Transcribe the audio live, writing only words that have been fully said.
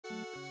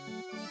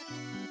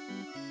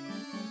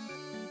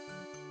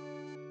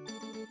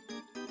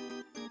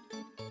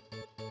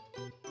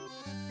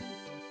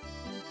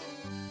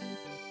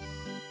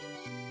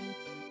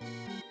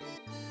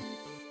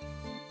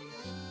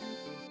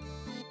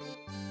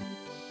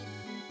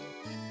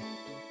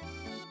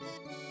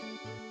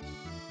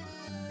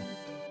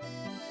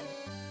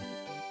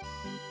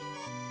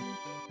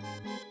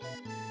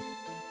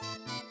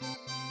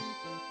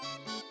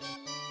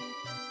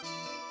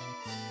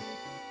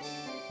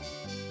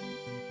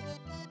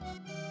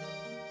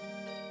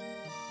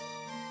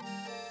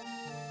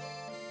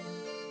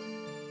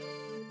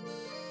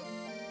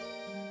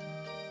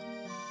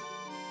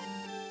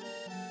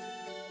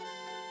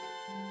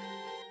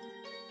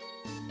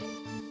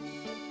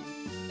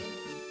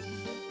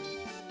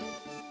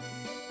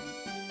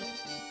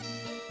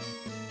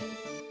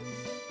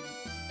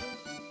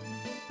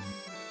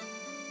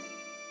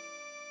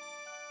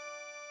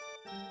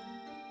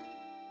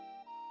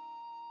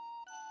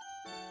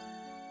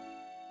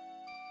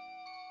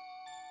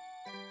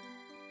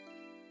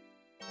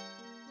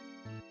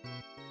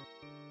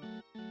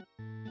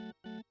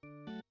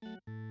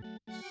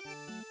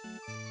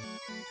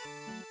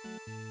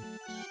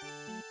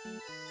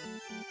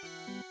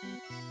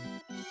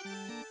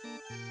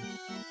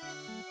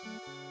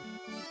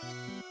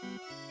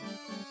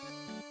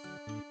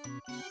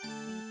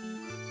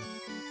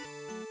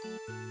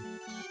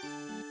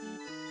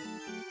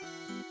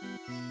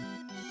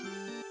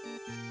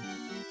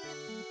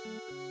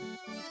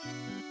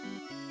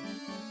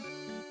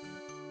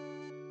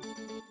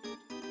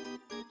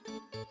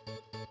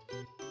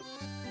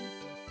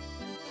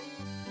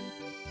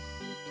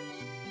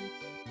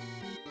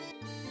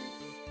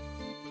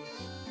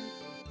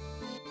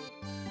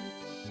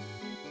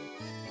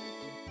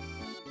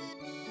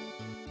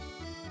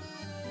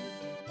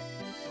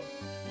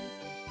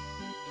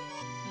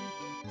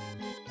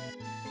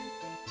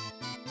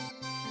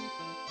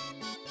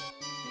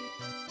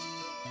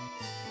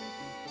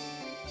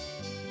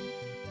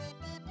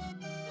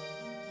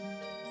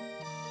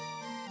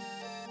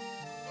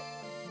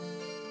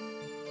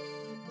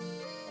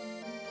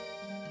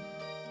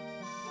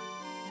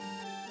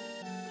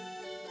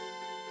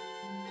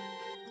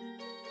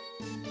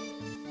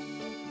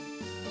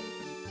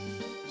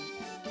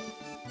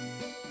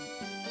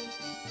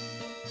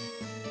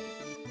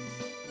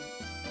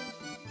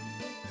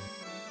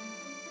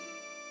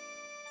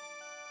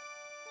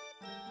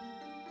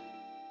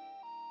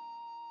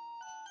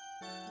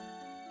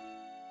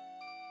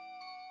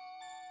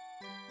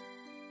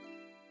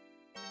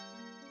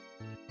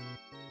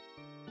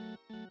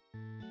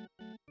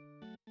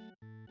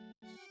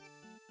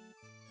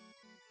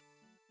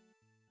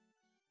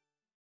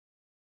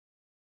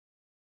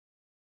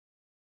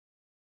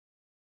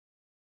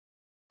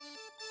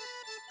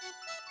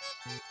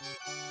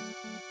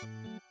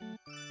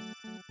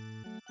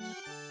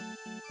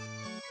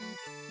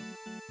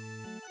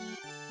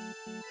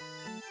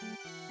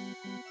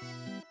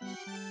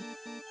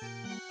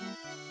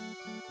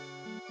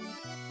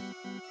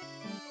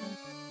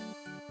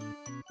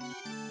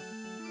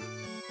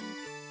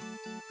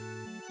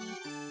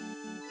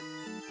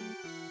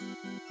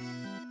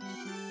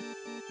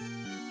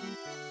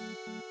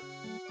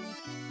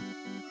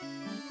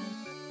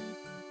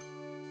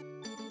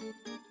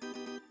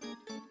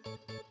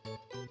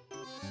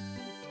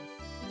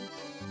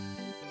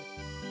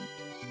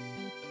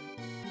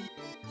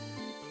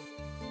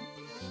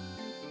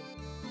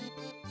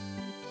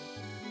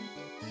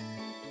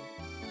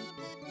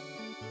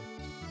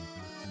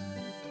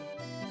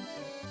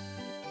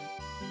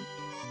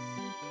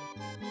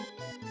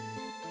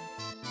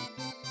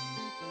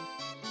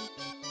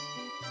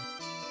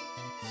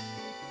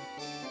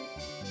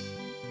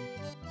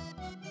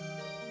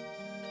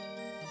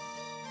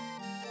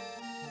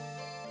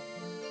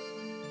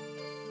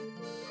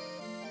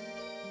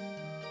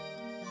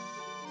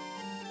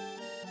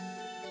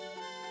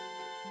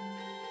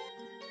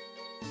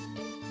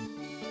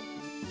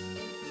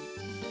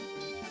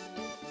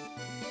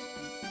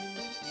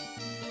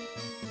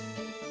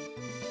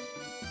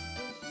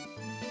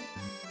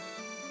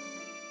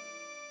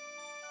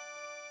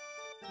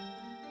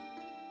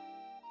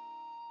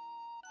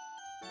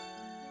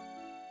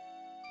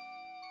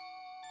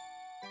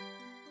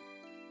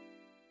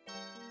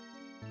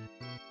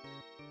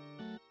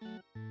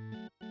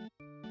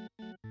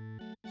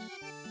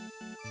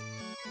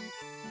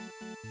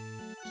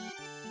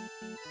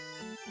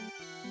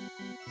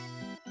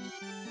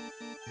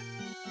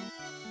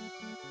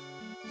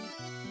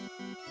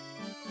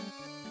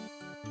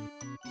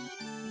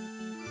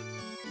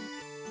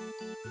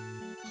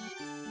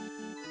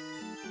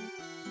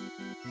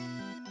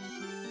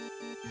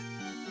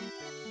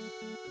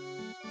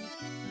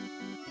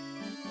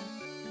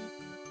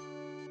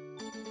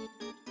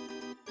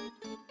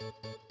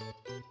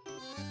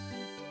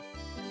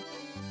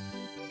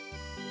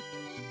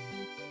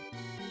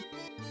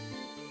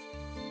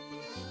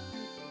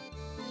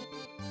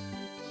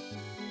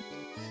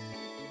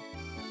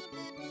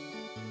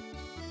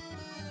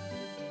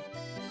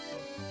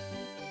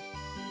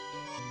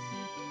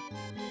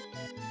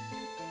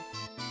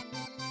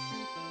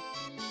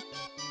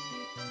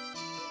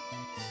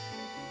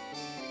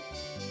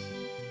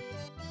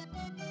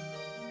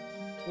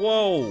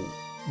Whoa!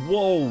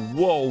 Whoa,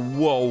 whoa,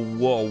 whoa,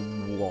 whoa,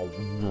 whoa,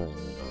 whoa.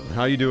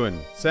 How you doing?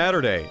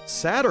 Saturday.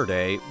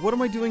 Saturday? What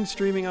am I doing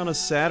streaming on a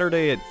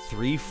Saturday at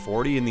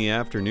 3:40 in the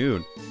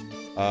afternoon?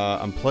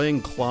 I'm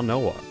playing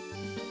Klonoa.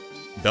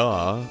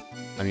 Duh.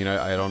 I mean,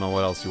 I don't know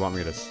what else you want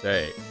me to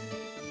say.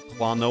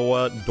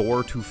 Klonoa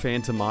Door to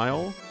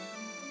Phantomile?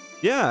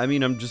 Yeah, I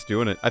mean, I'm just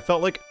doing it. I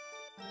felt like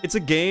it's a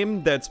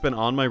game that's been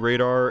on my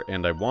radar,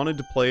 and I wanted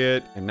to play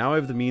it, and now I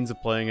have the means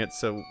of playing it,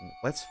 so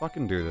let's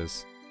fucking do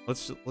this.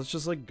 Let's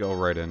just, like, go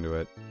right into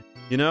it.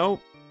 You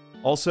know?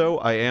 Also,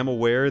 I am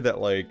aware that,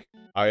 like,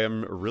 I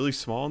am really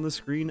small on the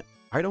screen.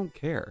 I don't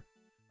care.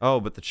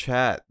 Oh, but the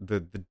chat,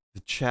 the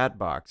chat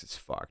box is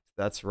fucked.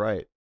 That's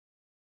right.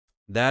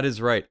 That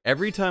is right.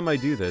 Every time I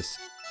do this,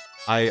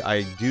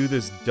 I do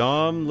this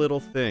dumb little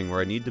thing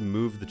where I need to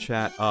move the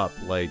chat up,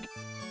 like,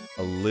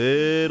 a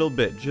little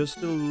bit. Just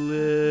a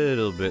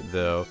little bit,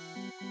 though.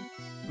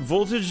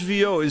 Voltage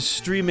VO is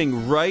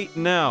streaming right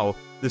now.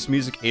 This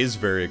music is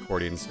very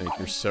accordion snake.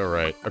 You're so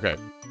right. Okay.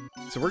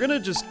 So we're gonna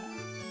just...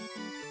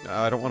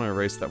 I don't want to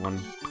erase that one.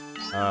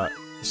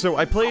 So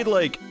I played,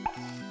 like,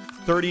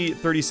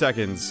 30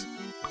 seconds.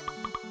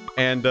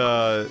 And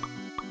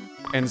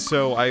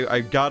so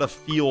I got a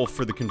feel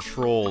for the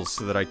controls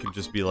so that I could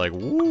just be like,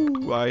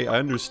 woo, I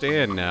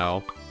understand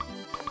now.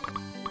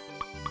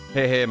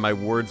 Hey, my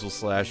words will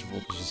slash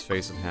Voltage's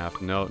face in half.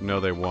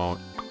 No, they won't.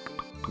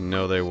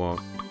 No, they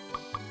won't.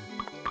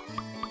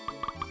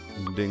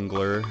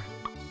 Dingler.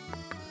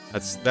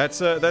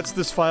 That's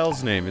this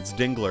file's name. It's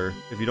Dingler.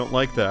 If you don't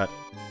like that,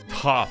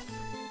 tough.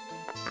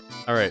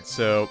 Alright,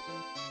 so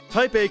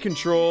Type A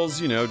controls,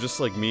 you know, just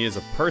like me as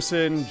a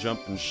person,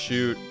 jump and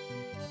shoot.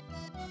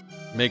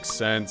 Makes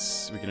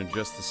sense. We can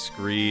adjust the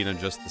screen,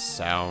 adjust the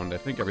sound. I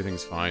think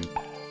everything's fine.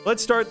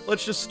 Let's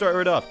just start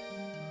it off.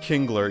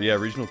 Kingler, yeah,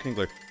 regional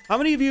Kingler. How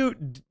many of you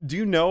do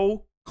you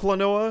know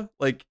Klonoa,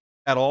 like,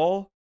 at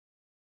all?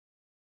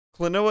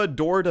 Klonoa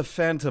Door to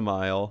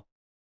Phantomile.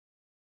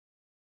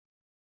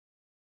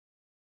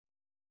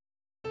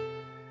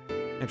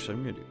 Actually,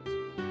 I'm gonna do this.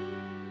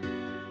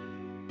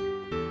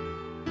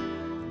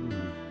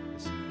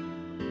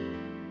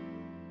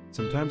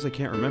 Sometimes I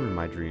can't remember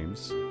my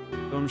dreams,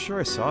 though I'm sure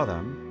I saw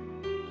them.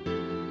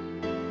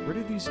 Where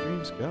did these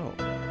dreams go?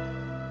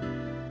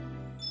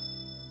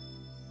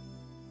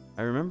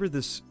 I remember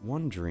this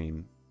one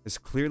dream as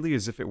clearly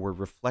as if it were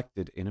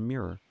reflected in a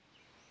mirror.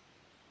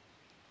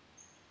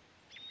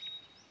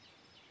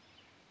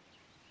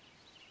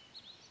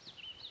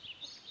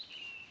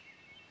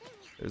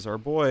 There's our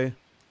boy.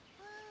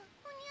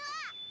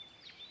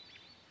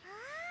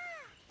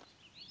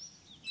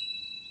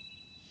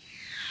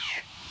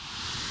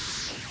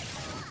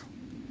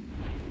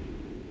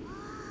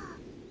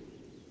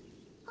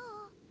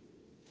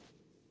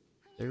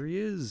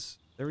 is.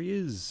 There he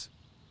is.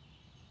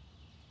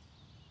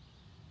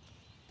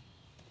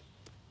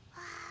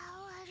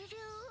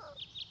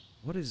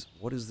 What is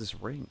this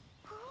ring?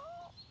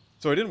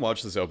 So I didn't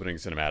watch this opening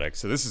cinematic,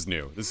 so this is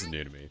new. This is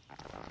new to me.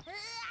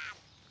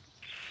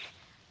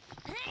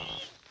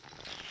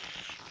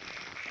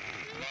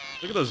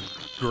 Look at those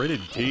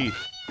gritted teeth.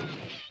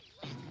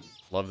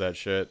 Love that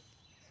shit.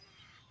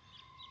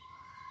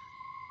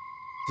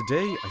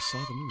 Today, I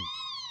saw the moon.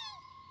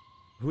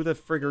 Who the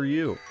frig are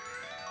you?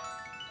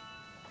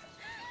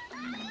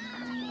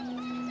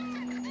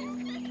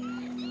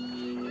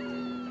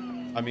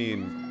 I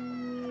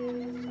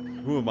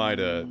mean, who am I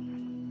to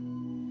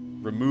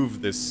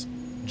remove this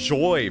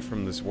joy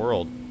from this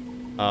world?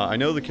 I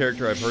know the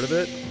character, I've heard of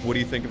it. What do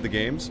you think of the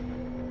games?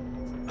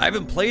 I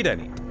haven't played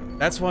any.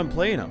 That's why I'm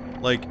playing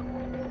them. Like,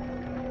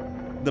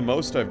 the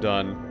most I've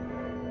done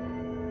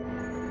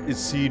is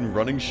seen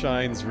Running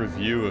Shine's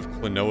review of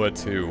Klonoa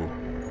 2.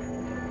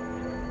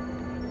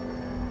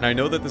 And I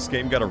know that this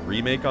game got a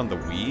remake on the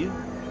Wii.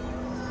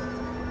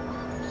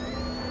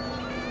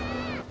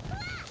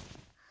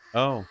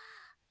 Oh.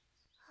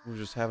 We're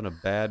just having a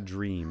bad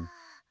dream.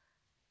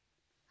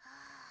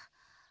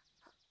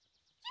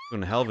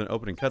 Doing a hell of an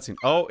opening cutscene.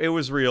 Oh, it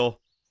was real.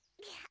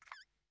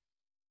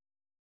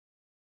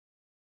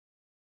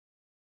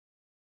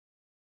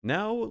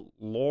 Now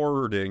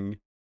lording.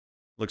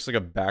 Looks like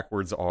a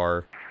backwards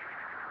R.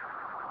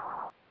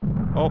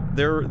 Oh,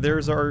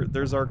 there's our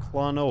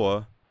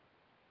Klonoa.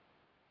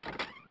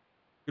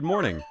 Good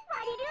morning.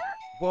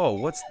 Whoa,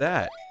 what's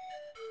that?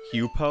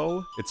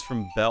 Hupo? It's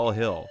from Bell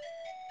Hill.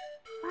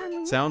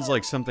 Sounds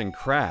like something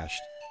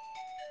crashed.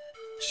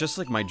 It's just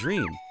like my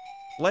dream.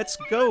 Let's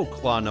go,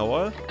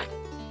 Klonoa.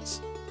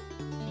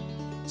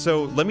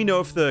 So, let me know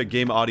if the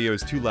game audio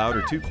is too loud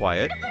or too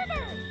quiet.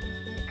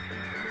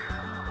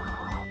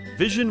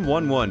 Vision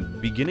 1-1,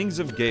 Beginnings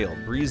of Gale,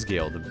 Breeze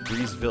Gale, the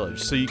Breeze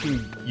Village. So you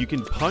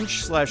can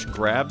punch /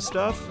 grab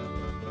stuff,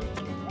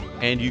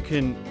 and you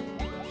can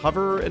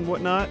hover and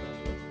whatnot.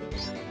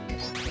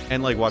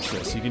 And like, watch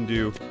this. You can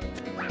do,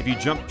 if you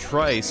jump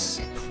twice,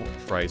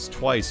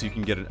 you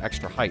can get an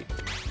extra height,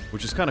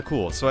 which is kind of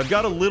cool. So I've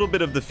got a little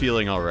bit of the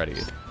feeling already.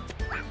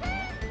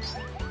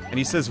 And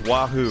he says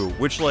WAHOO,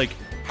 which, like,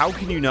 how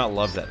can you not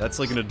love that? That's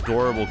like an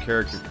adorable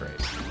character trait.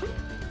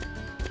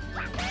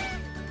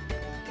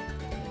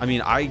 I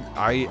mean,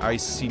 I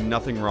see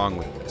nothing wrong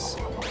with this.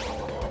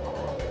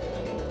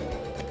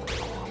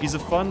 He's a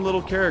fun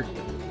little character.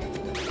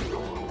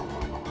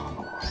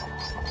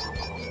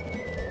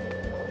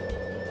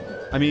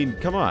 I mean,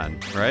 come on,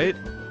 right?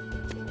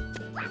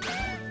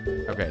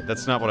 Okay,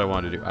 that's not what I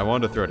wanted to do. I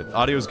wanted to throw it.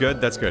 Audio's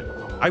good? That's good.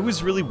 I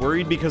was really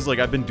worried because, like,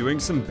 I've been doing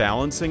some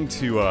balancing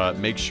to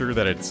make sure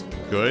that it's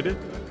good.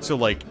 So,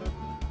 like,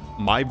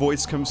 my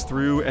voice comes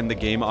through and the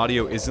game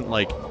audio isn't,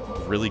 like,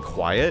 really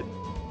quiet.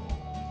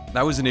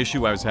 That was an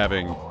issue I was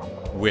having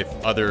with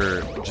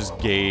other just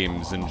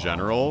games in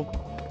general,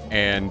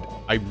 and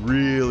I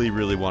really,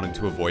 really wanted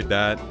to avoid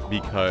that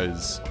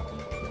because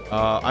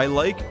I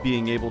like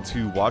being able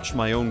to watch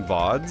my own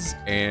VODs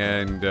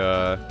and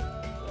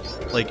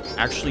like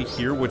actually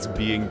hear what's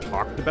being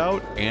talked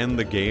about and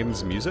the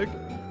game's music.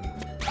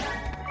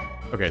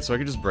 Okay, so I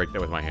could just break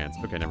that with my hands.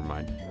 Okay, never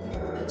mind.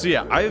 So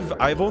yeah,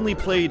 I've only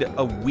played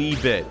a wee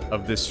bit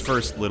of this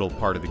first little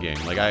part of the game.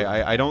 Like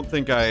I don't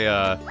think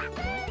I've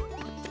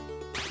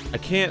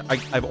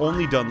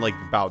only done, like,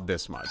 about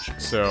this much,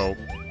 so...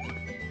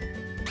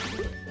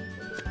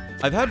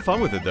 I've had fun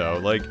with it, though.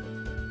 Like,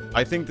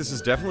 I think this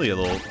is definitely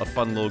a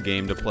fun little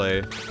game to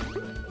play.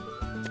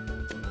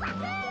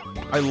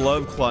 I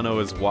love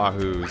Klonoa's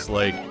WAHOOs.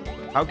 Like,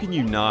 how can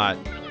you not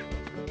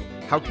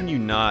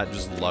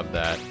just love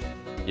that?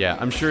 Yeah,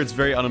 I'm sure it's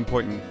very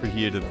unimportant for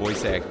here to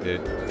voice act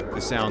it, to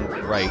sound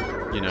right,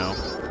 you know?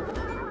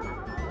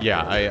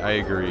 Yeah, I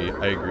agree.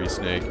 I agree,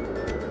 Snake.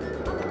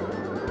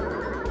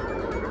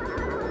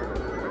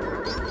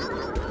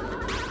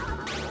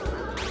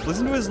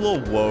 Listen to his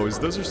little woes.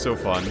 Those are so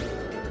fun.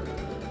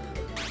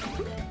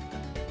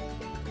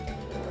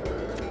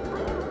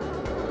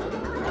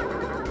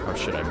 Oh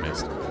shit, I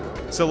missed.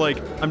 So, like,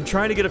 I'm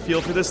trying to get a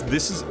feel for this.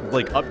 This is,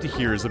 like, up to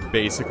here is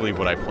basically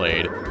what I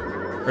played.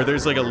 Or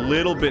there's, like, a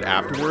little bit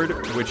afterward,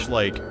 which,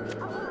 like...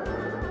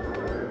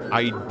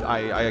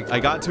 I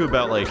got to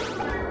about, like,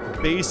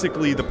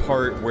 basically the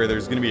part where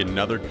there's gonna be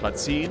another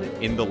cutscene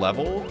in the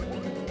level.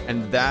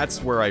 And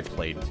that's where I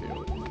played to.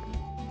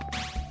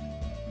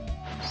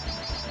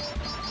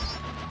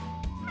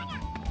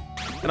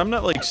 And I'm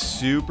not, like,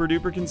 super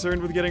duper concerned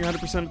with getting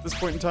 100% at this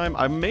point in time.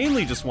 I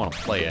mainly just want to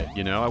play it,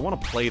 you know? I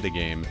want to play the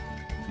game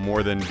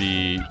more than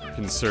be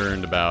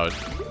concerned about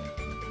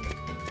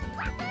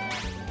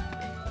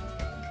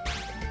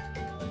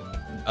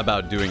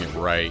doing it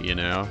right, you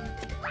know?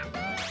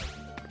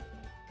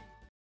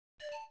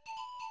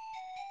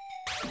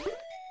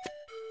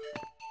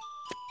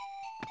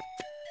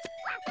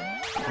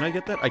 Can I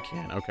get that? I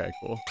can. Okay,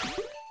 cool.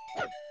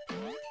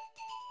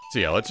 So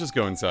yeah, let's just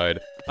go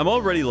inside. I'm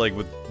already, like,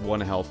 with 1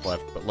 health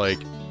left, but,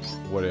 like,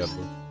 whatever.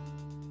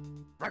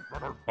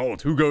 Oh,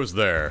 who goes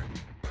there?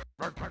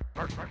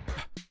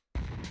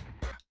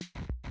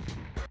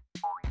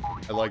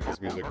 I like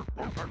this music.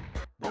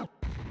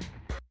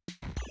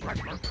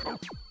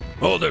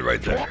 Hold it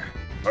right there.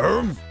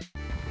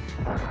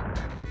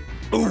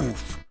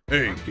 Oof.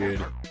 Hey, kid.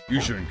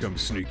 You shouldn't come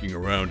sneaking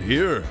around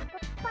here.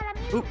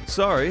 Oop,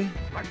 sorry.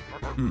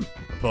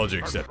 Apology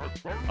accepted.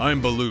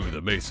 I'm Baloo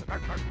the Mason.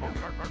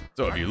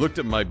 So have you looked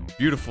at my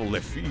beautiful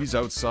lefties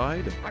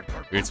outside?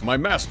 It's my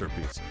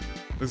masterpiece.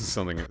 This is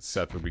something that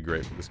Seth would be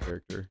great for this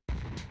character.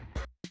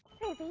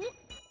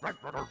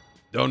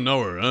 Don't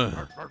know her,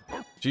 huh?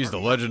 She's the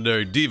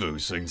legendary diva who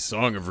sings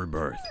Song of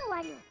Rebirth.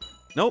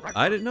 Nope,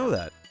 I didn't know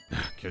that.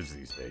 Kids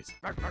these days.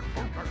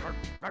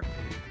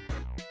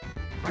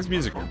 This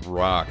music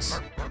rocks.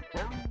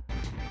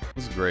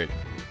 This is great.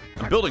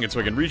 I'm building it so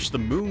I can reach the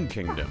Moon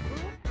Kingdom.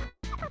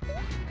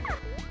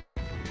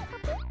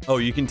 Oh,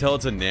 you can tell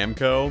it's a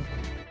Namco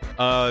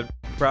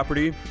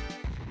property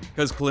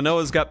because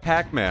Klonoa's got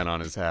Pac-Man on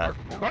his hat.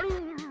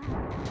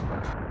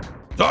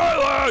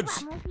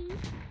 Silence!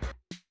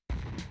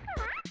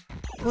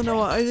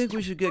 Klonoa, I think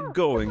we should get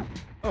going.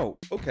 Oh,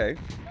 okay.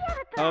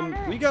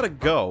 We gotta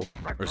go.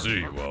 I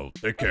see. Well,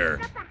 take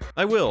care.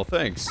 I will,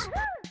 thanks.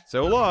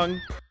 So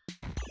long.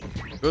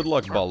 Good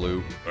luck,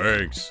 Baloo.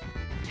 Thanks.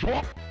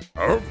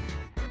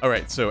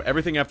 Alright, so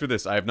everything after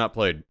this I have not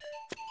played.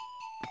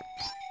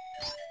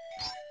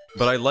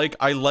 But I like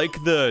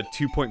the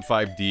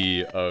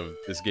 2.5D of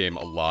this game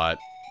a lot.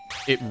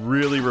 It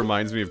really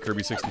reminds me of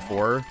Kirby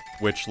 64,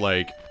 which,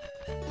 like,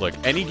 look,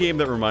 any game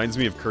that reminds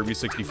me of Kirby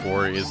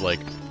 64 is, like,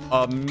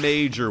 a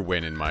major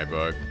win in my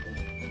book.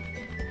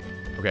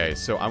 Okay,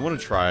 so I want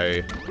to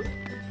try...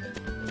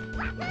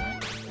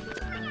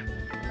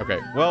 Okay,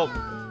 well...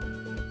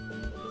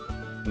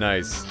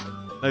 Nice.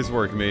 Nice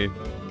work, me.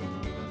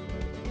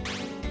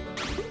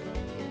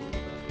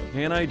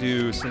 Can I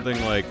do something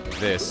like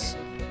this?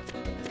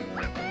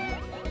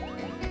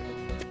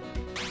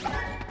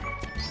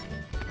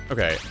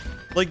 Okay.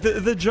 Like,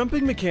 the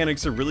jumping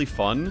mechanics are really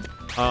fun.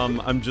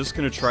 I'm just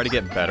gonna try to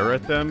get better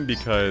at them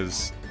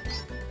because,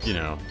 you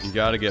know, you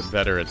gotta get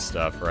better at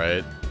stuff,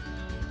 right?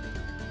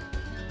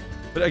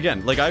 But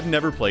again, like, I've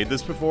never played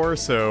this before,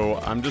 so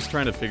I'm just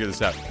trying to figure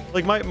this out.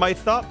 Like, my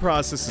thought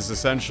process is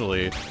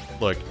essentially,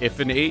 look, if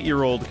an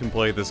 8-year-old can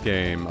play this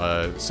game,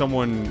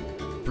 someone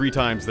 3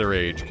 times their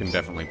age can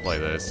definitely play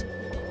this.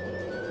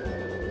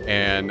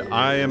 And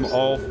I am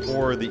all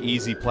for the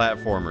easy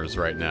platformers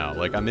right now.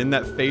 Like, I'm in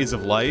that phase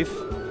of life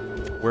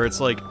where it's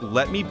like,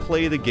 let me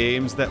play the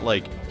games that,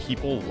 like,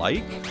 people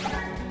like,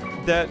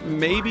 that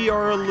maybe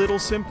are a little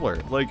simpler.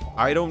 Like,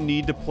 I don't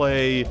need to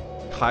play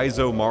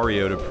Kaizo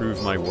Mario to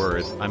prove my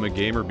worth. I'm a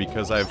gamer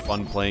because I have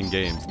fun playing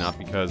games, not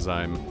because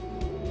I'm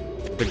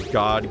the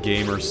god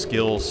gamer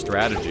skill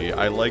strategy.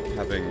 I like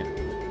having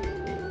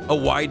a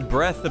wide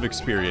breadth of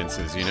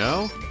experiences, you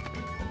know?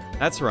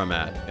 That's where I'm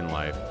at in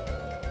life.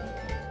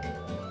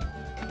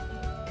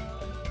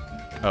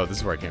 Oh, this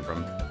is where I came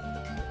from.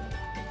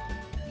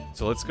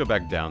 So let's go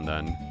back down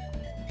then.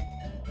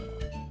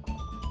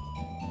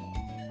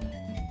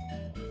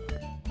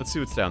 Let's see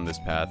what's down this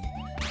path.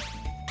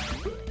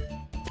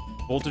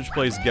 Voltage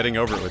plays Getting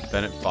Over It with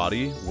Bennett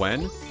Foddy.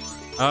 When?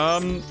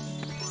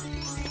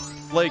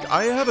 Like,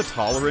 I have a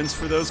tolerance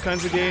for those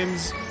kinds of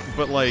games,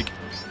 but, like,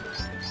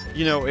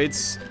 you know,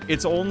 it's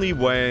only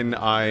when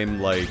I'm,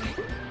 like,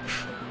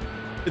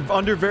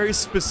 under very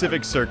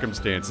specific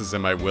circumstances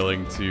am I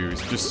willing to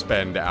just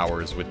spend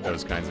hours with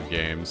those kinds of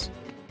games.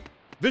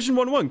 Vision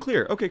 1-1,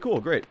 clear. Okay, cool,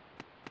 great.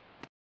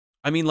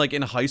 I mean, like,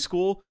 in high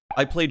school,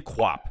 I played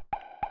QWOP.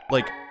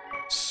 Like,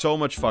 so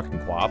much fucking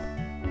QWOP.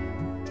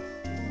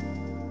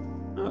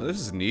 Oh, this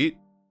is neat.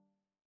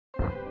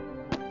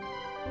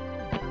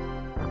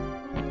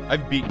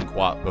 I've beaten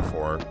QWOP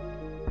before.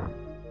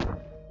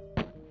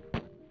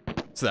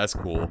 So that's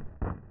cool.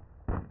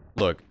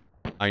 Look,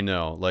 I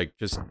know, like,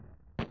 just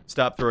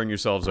stop throwing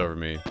yourselves over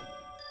me.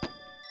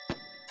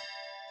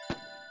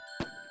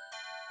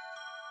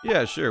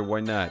 Yeah, sure, why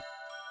not?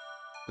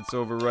 Let's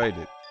overwrite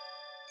it.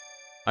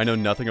 I know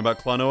nothing about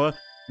Klonoa.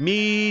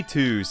 Me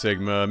too,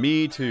 Sigma,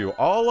 me too.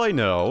 All I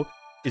know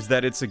is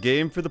that it's a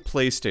game for the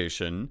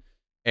PlayStation,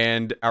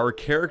 and our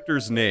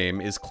character's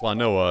name is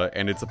Klonoa,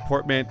 and it's a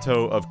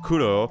portmanteau of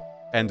Kuro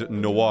and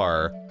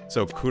Noir.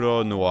 So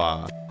Kuro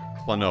Noir.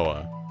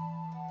 Klonoa.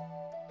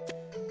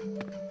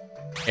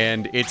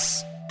 And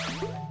it's...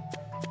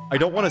 I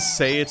don't want to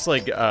say it's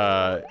like,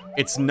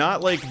 it's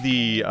not like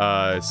the,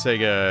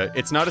 Sega...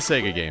 It's not a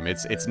Sega game,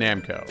 it's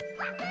Namco.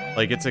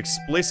 Like, it's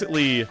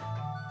explicitly...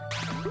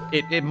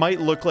 It might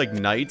look like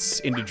Nights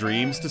into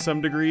Dreams to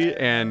some degree,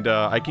 and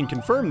I can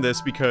confirm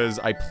this because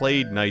I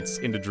played Nights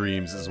into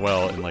Dreams as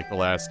well in, like, the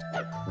last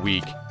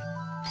week.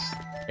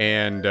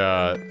 And,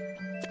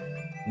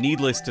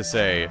 needless to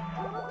say...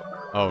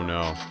 Oh,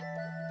 no.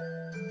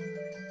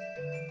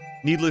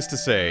 Needless to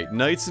say,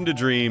 Nights into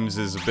Dreams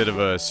is a bit of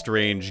a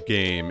strange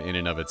game in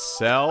and of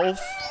itself.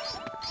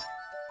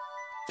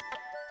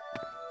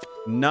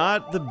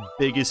 Not the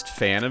biggest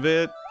fan of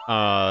it,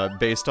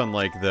 based on,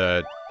 like,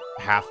 the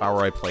half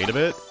hour I played of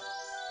it,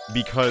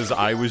 because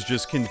I was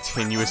just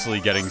continuously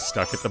getting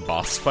stuck at the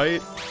boss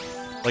fight.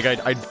 Like,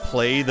 I'd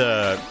play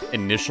the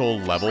initial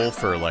level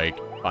for, like,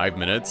 5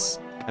 minutes,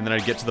 and then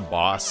I'd get to the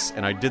boss,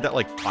 and I did that,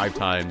 like, 5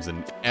 times,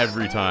 and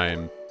every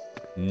time,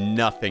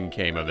 nothing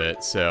came of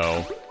it,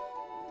 so...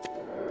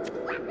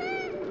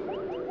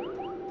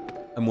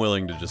 I'm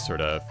willing to just sort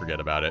of forget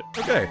about it.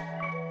 Okay.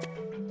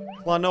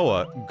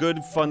 Klonoa,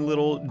 good, fun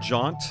little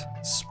jaunt.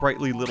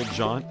 Sprightly little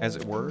jaunt, as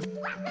it were.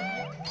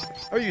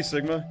 How are you,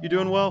 Sigma? You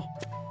doing well?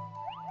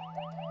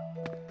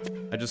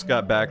 I just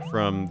got back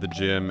from the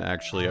gym,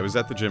 actually. I was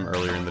at the gym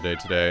earlier in the day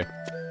today.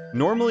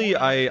 Normally,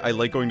 I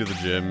like going to the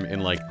gym in,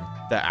 like,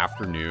 the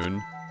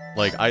afternoon.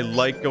 Like, I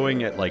like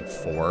going at, like,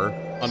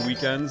 4 on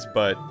weekends,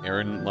 but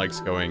Aaron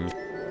likes going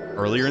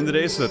earlier in the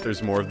day so that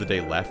there's more of the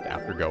day left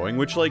after going,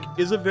 which, like,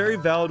 is a very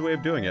valid way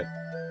of doing it.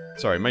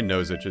 Sorry, my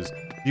nose itches.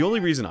 The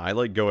only reason I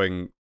like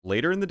going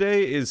later in the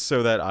day is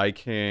so that I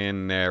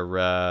can,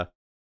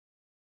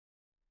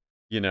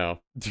 you know,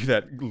 do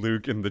that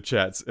Luke in the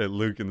chats,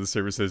 Luke in the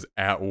server says,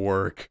 at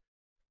work.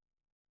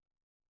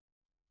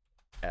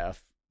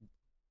 F.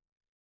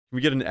 Can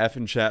we get an F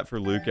in chat for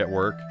Luke at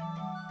work?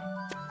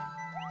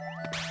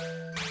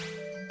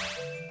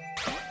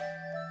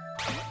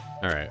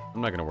 Alright,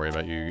 I'm not gonna worry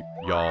about you,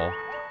 y'all.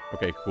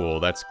 Okay, cool,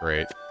 that's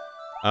great.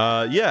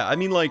 Yeah, I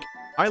mean, like,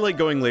 I like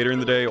going later in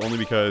the day only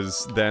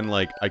because then,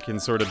 like, I can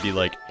sort of be,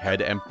 like,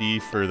 head empty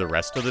for the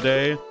rest of the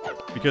day.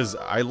 Because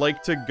I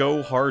like to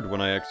go hard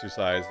when I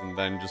exercise and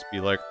then just be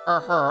like,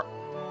 aha,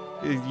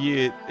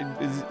 yeah,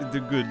 is the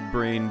good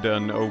brain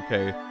done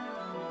okay.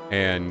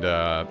 And,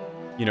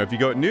 you know, if you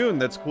go at noon,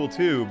 that's cool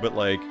too, but,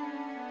 like,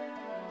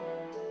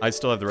 I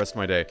still have the rest of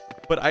my day.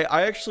 But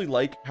I actually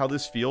like how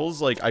this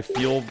feels. Like, I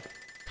feel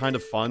kind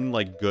of fun,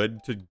 like,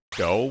 good to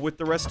go with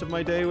the rest of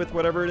my day with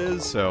whatever it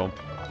is, so...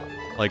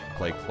 Like,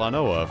 play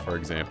Klonoa, for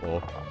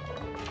example.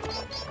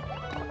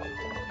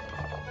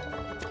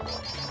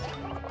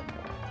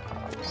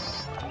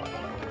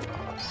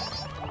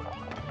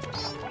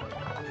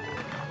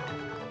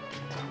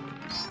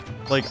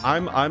 Like,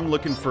 I'm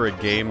looking for a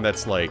game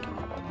that's, like...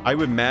 I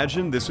would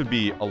imagine this would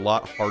be a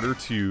lot harder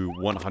to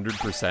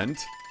 100%.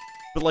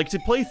 But, like, to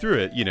play through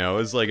it, you know,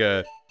 as, like,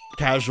 a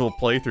casual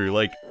playthrough,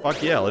 like,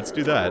 fuck yeah, let's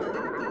do that.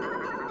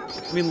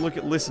 I mean,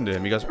 listen to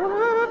him, he goes...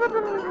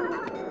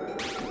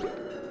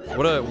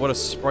 What a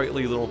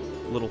sprightly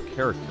little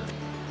character.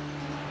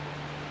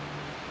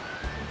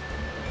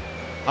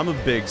 I'm a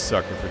big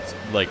sucker for,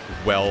 like,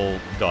 well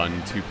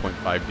done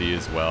 2.5D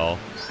as well.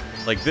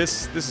 Like,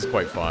 this is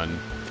quite fun.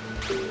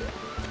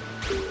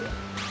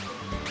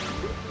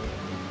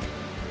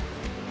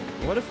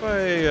 What if I,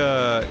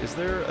 is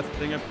there a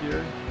thing up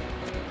here?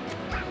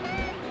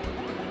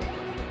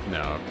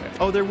 No, okay.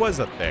 Oh, there was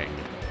a thing.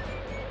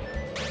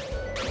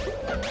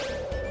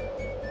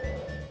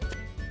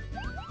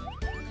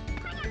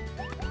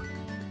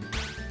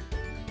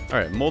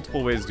 Alright,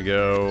 multiple ways to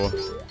go.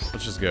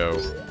 Let's just go.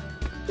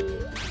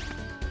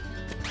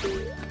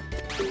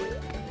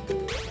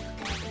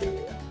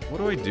 What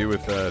do I do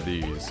with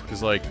these?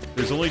 Because, like,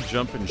 there's only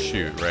jump and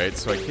shoot, right?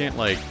 So I can't,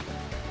 like,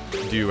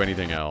 do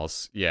anything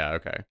else. Yeah,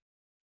 okay.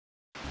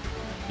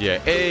 Yeah,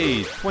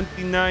 hey,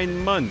 29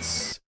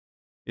 months.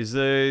 What's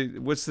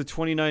the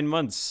 29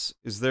 months?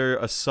 Is there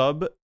a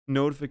sub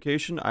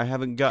notification? I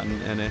haven't gotten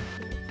any.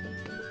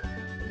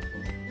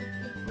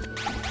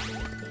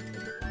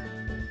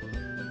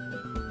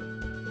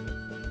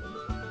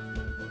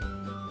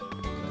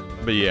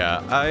 But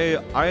yeah, I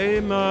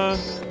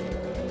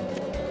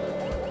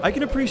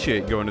can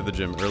appreciate going to the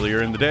gym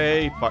earlier in the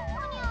day. Fuck.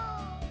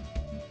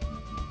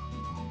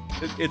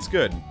 It's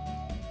good.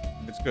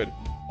 It's good.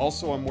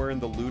 Also, I'm wearing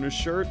the Luna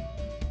shirt.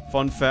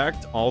 Fun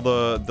fact, all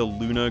the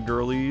Luna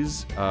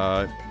girlies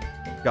got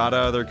out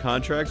of their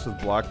contracts with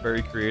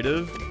Blockberry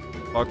Creative.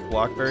 Fuck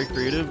Blockberry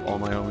Creative. All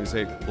my homies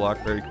hate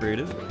Blockberry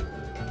Creative.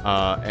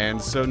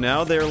 And so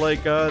now they're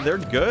like, they're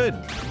good.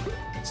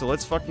 So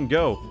let's fucking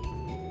go.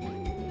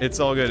 It's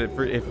all good.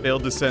 It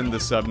failed to send the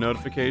sub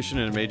notification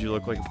and it made you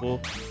look like a fool.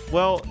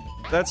 Well,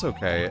 that's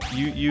okay.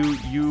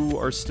 You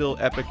are still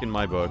epic in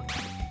my book,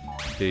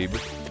 babe.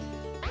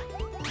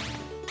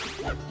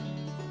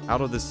 Out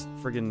of this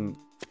friggin'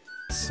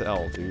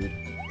 cell, dude.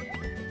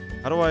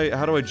 How do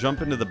I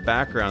jump into the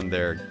background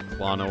there,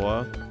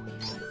 Klonoa?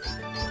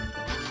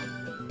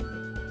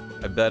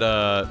 I bet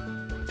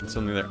it's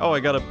something there. Oh, I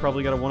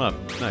probably got a 1-up.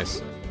 Nice.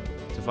 So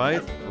if I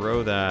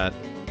throw that.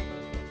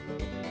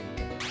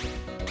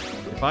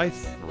 If I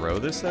throw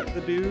this at the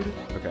dude?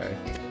 Okay.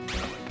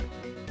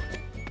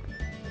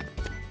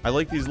 I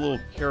like these little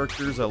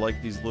characters. I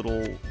like these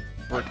little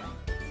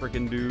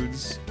frickin'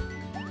 dudes.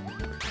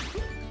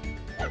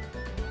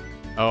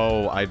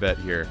 Oh, I bet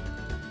here.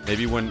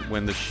 Maybe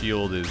when the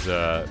shield is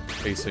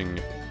facing...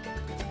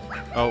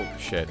 Oh,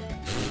 shit.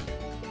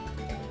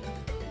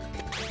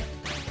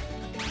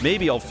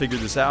 Maybe I'll figure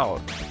this out.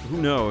 Who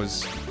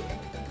knows?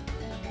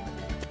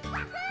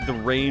 The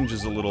range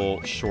is a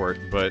little short,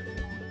 but...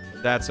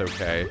 That's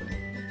okay.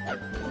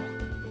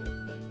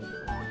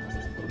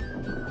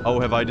 Oh,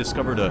 have I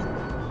discovered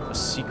a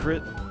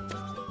secret?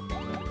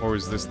 Or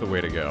is this the way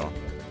to go?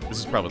 This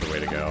is probably the way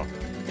to go.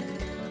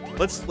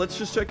 let's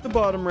just check the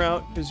bottom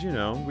route, because, you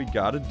know, we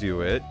gotta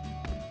do it.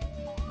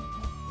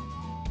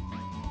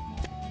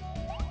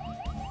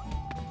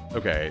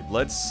 Okay,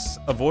 let's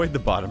avoid the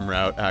bottom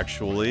route,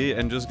 actually,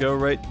 and just go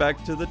right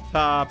back to the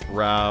top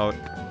route.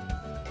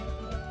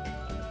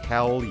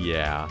 Hell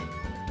yeah.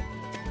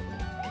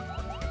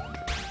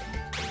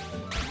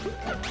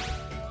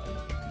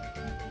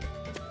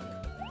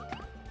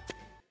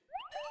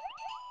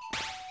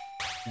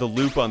 The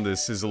loop on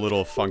this is a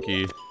little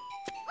funky.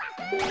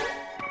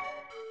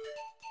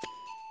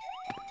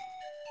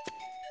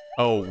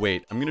 Oh,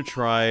 wait. I'm gonna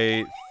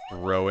try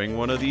throwing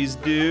one of these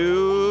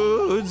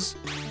dudes.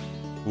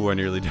 Ooh, I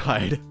nearly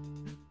died.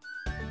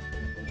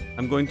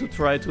 I'm going to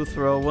try to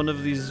throw one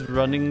of these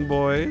running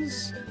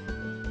boys.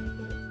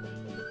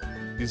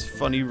 These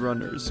funny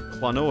runners.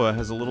 Klonoa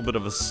has a little bit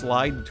of a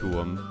slide to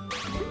him.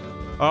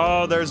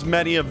 Oh, there's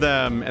many of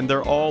them, and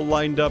they're all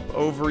lined up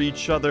over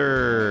each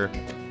other.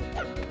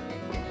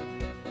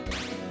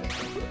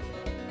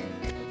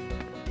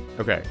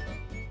 Okay.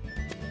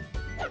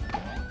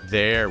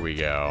 There we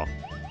go.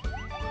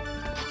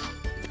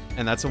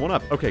 And that's a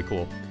 1-up. Okay,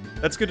 cool.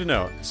 That's good to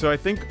know. So I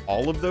think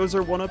all of those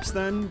are 1-ups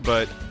then,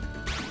 but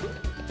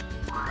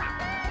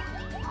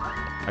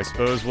I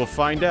suppose we'll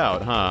find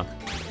out, huh?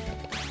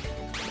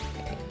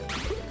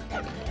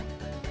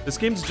 This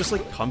game's just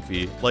like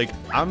comfy. Like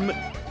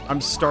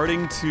I'm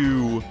starting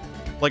to,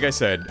 like I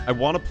said, I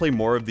want to play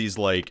more of these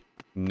like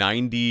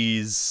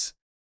 90s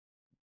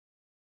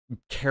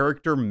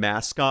character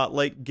mascot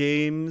like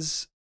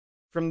games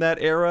from that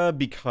era,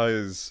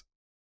 because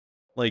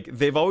like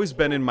they've always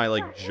been in my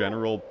like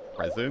general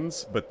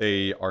presence, but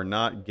they are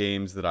not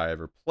games that I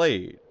ever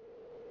played.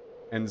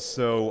 And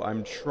so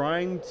I'm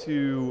trying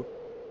to,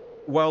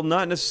 while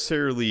not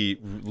necessarily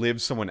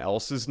live someone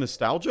else's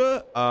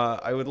nostalgia,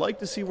 I would like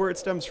to see where it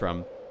stems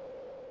from.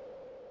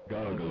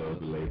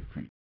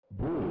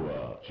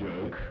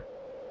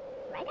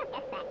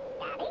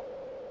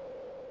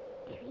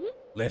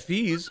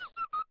 Lefties?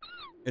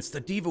 It's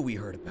the diva we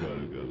heard about.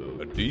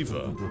 A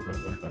diva?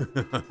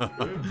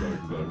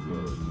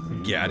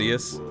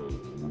 Gadius?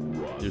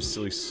 Your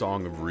silly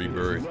song of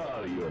rebirth.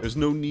 There's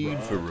no need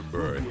for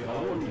rebirth.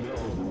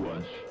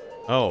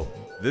 Oh,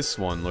 this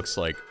one looks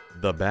like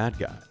the bad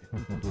guy.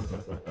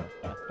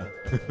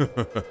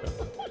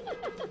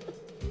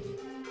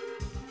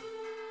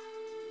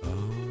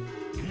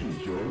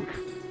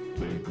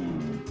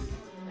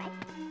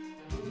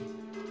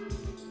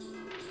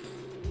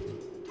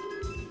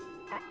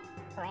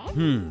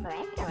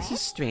 This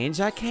is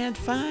strange. I can't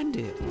find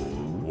it.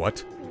 What?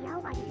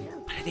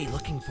 What are they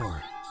looking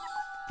for?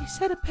 He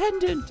said a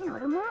pendant.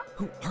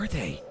 Who are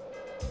they?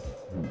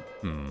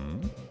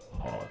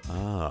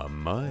 Ah,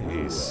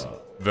 mice.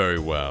 Very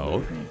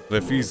well.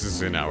 Lefties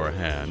is in our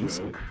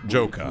hands.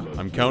 Joka,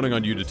 I'm counting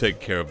on you to take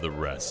care of the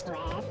rest.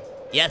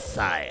 Yes,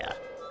 sire.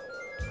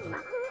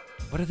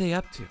 What are they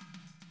up to?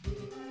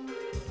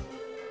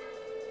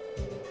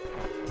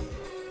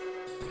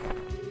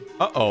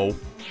 Uh-oh.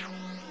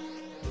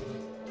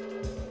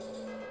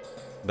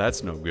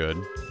 That's no good.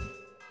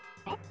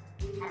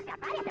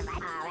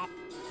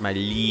 My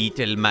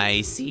little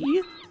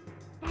micey?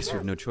 Guess we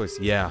have no choice.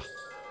 Yeah.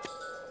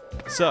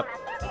 What's up?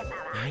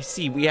 I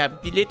see we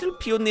have little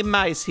puny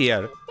mice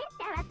here.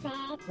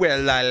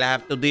 Well, I'll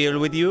have to deal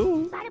with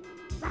you.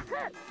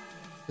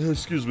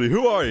 Excuse me,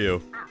 who are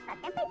you?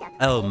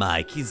 Oh,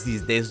 my kids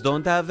these days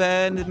don't have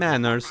any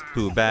manners.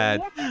 Too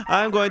bad.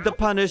 I'm going to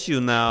punish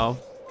you now.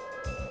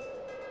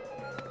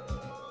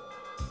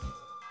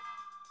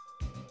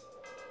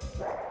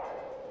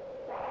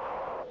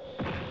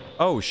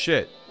 Oh,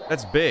 shit.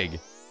 That's big.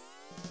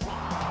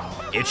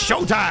 It's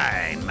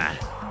showtime!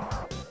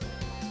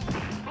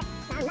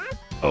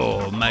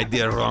 Oh, my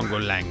dear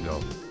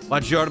Rongolango.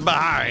 But you're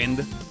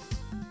behind.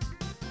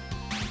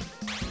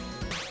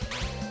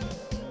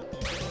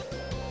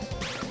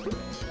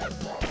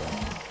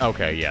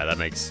 Okay, yeah, that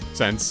makes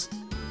sense.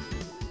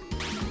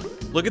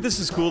 Look at this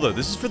is cool, though.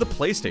 This is for the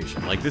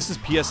PlayStation. Like, this is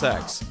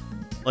PSX.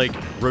 Like,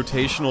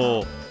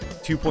 rotational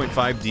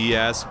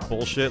 2.5D-ass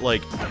bullshit.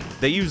 Like,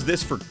 they use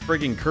this for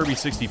friggin' Kirby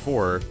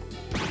 64.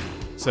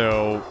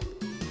 So,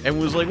 and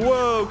was like,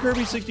 whoa,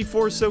 Kirby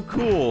 64 is so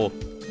cool.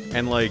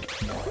 And, like,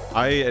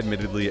 I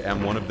admittedly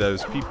am one of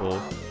those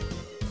people.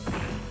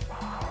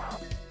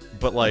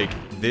 But, like,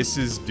 this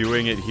is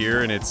doing it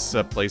here, and it's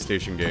a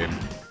PlayStation game.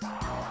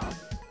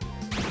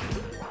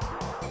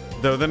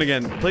 Though, then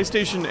again,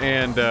 PlayStation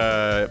and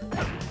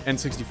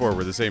N64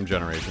 were the same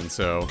generation,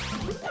 so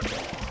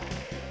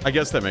I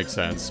guess that makes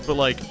sense. But,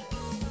 like,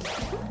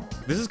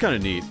 this is kind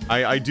of neat.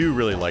 I do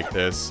really like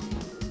this.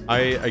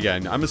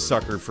 Again, I'm a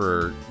sucker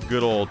for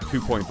good old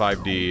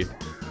 2.5D.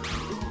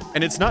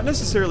 And it's not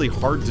necessarily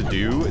hard to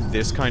do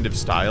this kind of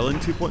style in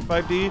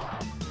 2.5D.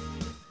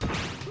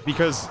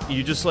 Because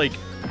you just, like...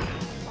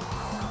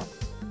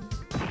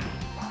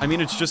 I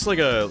mean, it's just like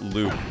a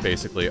loop,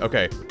 basically.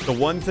 Okay, the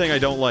one thing I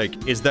don't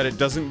like is that it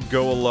doesn't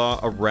go a lot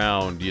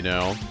around, you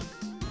know?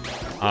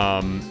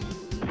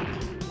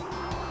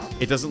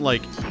 It doesn't,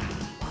 like...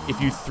 If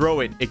you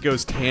throw it, it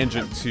goes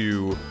tangent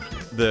to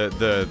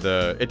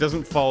it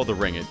doesn't follow the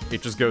ring.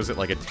 It just goes at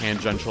like a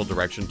tangential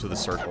direction to the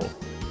circle.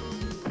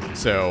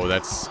 So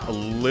that's a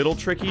little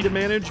tricky to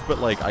manage, but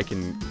like I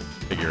can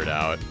figure it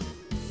out.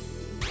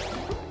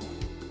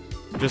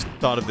 Just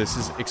thought of this,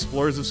 is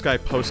Explorers of Sky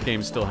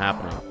post-game still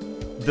happening?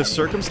 The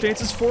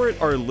circumstances for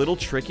it are a little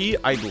tricky.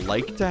 I'd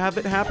like to have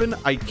it happen.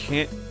 I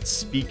can't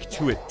speak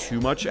to it too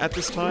much at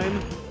this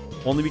time,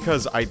 only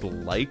because I'd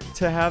like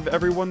to have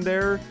everyone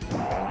there,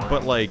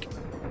 but like,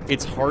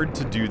 it's hard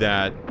to do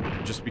that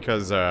just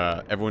because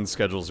everyone's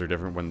schedules are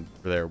different when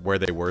they're where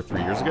they were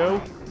 3 years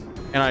ago,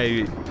 and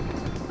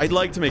I'd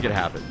like to make it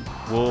happen.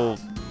 We'll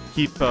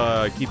keep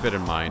it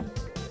in mind.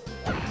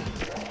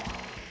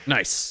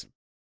 Nice.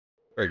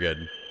 Very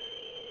good.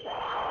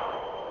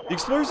 The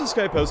Explorers of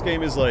Sky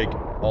postgame is, like,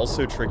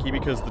 also tricky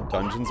because the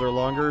dungeons are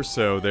longer,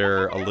 so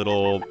they're a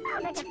little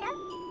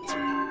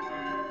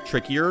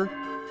trickier.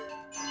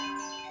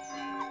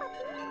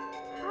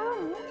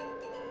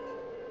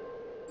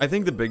 I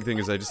think the big thing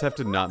is I just have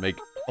to not make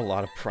a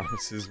lot of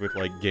promises with,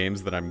 like,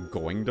 games that I'm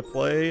going to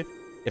play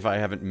if I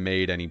haven't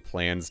made any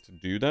plans to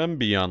do them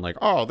beyond, like,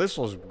 oh, this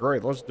was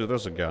great, let's do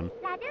this again.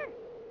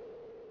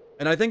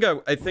 And I think I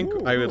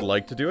would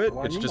like to do it.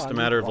 It's just a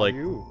matter of, like,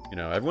 you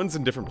know, everyone's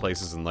in different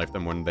places in life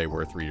than when they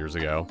were 3 years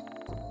ago.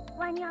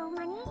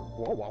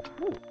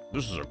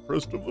 This is a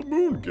crest of the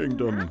Moon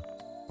Kingdom.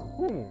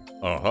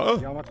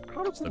 Uh-huh.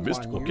 It's the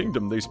mystical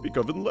kingdom they speak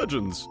of in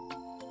legends.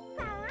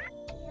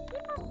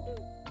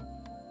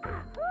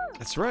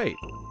 That's right.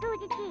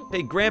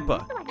 Hey,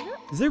 Grandpa,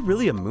 is there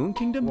really a Moon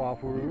Kingdom?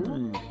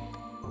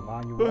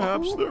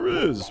 Perhaps there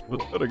is,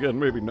 but then again,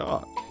 maybe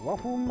not.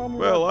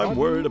 Well, I'm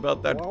worried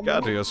about that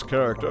Gadius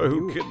character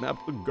who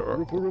kidnapped the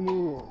girl.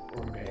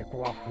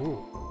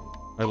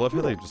 I love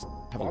how they just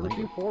have a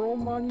link.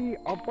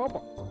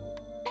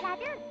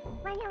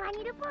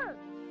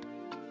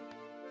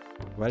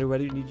 Why do I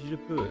need you to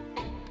put it?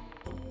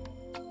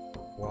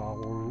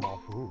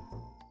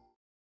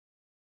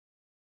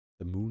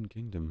 The Moon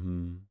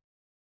Kingdom,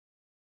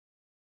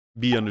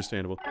 Be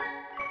understandable.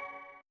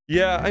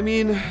 Yeah, I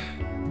mean,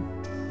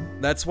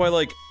 that's why,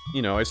 like,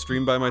 you know, I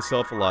stream by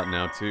myself a lot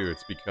now, too.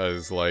 It's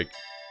because, like,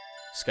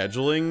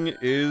 scheduling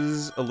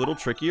is a little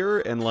trickier,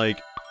 and,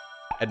 like,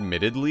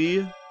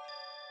 admittedly,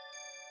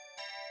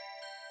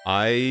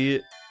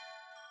 I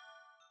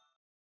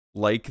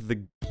like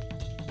the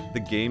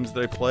games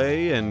that I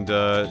play, and,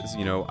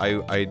 you know,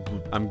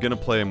 I'm gonna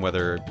play them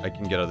whether I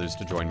can get others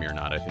to join me or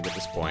not, I think, at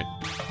this point.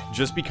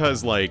 Just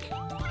because, like,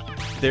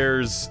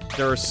 there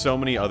are so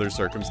many other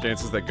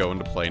circumstances that go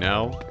into play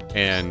now,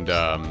 and,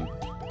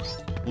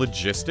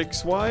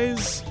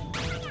 logistics-wise,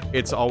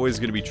 it's always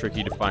gonna be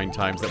tricky to find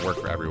times that work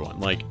for everyone.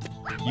 Like,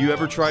 you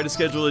ever try to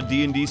schedule a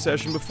D&D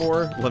session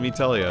before? Let me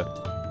tell you,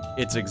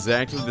 it's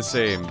exactly the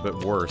same,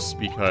 but worse,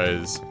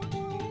 because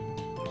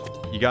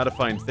you gotta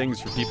find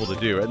things for people to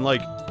do. And,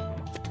 like,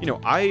 you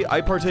know,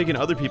 I partake in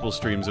other people's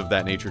streams of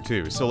that nature,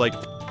 too. So, like,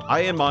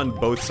 I am on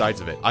both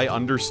sides of it. I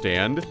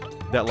understand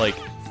that, like,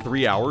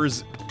 3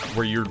 hours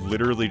where you're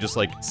literally just,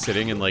 like,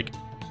 sitting and, like,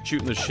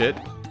 shooting the shit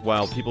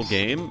while people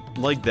game,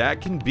 like, that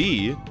can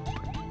be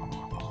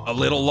a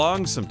little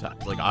long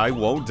sometimes. Like, I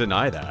won't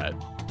deny that.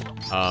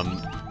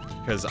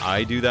 Because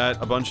I do that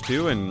a bunch,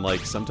 too, and,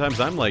 like, sometimes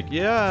I'm like,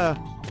 yeah,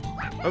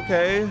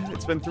 okay,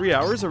 it's been 3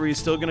 hours, are we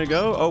still gonna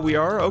go? Oh, we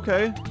are?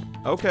 Okay.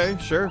 Okay,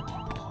 sure.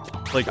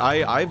 Like,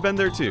 I've been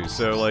there, too,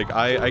 so, like,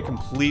 I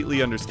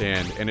completely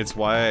understand, and it's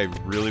why I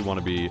really want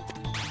to be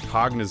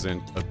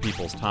cognizant of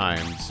people's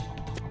times.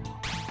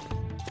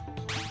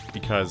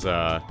 Because,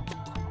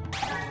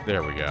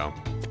 there we go.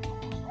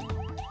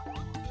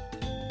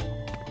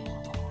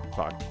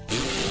 Fuck.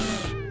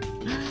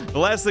 The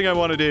last thing I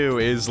want to do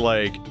is,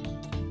 like,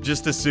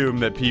 just assume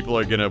that people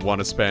are gonna want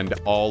to spend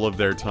all of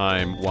their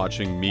time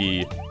watching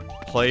me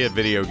play a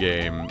video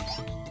game.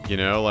 You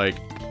know, like,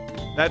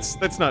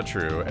 that's not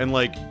true. And,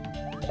 like,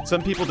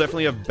 some people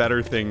definitely have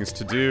better things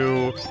to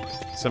do.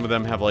 Some of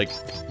them have, like,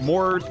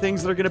 more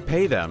things that are gonna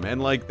pay them,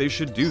 and, like, they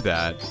should do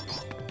that.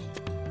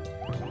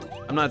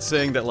 I'm not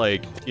saying that,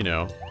 like, you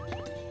know,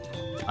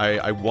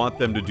 I want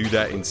them to do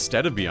that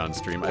instead of be on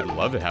stream. I'd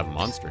love to have them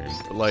on stream.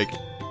 But, like,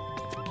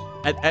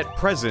 at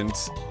present,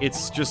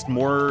 it's just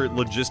more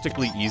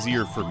logistically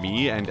easier for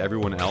me and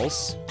everyone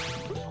else.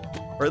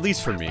 Or at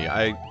least for me,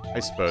 I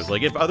suppose.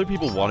 Like, if other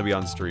people want to be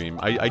on stream,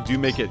 I do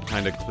make it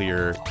kind of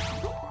clear.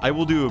 I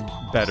will do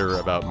better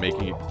about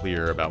making it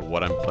clear about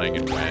what I'm playing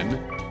and when,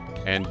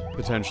 and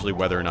potentially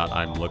whether or not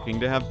I'm looking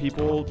to have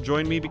people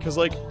join me, because,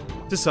 like,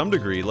 to some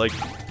degree, like,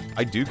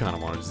 I do kind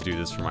of want to just do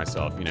this for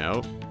myself, you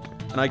know?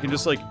 And I can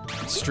just, like,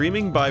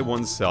 streaming by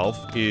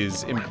oneself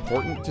is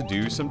important to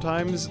do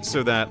sometimes,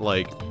 so that,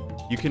 like,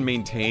 you can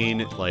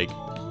maintain, like,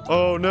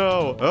 oh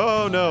no,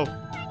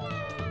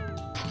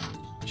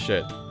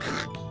 shit.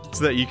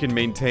 So that you can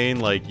maintain,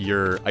 like,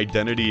 your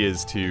identity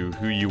as to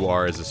who you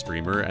are as a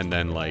streamer, and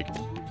then, like,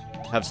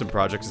 have some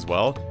projects as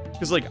well.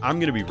 Because, like, I'm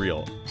gonna be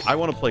real. I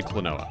want to play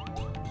Klonoa.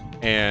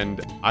 And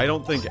I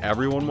don't think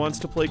everyone wants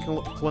to play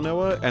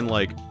Klonoa, and,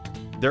 like,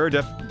 there are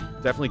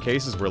definitely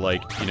cases where,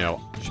 like, you know,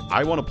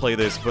 I want to play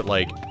this, but,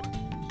 like,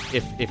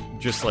 if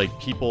just like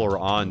people are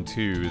on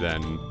too,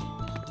 then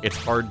it's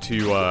hard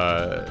to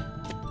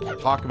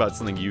talk about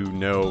something you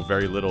know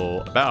very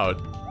little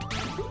about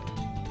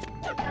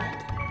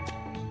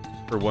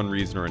for one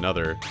reason or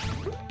another.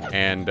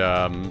 And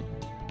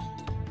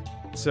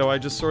so I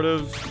just sort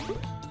of,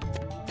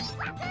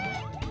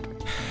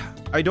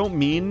 I don't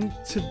mean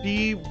to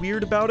be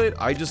weird about it.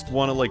 I just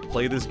want to like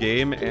play this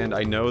game, and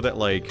I know that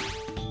like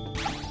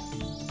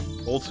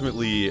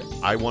ultimately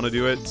I want to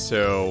do it,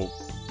 so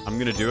I'm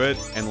gonna do it.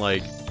 And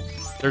like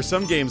there's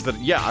some games that,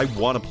 yeah, I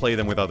want to play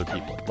them with other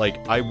people.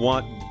 Like I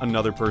want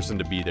another person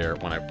to be there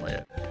when I play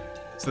it,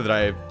 so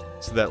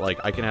that like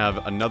I can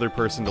have another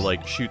person to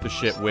like shoot the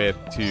shit with,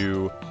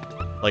 to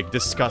like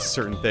discuss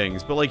certain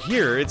things. But like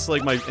here, it's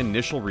like my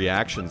initial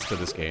reactions to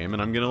this game,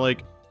 and I'm gonna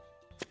like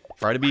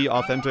try to be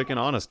authentic and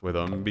honest with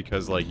them,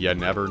 because like you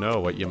never know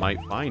what you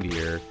might find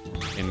here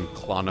in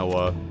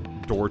Klonoa,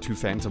 Door to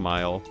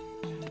Phantomile.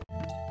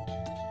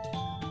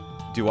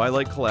 Do I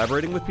like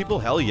collaborating with people?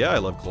 Hell yeah, I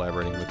love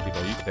collaborating with people.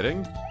 Are you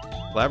kidding?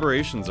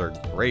 Collaborations are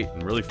great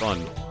and really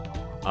fun.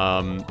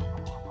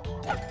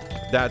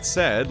 That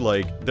said,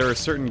 like, there are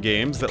certain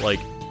games that, like,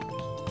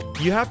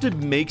 you have to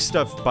make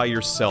stuff by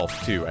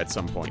yourself, too, at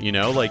some point, you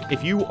know? Like,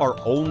 if you are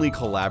only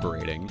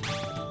collaborating,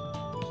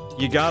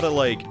 you gotta,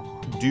 like,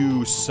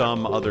 do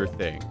some other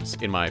things,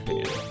 in my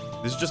opinion.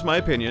 This is just my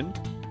opinion.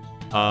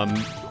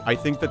 I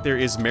think that there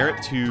is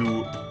merit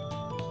to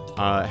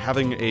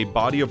having a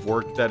body of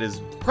work that is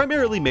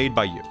primarily made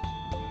by you.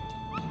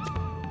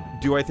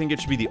 Do I think it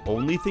should be the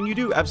only thing you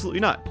do? Absolutely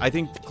not. I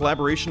think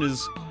collaboration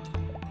is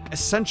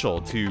essential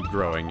to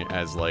growing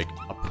as, like,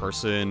 a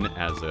person,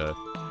 as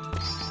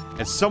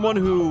someone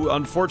who,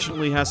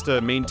 unfortunately, has to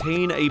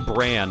maintain a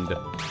brand.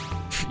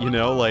 You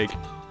know, like,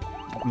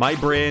 my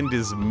brand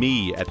is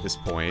me at this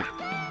point.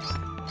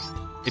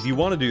 If you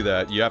want to do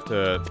that, you have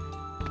to...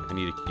 I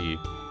need a key.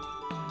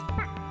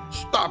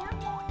 Stop!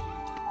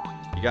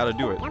 You gotta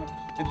do it.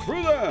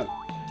 Intruder!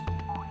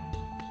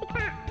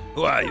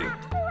 Who are you?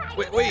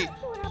 Wait!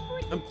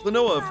 I'm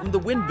Klonoa from the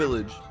Wind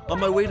Village, on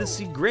my way to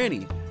see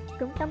Granny.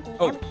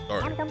 Oh,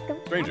 sorry.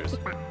 Strangers.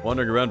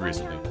 Wandering around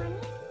recently.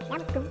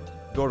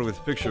 Door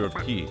with picture of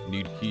key.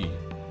 Need key.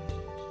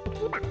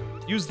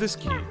 Use this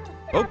key.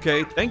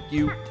 Okay, thank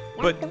you.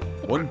 But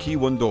one key,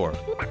 one door.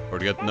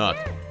 Forget not.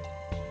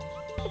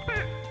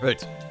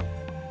 Right.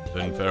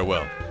 Then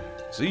farewell.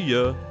 See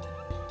ya.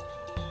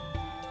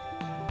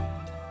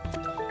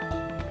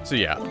 So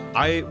yeah,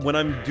 when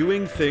I'm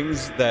doing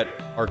things that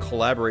are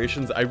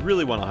collaborations, I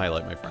really want to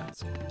highlight my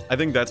friends. I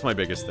think that's my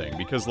biggest thing,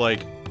 because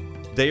like,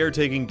 they are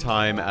taking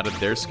time out of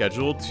their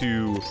schedule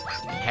to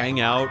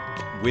hang out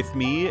with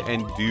me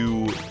and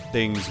do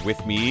things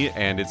with me,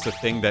 and it's a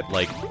thing that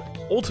like,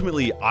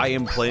 ultimately I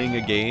am playing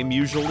a game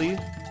usually,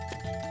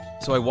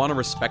 so I want to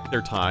respect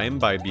their time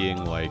by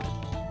being like,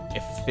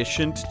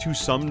 efficient to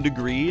some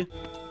degree.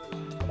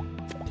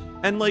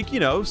 And, like, you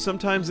know,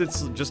 sometimes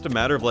it's just a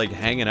matter of, like,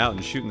 hanging out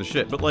and shooting the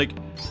shit. But, like,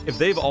 if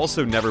they've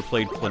also never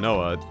played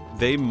Klonoa,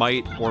 they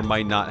might or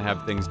might not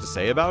have things to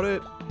say about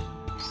it.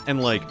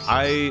 And, like,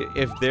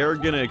 if they're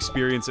gonna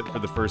experience it for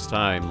the first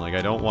time, like,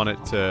 I don't want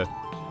it to,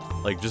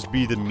 like, just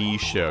be the me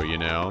show, you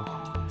know?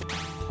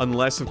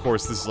 Unless, of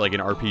course, this is, like,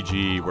 an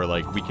RPG where,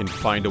 like, we can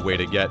find a way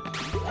to get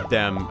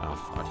them... Oh,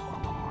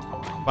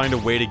 fuck. Find a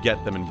way to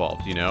get them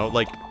involved, you know?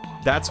 Like,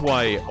 that's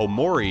why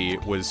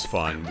Omori was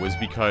fun, was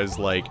because,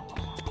 like...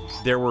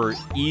 there were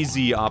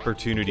easy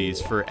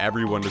opportunities for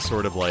everyone to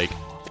sort of, like,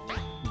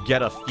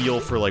 get a feel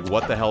for, like,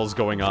 what the hell's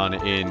going on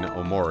in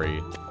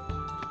Omori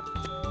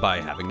by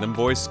having them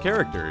voice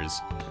characters.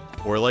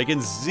 Or, like, in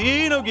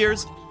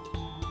Xenogears.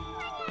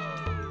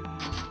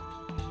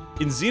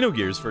 In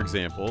Xenogears, for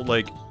example,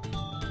 like,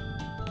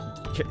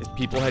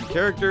 people had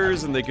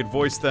characters and they could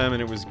voice them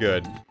and it was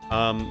good.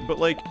 But,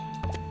 like,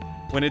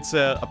 when it's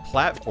a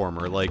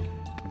platformer, like,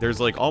 there's,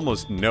 like,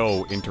 almost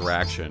no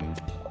interaction.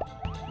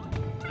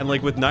 And,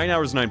 like, with 9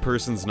 Hours, 9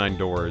 Persons, 9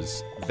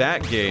 Doors,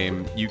 that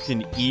game, you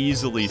can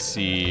easily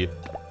see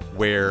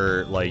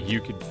where, like,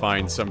 you could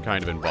find some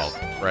kind of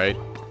involvement, right?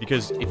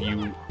 Because if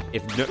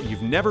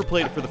you've never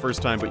played it for the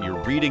first time, but you're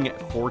reading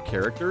 4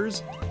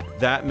 characters,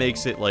 that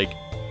makes it, like,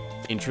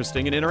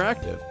 interesting and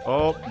interactive.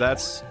 Oh,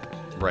 that's...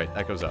 right,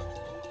 that goes up.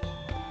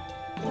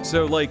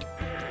 So, like,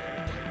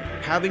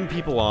 having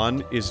people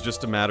on is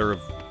just a matter of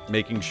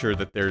making sure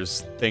that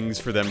there's things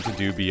for them to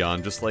do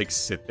beyond just, like,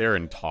 sit there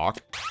and talk.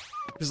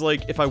 Because,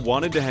 like, if I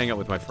wanted to hang out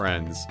with my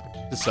friends,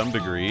 to some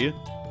degree,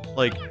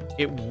 like,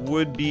 it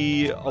would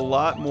be a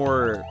lot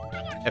more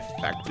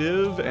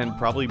effective and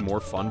probably more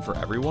fun for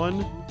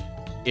everyone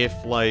if,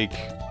 like...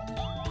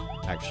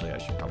 Actually, I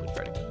should probably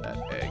try to get that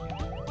egg.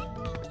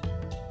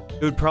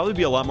 It would probably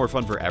be a lot more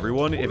fun for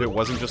everyone if it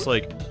wasn't just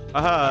like,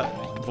 aha,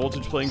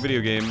 Voltage playing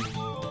video game,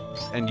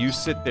 and you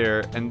sit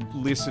there and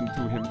listen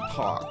to him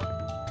talk,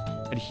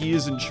 and he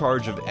is in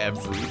charge of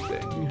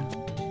everything.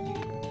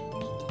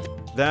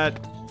 That...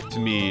 to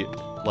me,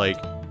 like,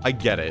 I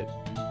get it.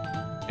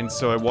 And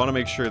so I want to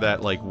make sure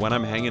that, like, when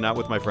I'm hanging out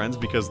with my friends,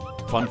 because,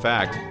 fun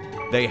fact,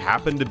 they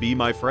happen to be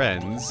my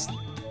friends,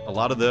 a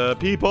lot of the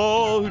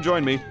people who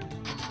join me,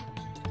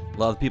 a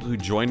lot of the people who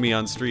join me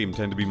on stream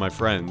tend to be my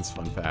friends,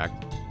 fun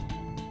fact.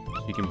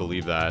 You can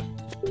believe that.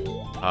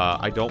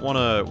 I don't want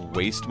to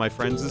waste my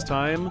friends'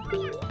 time.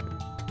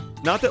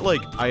 Not that,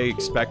 like, I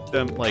expect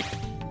them, like,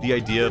 the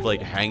idea of,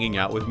 like, hanging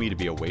out with me to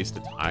be a waste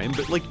of time,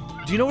 but, like,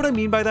 do you know what I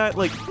mean by that?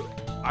 Like,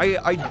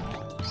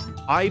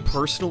 I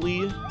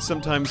personally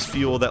sometimes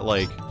feel that,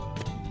 like,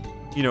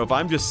 you know, if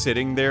I'm just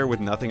sitting there with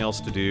nothing else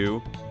to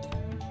do,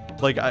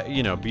 like,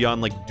 you know,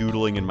 beyond, like,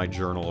 doodling in my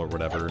journal or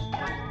whatever,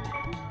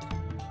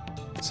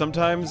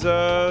 sometimes,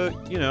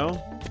 you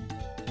know,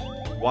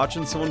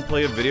 watching someone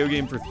play a video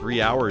game for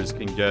 3 hours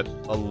can get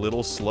a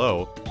little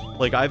slow.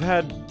 Like, I've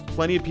had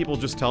plenty of people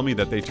just tell me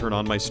that they turn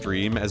on my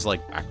stream as,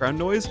 like, background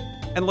noise,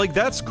 and, like,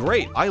 that's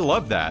great. I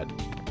love that.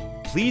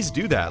 Please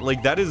do that.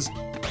 Like, that is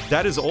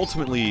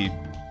ultimately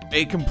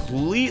a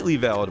completely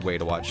valid way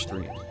to watch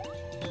stream.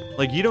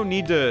 Like, you don't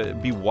need to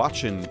be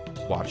watching.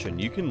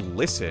 You can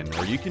listen,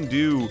 or you can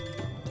do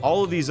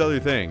all of these other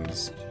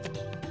things.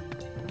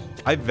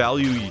 I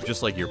value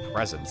just, like, your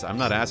presence. I'm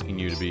not asking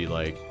you to be,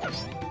 like,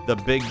 the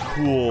big,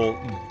 cool,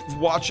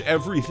 watch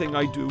everything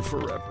I do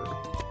forever.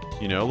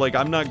 You know, like,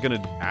 I'm not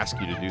gonna ask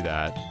you to do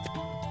that.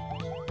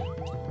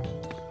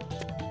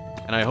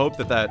 And I hope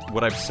that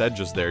what I've said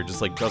just there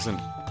just, like, doesn't,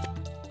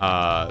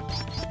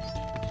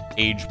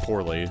 age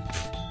poorly.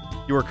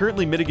 You are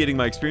currently mitigating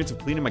my experience of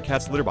cleaning my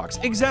cat's litter box.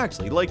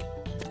 Exactly, like,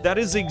 that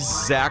is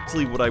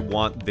exactly what I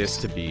want this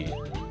to be.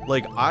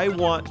 Like, I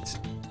want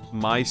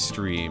my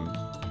stream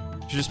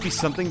to just be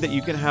something that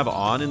you can have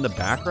on in the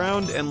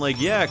background, and,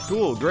 like, yeah,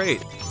 cool,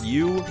 great.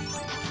 You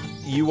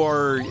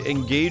are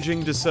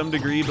engaging to some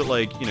degree, but,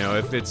 like, you know,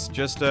 if it's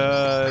just,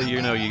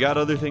 you know, you got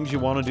other things you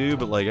want to do,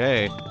 but, like,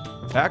 hey,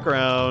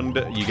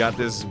 background, you got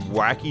this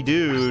wacky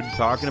dude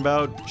talking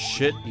about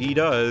shit he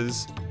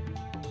does,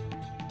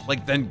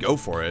 like, then go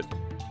for it.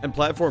 And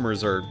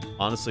platformers are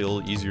honestly a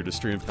little easier to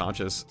stream with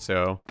conscious,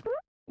 so...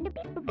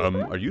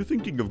 are you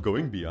thinking of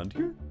going beyond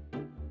here?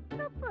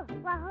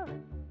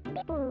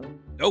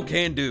 No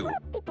can do.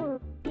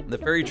 The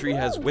fairy tree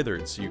has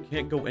withered, so you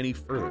can't go any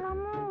further.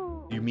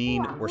 You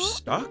mean we're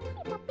stuck?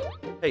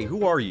 Hey,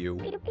 who are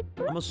you?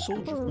 I'm a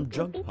soldier from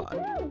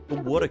Jugpot, the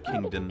Water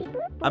Kingdom.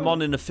 I'm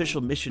on an official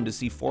mission to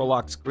see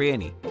Forlock's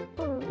granny.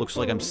 Looks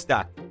like I'm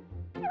stuck.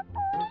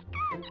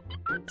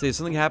 Say,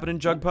 something happened in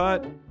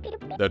Jugpot?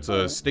 That's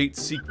a state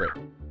secret.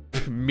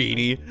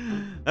 Meanie.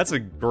 That's a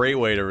great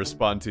way to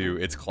respond to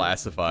it's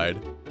classified.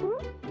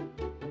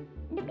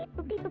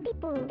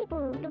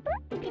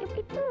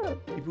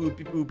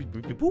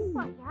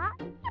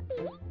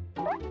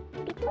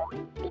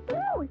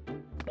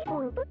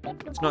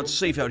 It's not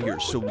safe out here,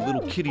 so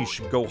little kitties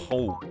should go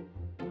home.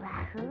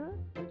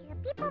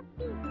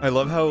 I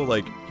love how,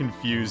 like,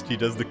 confused he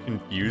does the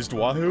confused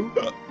Wahoo.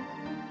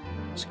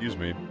 Excuse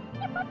me. It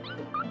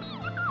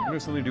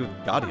has something to do with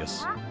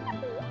Gadius.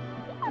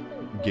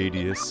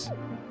 Gadius.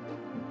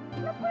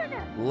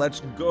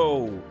 Let's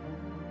go.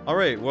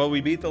 Alright, well,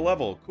 we beat the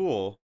level.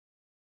 Cool.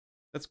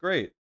 That's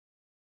great.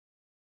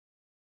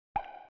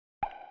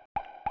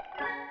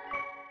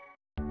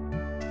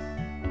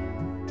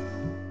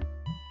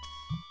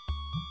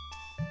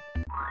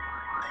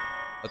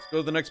 Let's go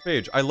to the next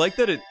page. I like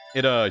that it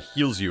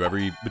heals you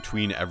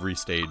between every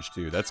stage,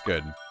 too. That's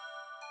good.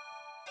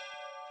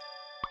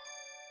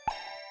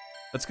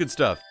 That's good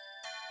stuff.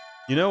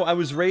 You know, I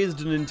was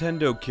raised a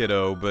Nintendo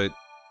kiddo, but,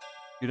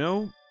 you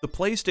know, the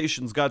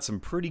PlayStation's got some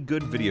pretty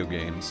good video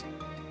games.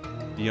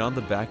 Beyond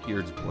the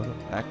backwards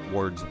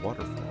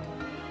waterfall.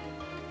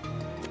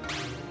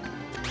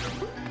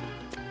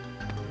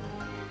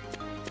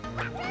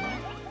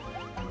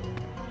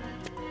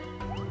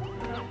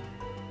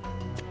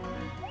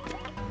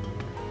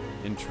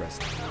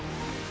 Interesting.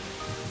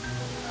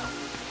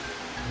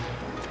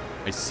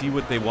 I see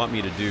what they want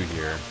me to do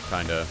here,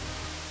 kinda.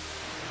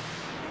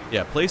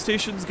 Yeah,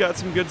 PlayStation's got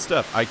some good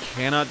stuff. I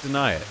cannot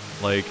deny it.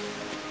 Like,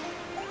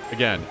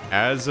 again,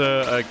 as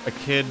a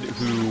kid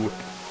who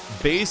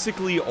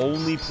basically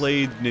only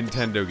played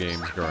Nintendo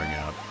games growing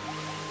up,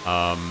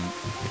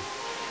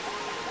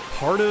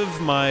 part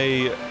of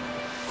my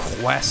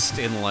quest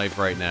in life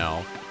right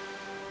now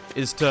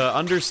is to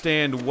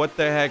understand why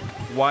the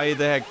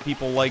heck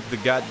people like the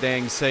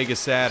goddamn Sega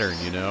Saturn,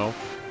 you know?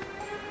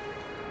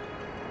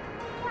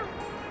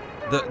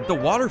 The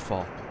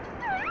waterfall.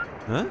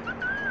 Huh?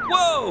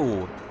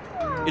 Whoa!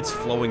 It's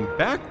flowing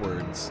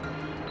backwards.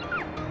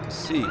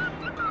 See,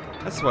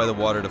 that's why the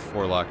water to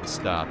Forlock is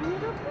stopped.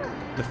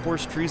 The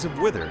forest trees have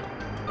withered.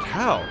 But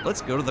how?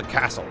 Let's go to the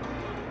castle.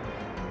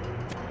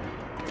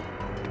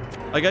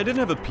 Like, I didn't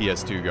have a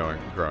PS2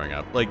 growing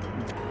up. Like,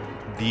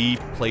 the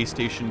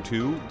PlayStation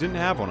 2 didn't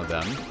have one of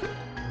them.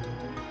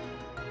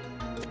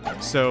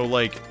 So,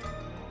 like,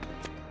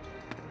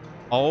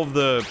 all of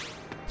the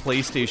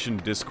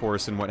PlayStation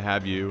discourse and what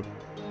have you,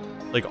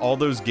 like, all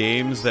those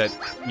games that,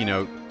 you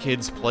know,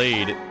 kids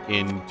played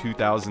in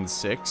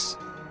 2006,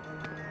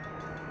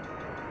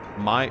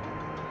 mine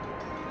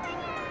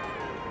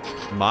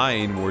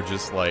were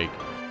just, like,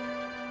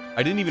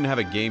 I didn't even have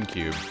a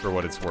GameCube, for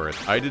what it's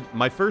worth.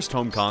 My first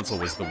home console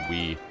was the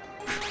Wii.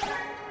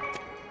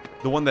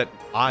 The one that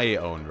I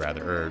owned,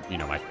 rather, or, you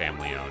know, my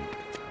family owned.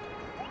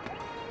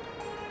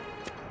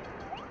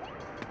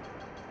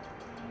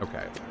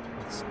 Okay,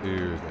 let's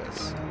do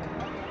this.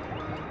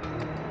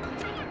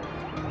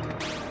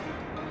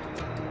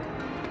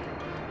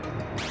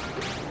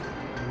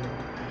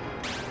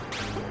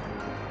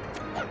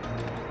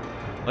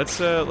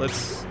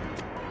 Let's...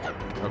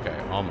 Okay,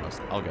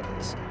 almost. I'll get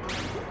this.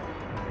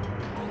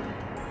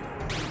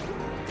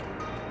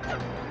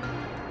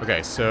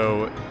 Okay,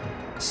 so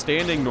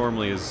standing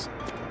normally is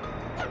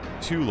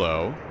too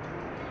low.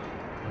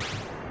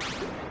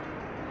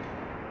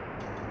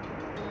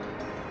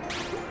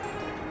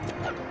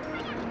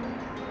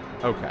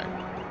 Okay.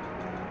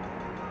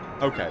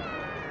 Okay.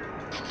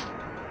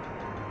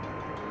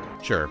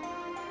 Sure.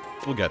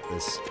 We'll get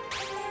this.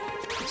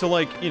 So,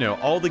 like, you know,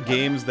 all the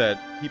games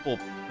that people...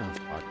 Oh,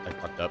 fuck. I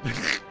fucked up.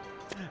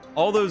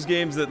 All those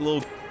games that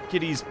little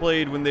kiddies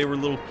played when they were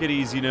little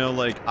kiddies, you know,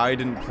 like, I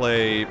didn't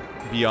play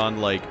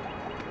beyond, like,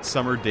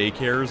 summer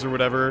daycares or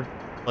whatever.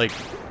 Like,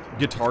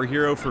 Guitar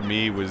Hero for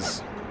me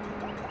was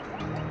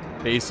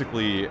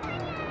basically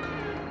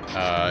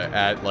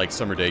at, like,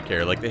 summer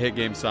daycare. Like, the hit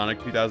game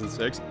Sonic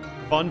 2006.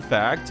 Fun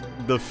fact,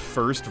 the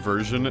first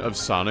version of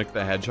Sonic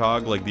the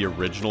Hedgehog, like, the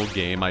original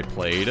game I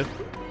played,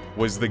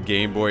 was the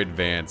Game Boy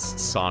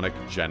Advance Sonic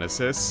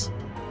Genesis.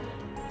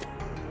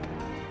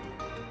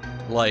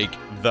 Like,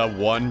 the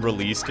one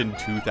released in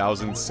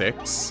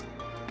 2006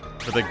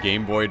 for the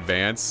Game Boy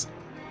Advance,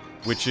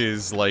 which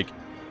is, like,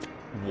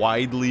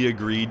 widely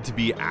agreed to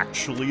be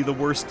actually the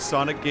worst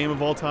Sonic game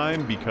of all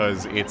time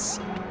because it's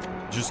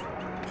just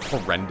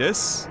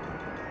horrendous.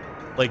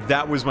 Like,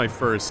 that was my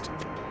first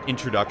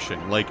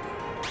introduction. Like,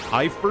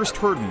 I first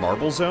heard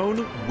Marble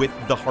Zone with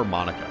the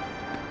harmonica.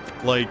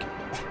 Like,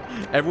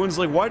 everyone's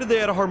like, why did they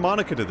add a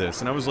harmonica to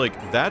this? And I was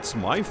like, that's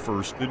my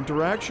first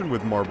interaction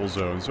with Marble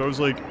Zone. So I was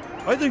like,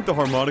 I think the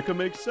harmonica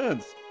makes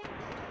sense.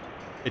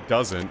 It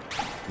doesn't,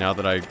 now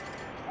that I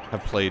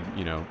have played,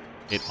 you know,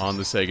 it on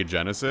the Sega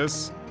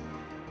Genesis.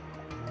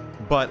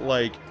 But,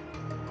 like,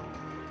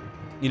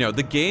 you know,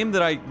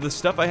 the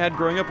stuff I had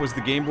growing up was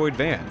the Game Boy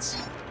Advance.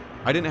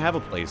 I didn't have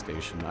a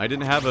PlayStation. I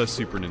didn't have a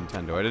Super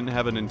Nintendo. I didn't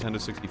have a Nintendo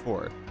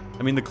 64.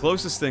 I mean, the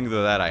closest thing to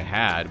that I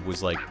had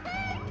was, like,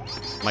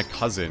 my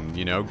cousin,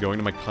 you know, going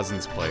to my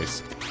cousin's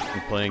place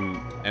and playing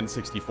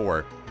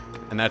N64.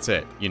 And that's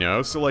it, you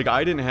know? So, like,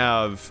 I didn't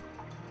have...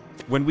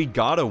 When we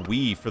got a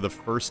Wii for the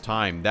first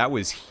time, that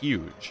was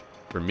huge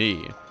for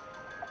me.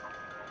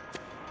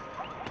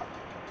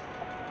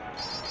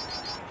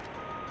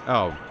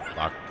 Oh,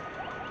 fuck.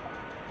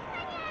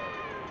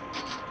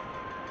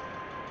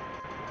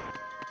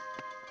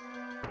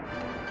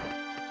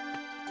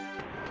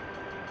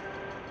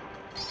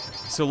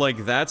 So,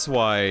 like, that's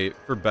why,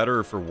 for better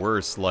or for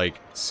worse, like,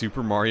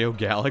 Super Mario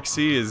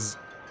Galaxy is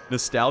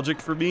nostalgic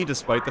for me,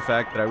 despite the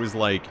fact that I was,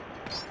 like,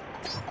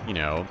 you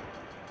know,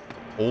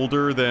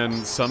 older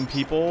than some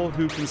people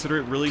who consider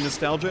it really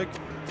nostalgic.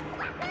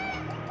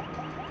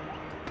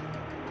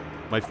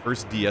 My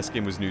first DS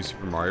game was New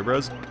Super Mario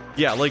Bros.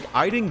 Yeah, like,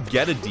 I didn't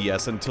get a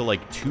DS until,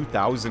 like,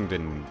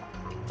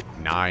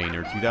 2009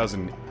 or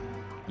 2000...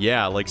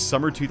 Yeah, like,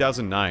 summer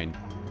 2009.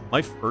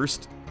 My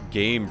first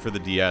game for the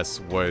DS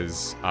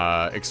was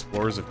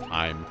Explorers of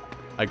Time.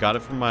 I got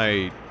it for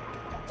my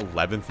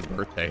 11th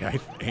birthday, I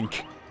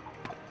think.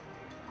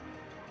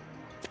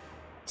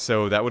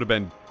 So that would have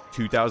been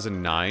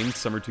 2009,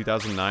 summer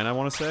 2009, I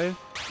want to say.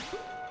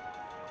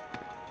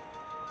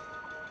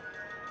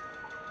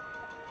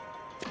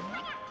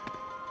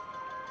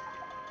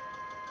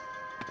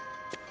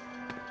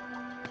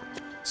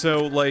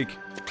 So, like,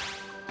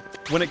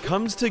 when it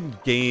comes to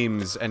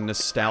games and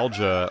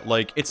nostalgia,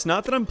 like, it's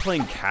not that I'm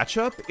playing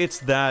catch-up, it's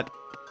that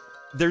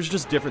there's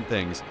just different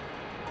things.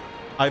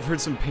 I've heard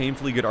some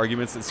painfully good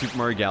arguments that Super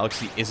Mario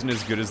Galaxy isn't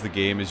as good as the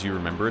game as you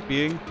remember it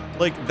being.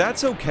 Like,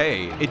 that's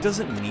okay. It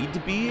doesn't need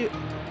to be.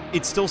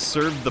 It still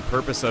served the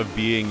purpose of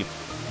being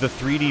the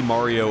 3D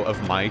Mario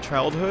of my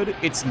childhood.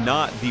 It's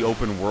not the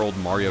open-world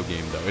Mario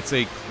game, though. It's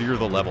a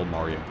clear-the-level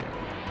Mario game.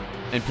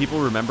 And people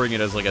remembering it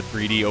as, like, a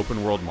 3D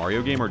open-world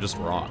Mario game are just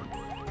wrong.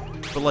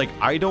 But, like,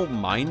 I don't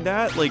mind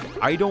that. Like,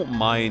 I don't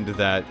mind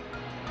that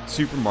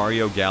Super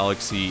Mario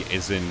Galaxy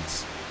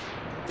isn't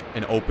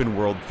an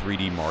open-world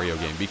 3D Mario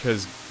game,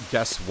 because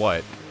guess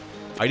what?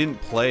 I didn't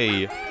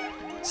play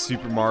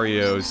Super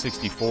Mario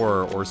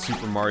 64 or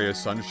Super Mario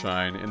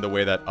Sunshine in the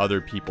way that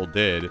other people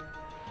did.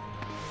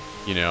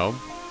 You know?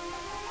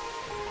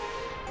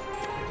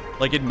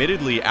 Like,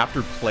 admittedly,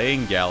 after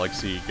playing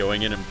Galaxy,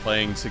 going in and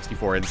playing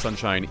 64 and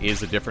Sunshine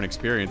is a different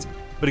experience.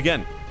 But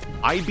again,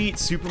 I beat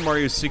Super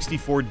Mario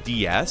 64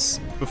 DS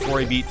before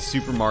I beat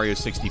Super Mario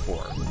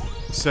 64.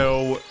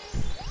 So,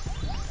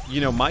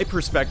 you know, my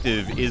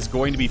perspective is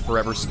going to be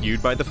forever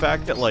skewed by the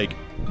fact that, like,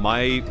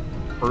 my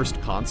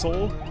first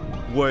console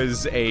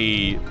was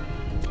a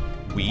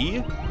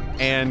Wii,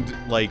 and,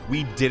 like,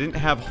 we didn't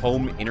have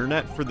home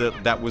internet for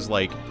that was,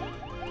 like,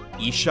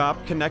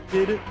 eShop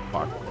connected.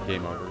 Fuck,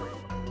 game over.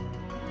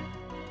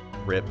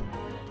 Rip.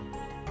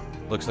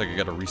 Looks like I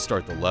gotta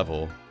restart the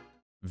level.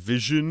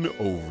 Vision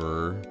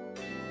over.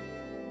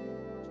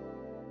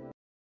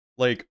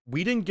 Like,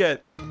 we didn't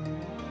get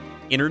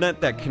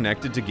internet that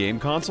connected to game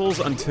consoles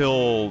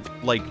until,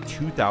 like,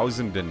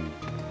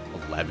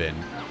 2011.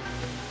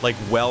 Like,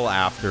 well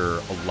after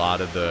a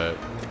lot of the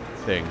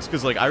things.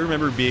 Because, like, I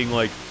remember being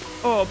like,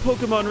 oh,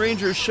 Pokemon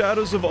Rangers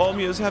Shadows of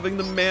Almia is having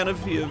the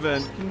Manaphy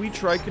event. Can we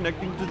try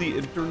connecting to the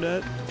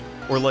internet?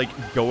 Or, like,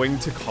 going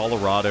to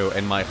Colorado,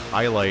 and my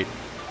highlight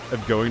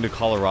of going to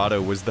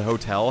Colorado was the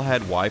hotel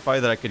had Wi-Fi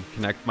that I could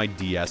connect my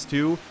DS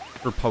to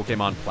for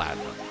Pokemon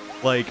Platinum.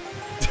 Like,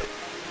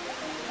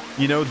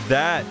 you know,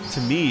 that,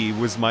 to me,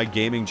 was my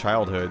gaming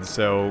childhood,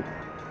 so...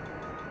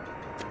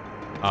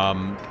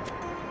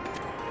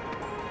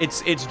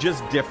 It's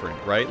just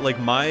different, right? Like,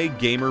 my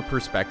gamer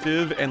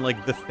perspective and,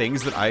 like, the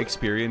things that I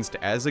experienced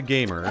as a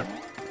gamer,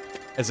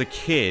 as a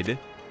kid,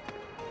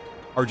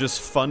 are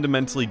just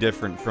fundamentally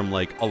different from,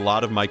 like, a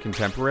lot of my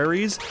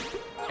contemporaries.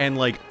 And,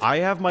 like, I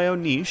have my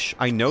own niche.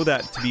 I know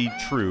that to be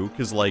true,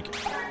 because, like,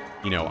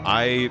 you know,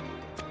 I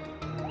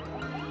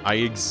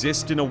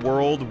exist in a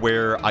world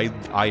where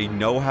I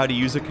know how to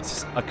use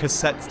a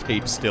cassette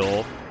tape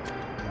still.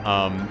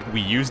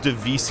 We used a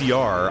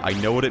VCR. I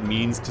know what it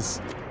means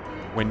to...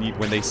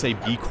 When they say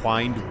be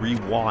kind,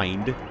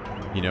 rewind,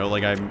 you know,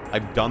 like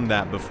I've done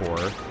that before.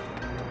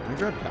 Can I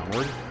grab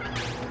downward?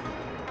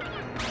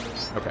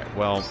 Okay,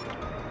 well,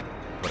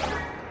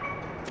 whatever.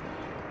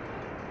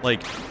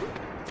 Like,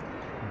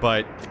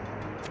 but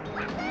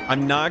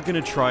I'm not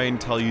gonna try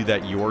and tell you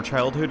that your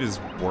childhood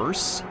is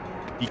worse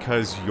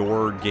because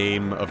your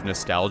game of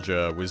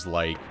nostalgia was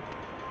like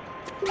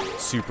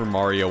Super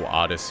Mario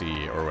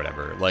Odyssey or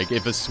whatever. Like,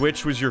 if a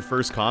Switch was your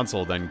first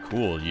console, then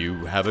cool,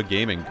 you have a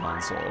gaming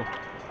console.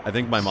 I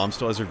think my mom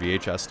still has her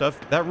VHS stuff.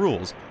 That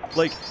rules.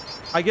 Like,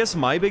 I guess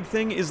my big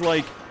thing is,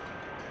 like,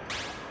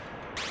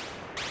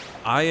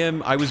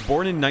 I was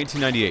born in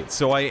 1998,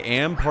 so I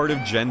am part of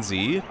Gen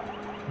Z,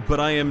 but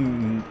I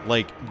am,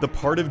 like, the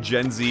part of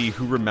Gen Z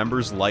who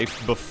remembers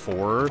life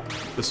before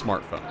the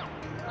smartphone.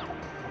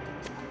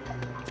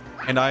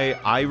 And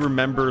I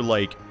remember,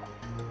 like,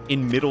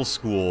 in middle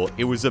school,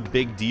 it was a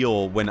big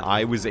deal when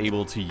I was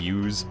able to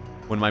use,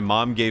 when my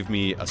mom gave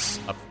me a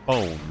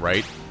phone,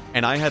 right?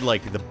 And I had,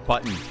 like, the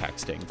button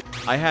texting.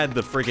 I had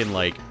the friggin',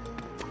 like,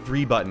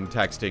 3-button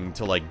texting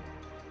to, like,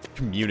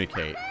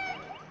 communicate.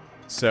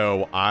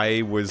 So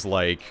I was,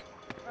 like...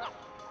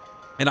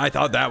 And I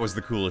thought that was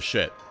the coolest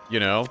shit, you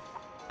know?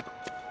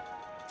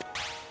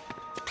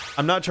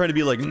 I'm not trying to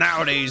be like,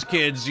 nowadays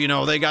kids, you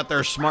know, they got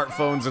their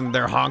smartphones and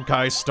their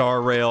Honkai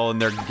Star Rail and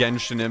their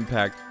Genshin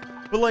Impact.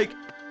 But, like...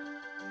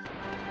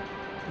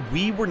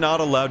 We were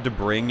not allowed to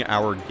bring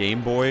our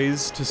Game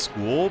Boys to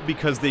school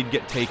because they'd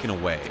get taken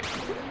away.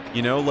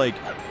 You know, like,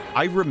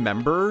 I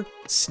remember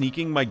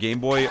sneaking my Game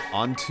Boy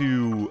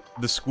onto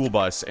the school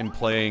bus and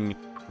playing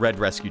Red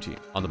Rescue Team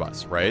on the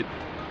bus, right?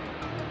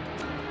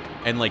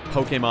 And, like,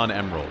 Pokemon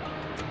Emerald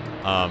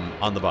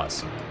on the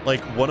bus.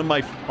 Like, one of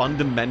my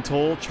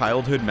fundamental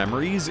childhood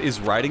memories is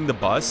riding the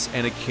bus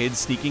and a kid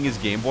sneaking his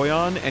Game Boy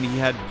on, and he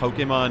had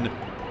Pokemon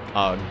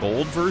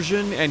Gold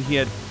version, and he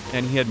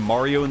had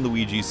Mario and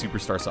Luigi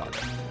Superstar Saga.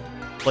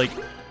 Like,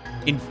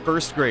 in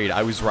first grade,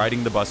 I was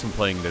riding the bus and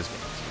playing those games.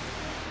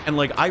 And,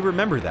 like, I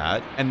remember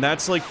that, and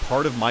that's, like,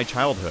 part of my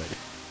childhood,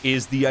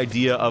 is the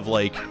idea of,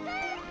 like,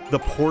 the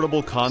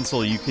portable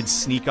console you could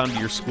sneak onto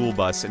your school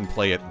bus and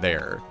play it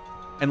there.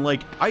 And,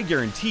 like, I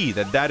guarantee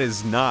that that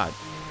is not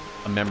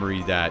a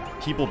memory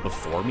that people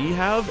before me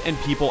have, and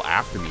people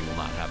after me will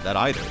not have that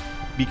either.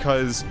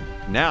 Because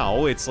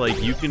now, it's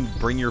like, you can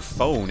bring your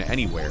phone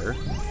anywhere,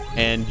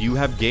 and you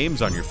have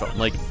games on your phone.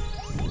 Like,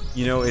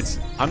 you know,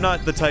 I'm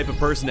not the type of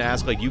person to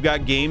ask, like, you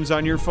got games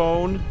on your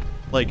phone?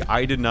 Like,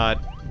 I did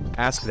not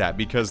ask that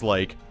because,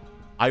 like,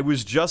 I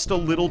was just a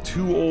little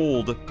too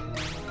old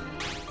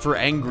for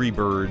Angry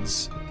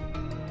Birds.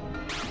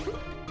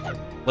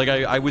 Like,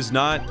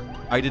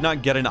 I did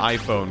not get an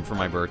iPhone for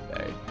my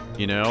birthday,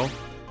 you know?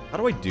 How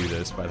do I do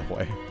this, by the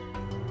way?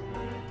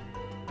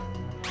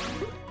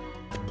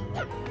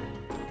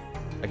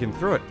 I can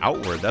throw it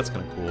outward, that's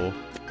kind of cool.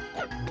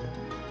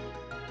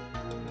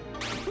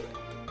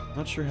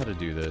 Not sure how to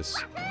do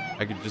this.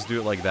 I could just do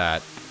it like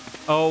that.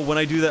 Oh, when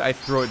I do that, I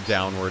throw it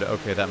downward.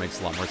 Okay, that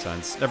makes a lot more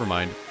sense. Never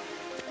mind.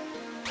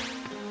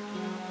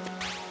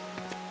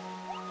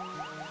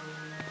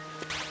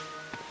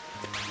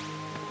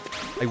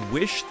 I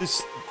wish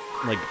this,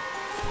 like,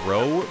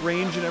 throw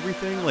range and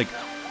everything, like,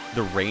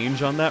 the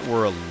range on that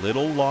were a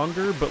little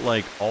longer, but,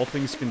 like, all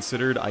things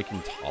considered, I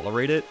can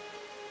tolerate it.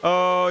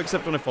 Oh,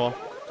 except when I fall.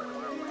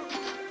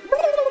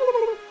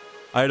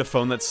 I had a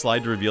phone that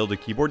slide to reveal the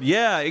keyboard.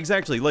 Yeah,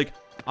 exactly. Like,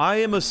 I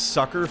am a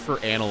sucker for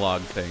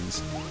analog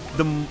things.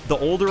 The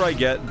older I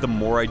get, the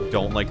more I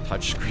don't like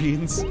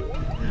touchscreens.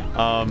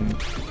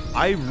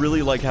 I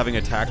really like having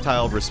a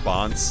tactile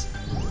response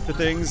to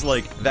things.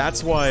 Like,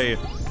 that's why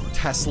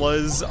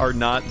Teslas are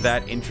not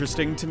that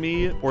interesting to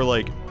me, or,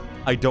 like,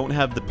 I don't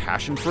have the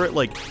passion for it.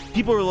 Like,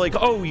 people are like,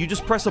 oh, you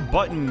just press a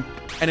button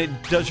and it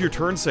does your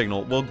turn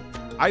signal. Well,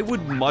 I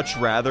would much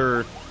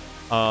rather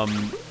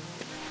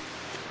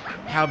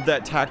have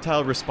that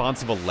tactile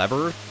response of a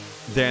lever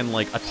than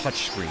like a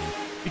touch screen.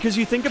 Because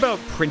you think about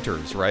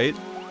printers, right?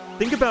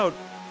 Think about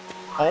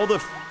all the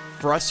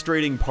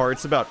frustrating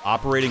parts about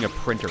operating a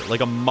printer,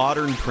 like a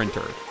modern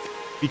printer.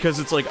 Because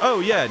it's like, oh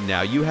yeah,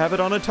 now you have it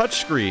on a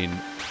touch screen.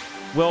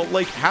 Well,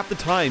 like, half the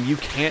time, you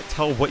can't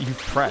tell what you've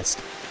pressed.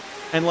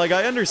 And, like,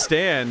 I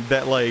understand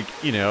that, like,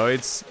 you know,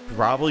 it's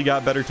probably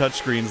got better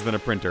touchscreens than a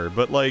printer,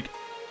 but, like,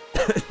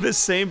 the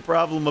same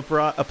problem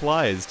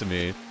applies to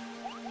me.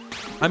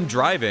 I'm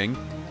driving,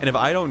 and if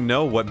I don't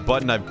know what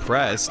button I've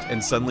pressed,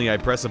 and suddenly I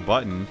press a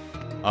button,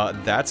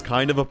 that's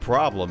kind of a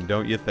problem,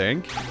 don't you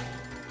think?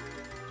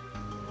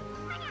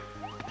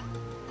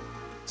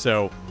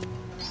 So,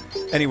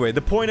 anyway,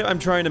 the point I'm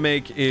trying to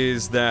make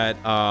is that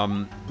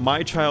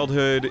my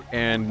childhood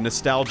and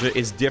nostalgia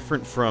is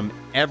different from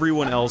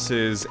everyone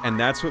else's, and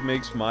that's what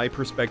makes my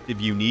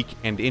perspective unique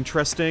and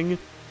interesting,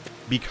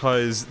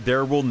 because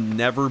there will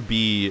never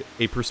be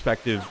a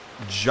perspective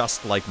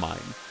just like mine.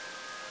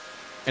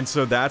 And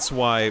so that's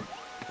why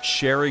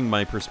sharing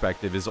my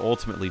perspective is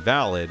ultimately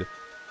valid,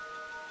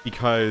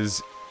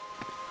 because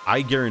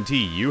I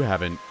guarantee you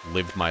haven't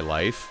lived my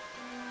life.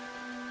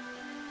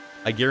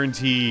 I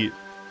guarantee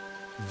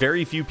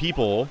very few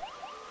people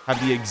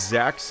have the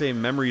exact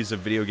same memories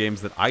of video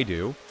games that I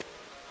do.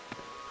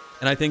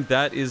 And I think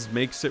that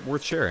makes it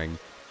worth sharing.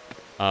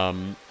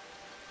 But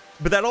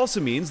that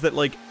also means that,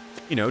 like,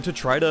 you know, to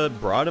try to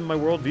broaden my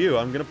worldview,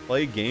 I'm gonna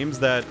play games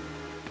that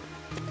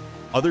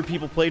other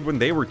people played when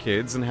they were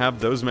kids and have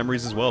those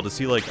memories as well, to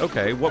see, like,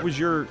 okay, what was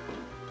your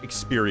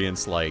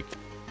experience like?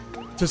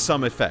 To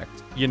some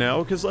effect, you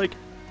know? Because, like,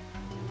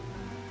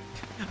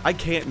 I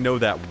can't know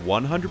that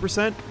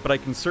 100%, but I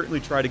can certainly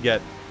try to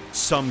get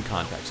some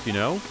context, you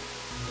know?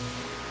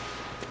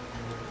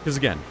 Because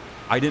again,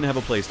 I didn't have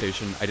a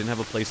PlayStation, I didn't have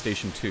a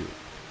PlayStation 2.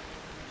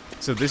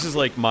 So this is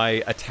like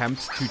my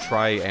attempt to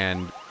try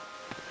and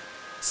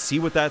see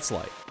what that's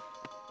like.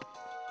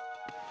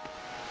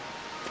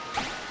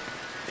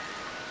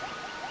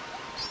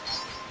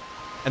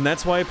 And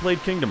that's why I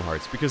played Kingdom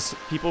Hearts, because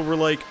people were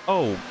like,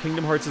 oh,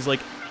 Kingdom Hearts is like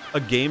a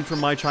game from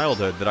my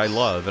childhood that I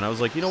love. And I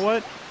was like, you know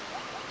what?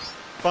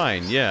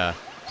 Fine, yeah.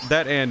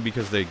 That, and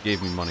because they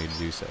gave me money to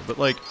do so. But,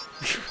 like,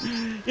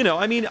 you know,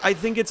 I mean, I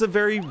think it's a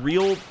very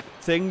real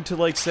thing to,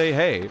 like, say,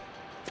 hey,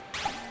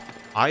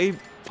 I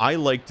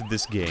liked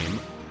this game.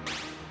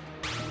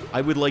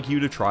 I would like you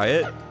to try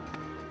it.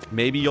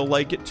 Maybe you'll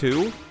like it,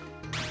 too.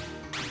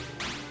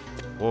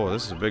 Whoa,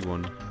 this is a big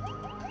one.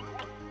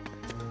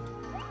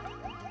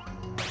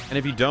 And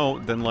if you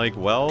don't, then, like,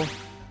 well,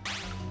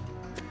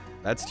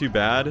 that's too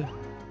bad.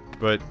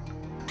 But,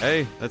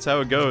 hey, that's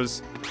how it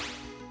goes.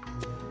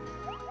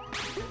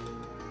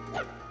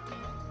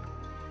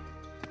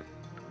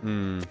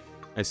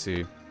 I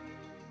see.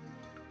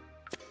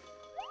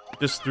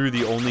 Just threw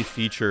the only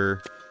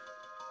feature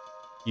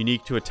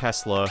unique to a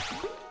Tesla.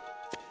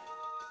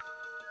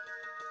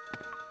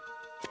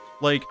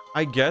 Like,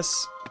 I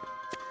guess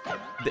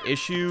the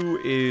issue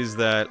is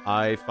that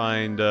I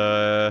find,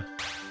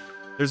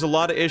 there's a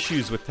lot of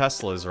issues with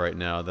Teslas right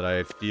now that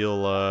I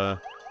feel,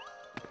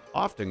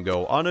 often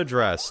go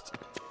unaddressed.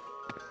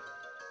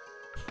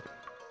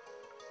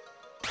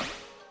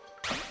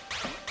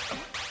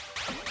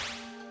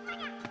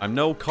 I'm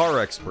no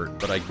car expert,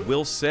 but I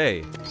will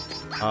say,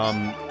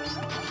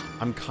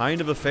 I'm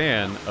kind of a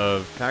fan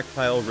of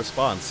tactile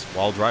response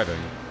while driving.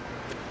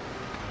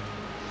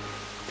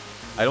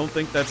 I don't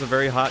think that's a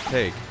very hot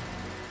take.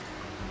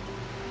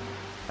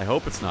 I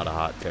hope it's not a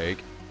hot take.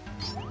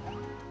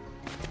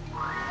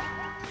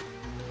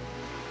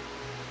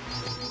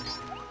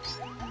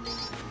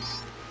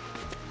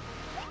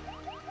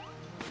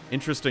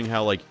 Interesting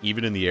how, like,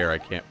 even in the air I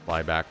can't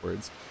fly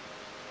backwards.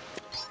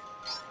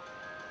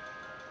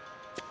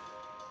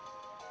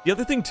 The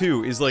other thing,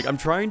 too, is, like, I'm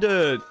trying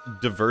to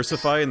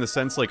diversify in the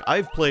sense, like,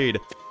 I've played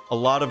a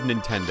lot of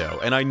Nintendo,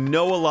 and I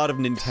know a lot of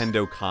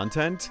Nintendo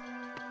content.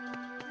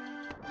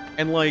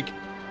 And, like,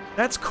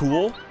 that's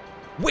cool.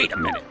 Wait a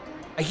minute.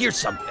 I hear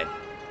something.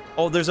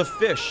 Oh, there's a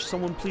fish.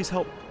 Someone please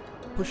help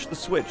push the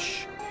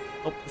switch.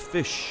 Help the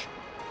fish.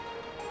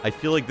 I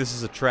feel like this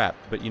is a trap,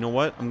 but you know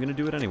what? I'm gonna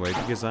do it anyway,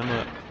 because I'm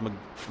a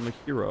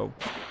hero.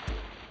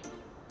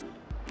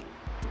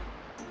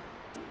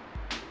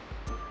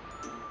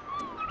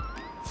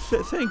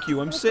 Thank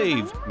you, I'm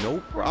saved. No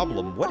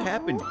problem. What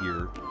happened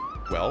here?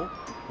 Well,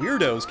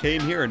 weirdos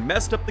came here and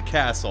messed up the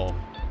castle.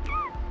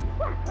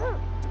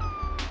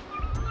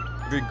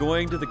 If you're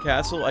going to the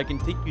castle, I can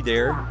take you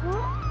there.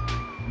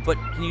 But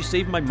can you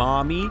save my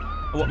mommy?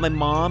 I want my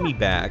mommy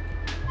back.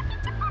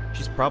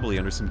 She's probably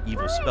under some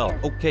evil spell.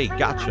 Okay,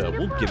 gotcha.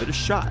 We'll give it a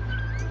shot.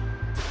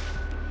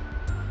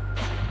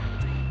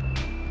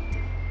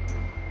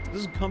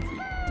 This is comfy.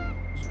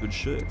 This is good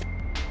shit.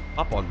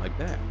 Hop on my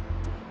back.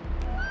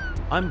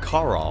 I'm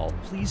Carl.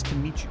 Pleased to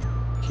meet you.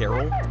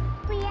 Carol?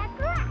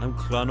 I'm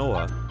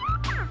Klonoa.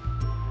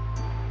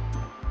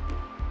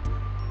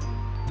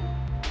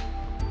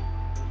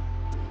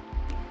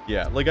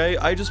 Yeah, like,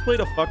 I just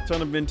played a fuck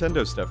ton of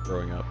Nintendo stuff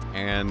growing up,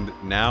 and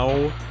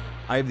now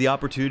I have the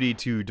opportunity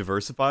to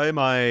diversify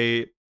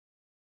my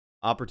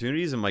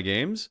opportunities in my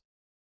games.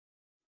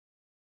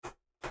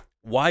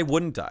 Why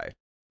wouldn't I?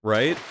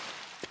 Right?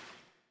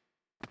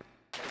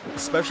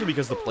 Especially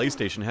because the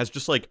PlayStation has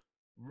just, like,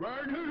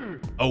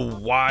 a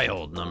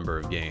wild number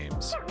of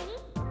games.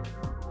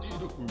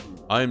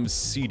 I'm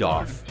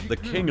Seedoff, the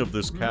king of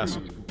this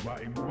castle.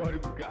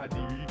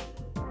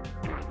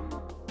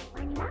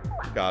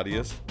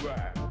 Gaudius.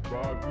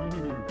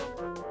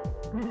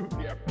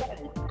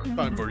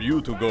 Time for you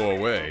to go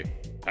away.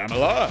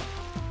 Pamela?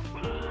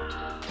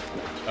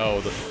 Oh,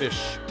 the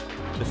fish.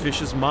 The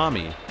fish's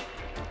mommy.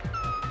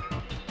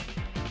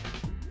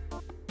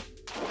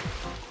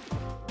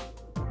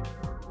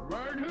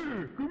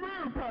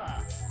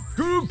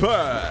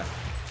 Koopa!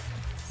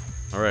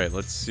 Alright,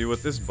 let's see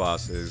what this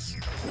boss is.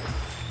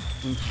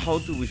 And how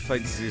do we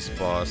fight this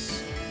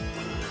boss?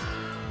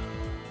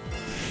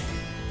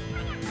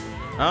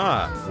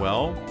 Ah,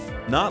 well,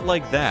 not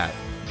like that.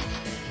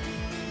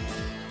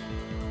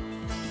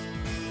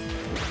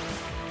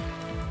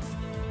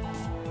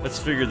 Let's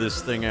figure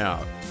this thing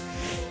out.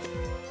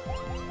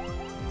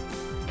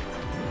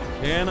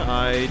 Can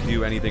I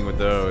do anything with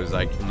those?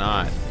 I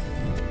cannot.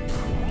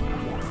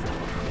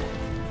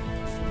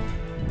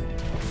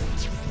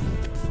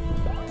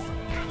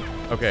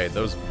 Okay,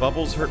 those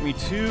bubbles hurt me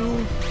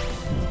too.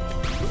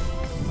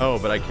 Oh,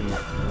 but I can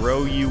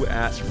throw you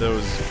at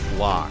those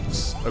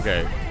blocks.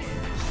 Okay.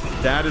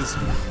 That is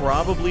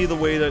probably the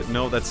way to...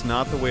 No, that's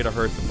not the way to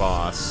hurt the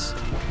boss.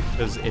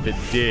 Because if it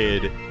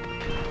did,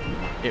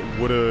 it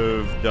would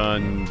have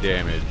done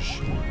damage.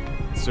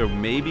 So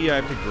maybe I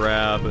have to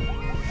grab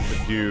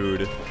the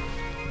dude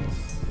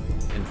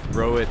and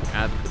throw it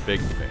at the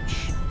big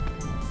fish.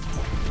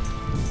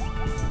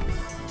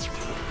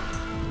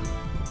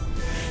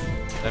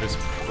 That is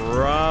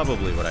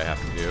probably what I have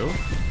to do.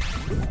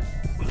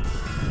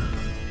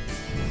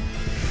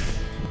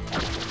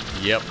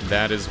 Yep,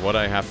 that is what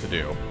I have to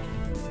do.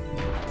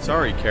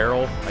 Sorry,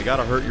 Carol. I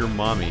gotta hurt your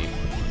mommy.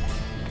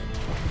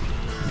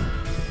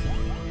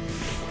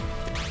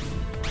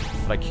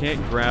 But I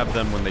can't grab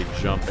them when they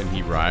jump and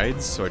he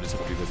rides, so I just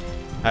have to do this.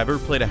 Have I ever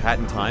played a Hat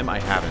in Time? I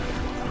haven't.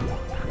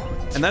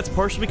 And that's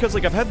partially because,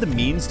 like, I've had the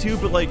means to,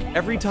 but, like,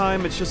 every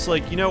time it's just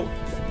like, you know,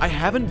 I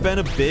haven't been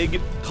a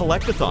big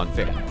Collectathon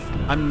fan.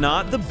 I'm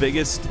not the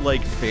biggest,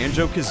 like,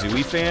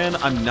 Banjo-Kazooie fan.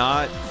 I'm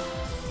not,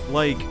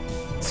 like...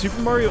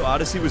 Super Mario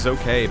Odyssey was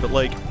okay, but,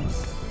 like...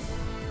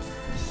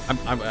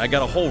 I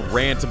got a whole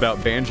rant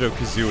about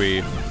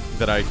Banjo-Kazooie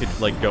that I could,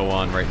 like, go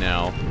on right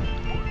now.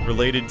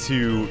 Related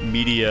to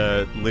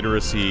media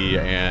literacy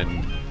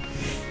and,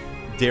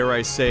 dare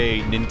I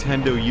say,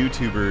 Nintendo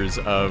YouTubers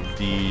of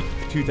the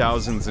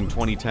 2000s and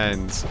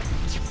 2010s.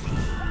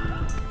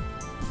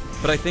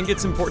 But I think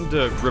it's important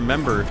to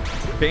remember,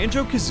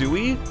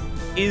 Banjo-Kazooie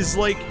is,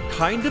 like,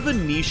 kind of a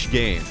niche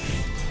game.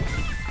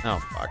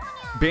 Oh, fuck.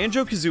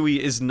 Banjo-Kazooie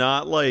is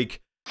not, like,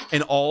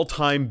 an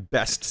all-time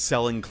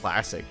best-selling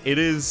classic. It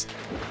is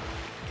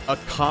a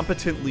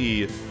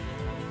competently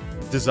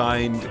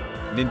designed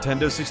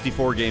Nintendo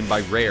 64 game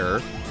by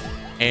Rare,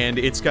 and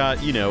it's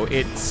got, you know,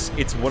 it's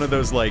one of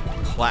those, like,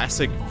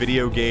 classic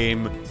video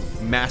game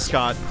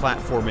mascot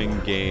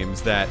platforming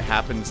games that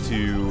happens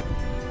to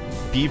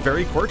be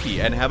very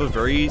quirky and have a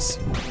very,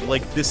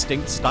 like,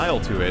 distinct style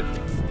to it,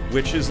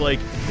 which is, like,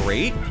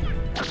 great.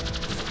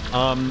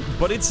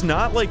 But it's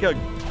not, like, a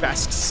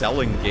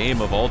best-selling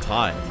game of all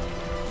time.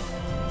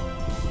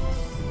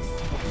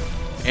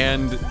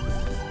 And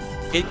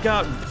it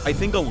got, I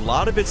think a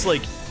lot of its,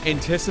 like,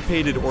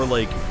 anticipated or,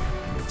 like,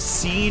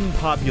 seen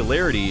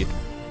popularity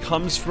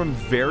comes from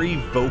very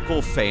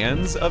vocal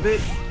fans of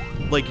it,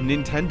 like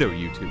Nintendo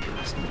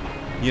YouTubers.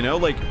 You know,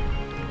 like,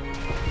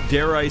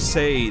 dare I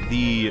say,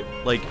 the,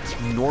 like,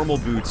 Normal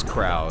Boots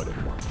crowd,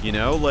 you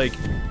know? Like,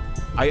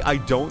 I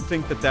don't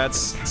think that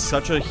that's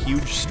such a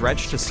huge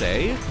stretch to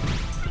say.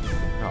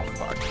 Oh,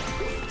 fuck.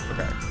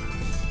 Okay.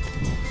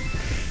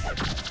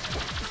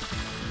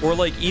 Or,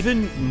 like,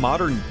 even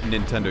modern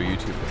Nintendo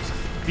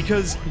YouTubers.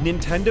 Because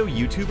Nintendo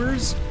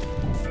YouTubers,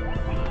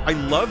 I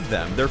love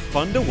them. They're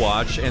fun to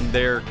watch, and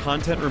their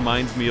content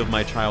reminds me of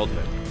my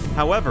childhood.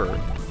 However,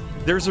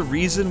 there's a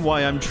reason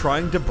why I'm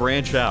trying to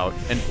branch out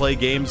and play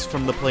games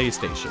from the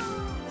PlayStation.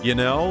 You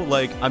know?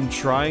 Like, I'm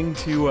trying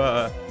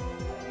to,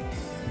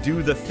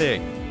 do the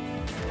thing.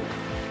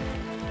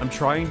 I'm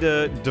trying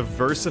to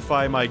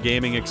diversify my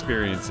gaming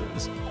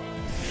experiences,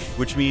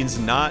 which means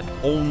not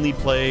only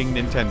playing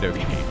Nintendo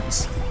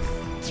games.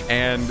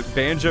 And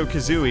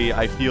Banjo-Kazooie,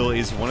 I feel,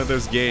 is one of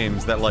those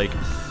games that, like,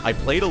 I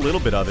played a little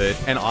bit of it,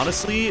 and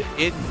honestly,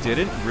 it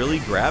didn't really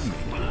grab me.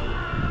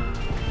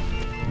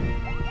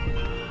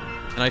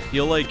 And I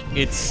feel like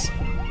it's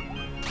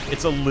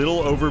a little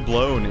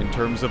overblown in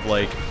terms of,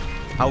 like,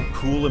 how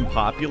cool and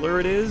popular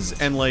it is,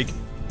 and, like,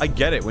 I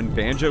get it, when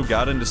Banjo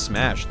got into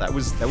Smash, that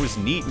was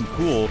neat and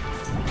cool,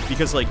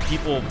 because, like,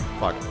 people,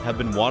 fuck, have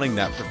been wanting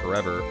that for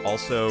forever.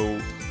 Also,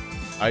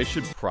 I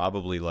should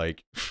probably,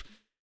 like,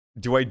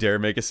 Do I dare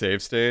make a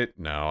save state?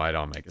 No, I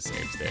don't make a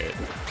save state.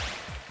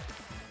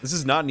 This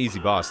is not an easy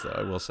boss, though,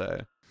 I will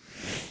say.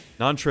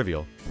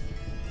 Non-trivial.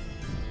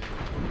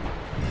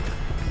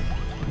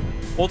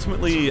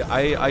 Ultimately,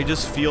 I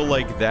just feel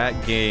like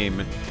that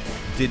game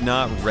did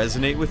not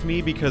resonate with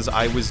me because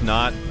I was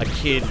not a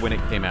kid when it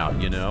came out,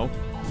 you know?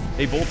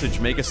 Hey, Voltage,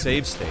 make a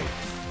save state.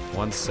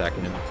 1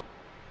 second.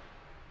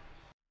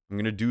 I'm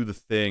gonna do the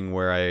thing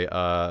where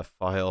I,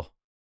 file,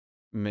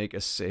 make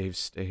a save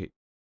state.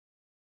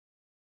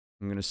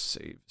 I'm gonna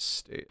save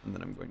state, and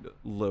then I'm going to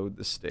load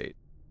the state.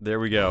 There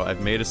we go,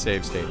 I've made a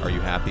save state. Are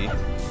you happy?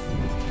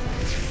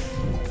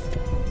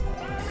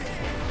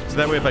 So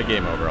that way if I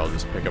game over, I'll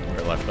just pick up where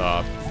I left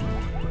off.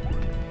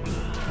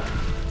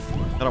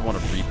 I don't want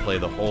to replay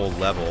the whole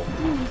level.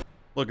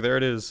 Look, there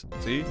it is.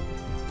 See?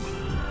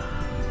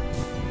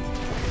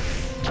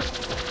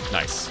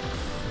 Nice.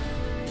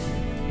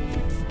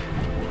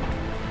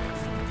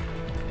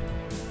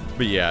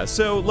 But yeah,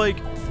 so, like,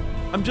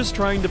 I'm just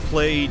trying to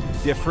play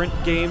different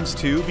games,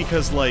 too,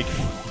 because, like,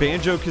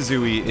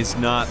 Banjo-Kazooie is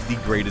not the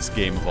greatest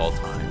game of all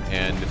time,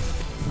 and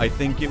I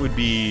think it would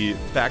be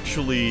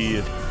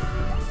factually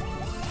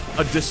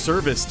a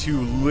disservice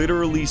to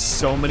literally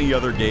so many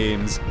other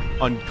games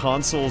on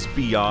consoles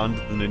beyond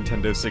the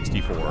Nintendo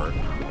 64.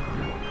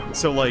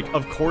 So, like,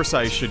 of course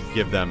I should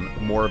give them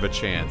more of a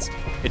chance.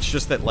 It's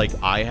just that, like,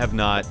 I have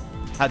not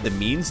had the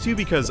means to,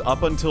 because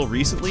up until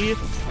recently,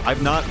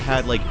 I've not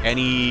had, like,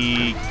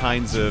 any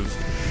kinds of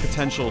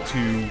potential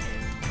to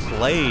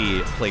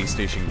play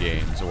PlayStation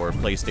games, or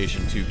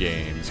PlayStation 2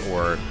 games,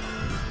 or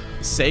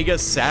Sega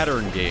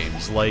Saturn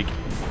games. Like,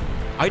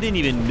 I didn't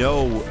even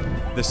know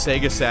the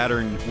Sega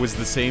Saturn was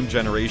the same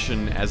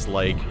generation as,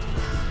 like,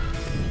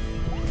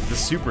 the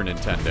Super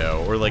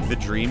Nintendo, or, like, the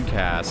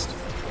Dreamcast.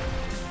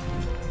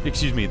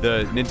 Excuse me,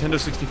 the Nintendo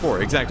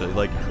 64, exactly.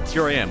 Like,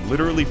 here I am,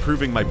 literally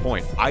proving my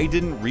point. I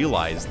didn't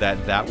realize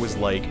that that was,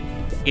 like,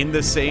 in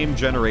the same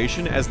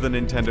generation as the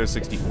Nintendo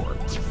 64.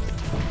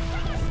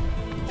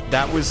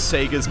 That was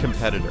Sega's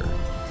competitor.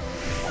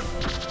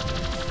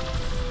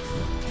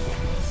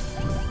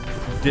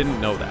 Didn't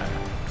know that.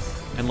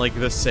 And, like,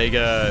 the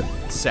Sega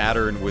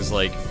Saturn was,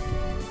 like,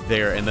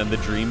 there, and then the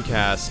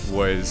Dreamcast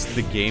was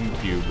the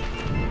GameCube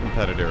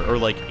competitor, or,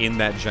 like, in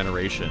that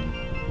generation.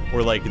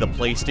 Or, like, the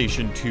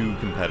PlayStation 2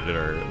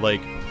 competitor.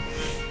 Like,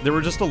 there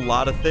were just a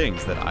lot of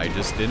things that I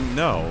just didn't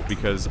know,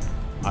 because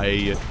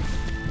I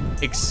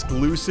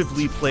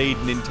exclusively played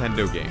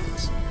Nintendo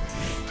games.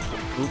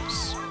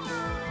 Oops.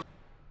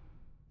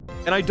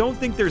 And I don't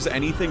think there's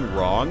anything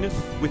wrong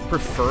with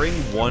preferring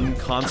one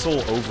console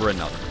over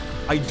another.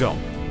 I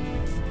don't.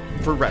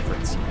 For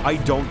reference, I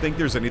don't think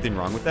there's anything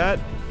wrong with that,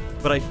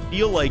 but I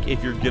feel like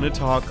if you're gonna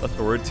talk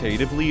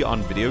authoritatively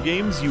on video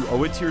games, you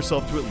owe it to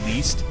yourself to at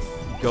least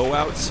go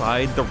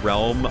outside the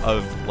realm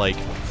of, like,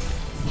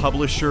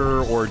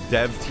 publisher or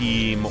dev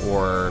team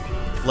or,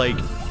 like,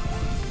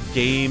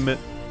 game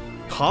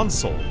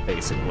console,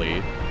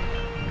 basically,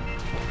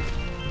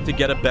 to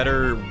get a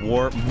better,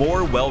 more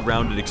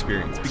well-rounded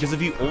experience. Because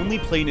if you only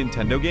play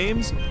Nintendo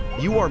games,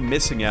 you are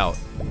missing out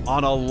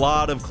on a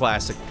lot of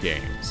classic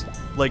games.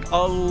 Like, a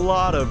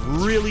lot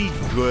of really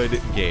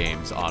good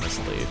games,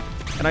 honestly.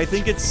 And I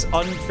think it's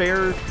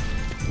unfair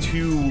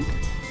to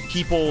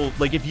people,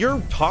 like, if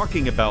you're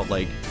talking about,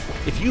 like,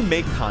 if you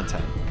make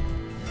content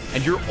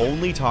and you're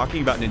only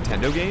talking about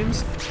Nintendo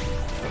games,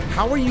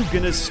 how are you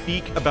gonna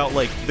speak about,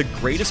 like, the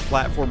greatest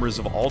platformers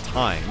of all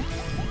time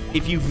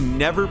if you've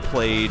never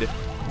played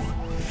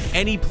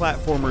any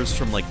platformers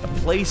from, like, the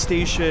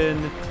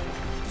PlayStation,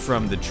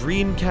 from the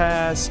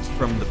Dreamcast,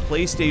 from the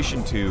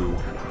PlayStation 2?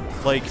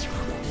 Like,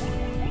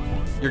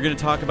 you're gonna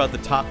talk about the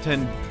top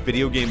 10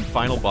 video game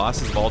final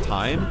bosses of all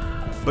time,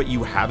 but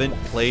you haven't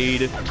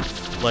played,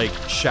 like,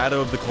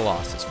 Shadow of the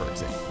Colossus, for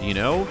example, you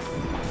know?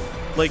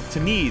 Like, to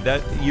me,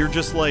 that you're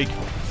just, like,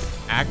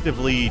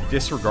 actively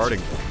disregarding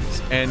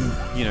things. And,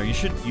 you know, you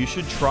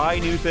should try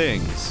new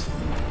things.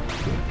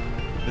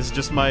 This is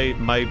just my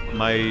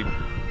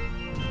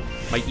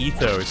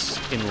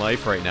ethos in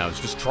life right now, is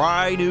just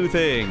try new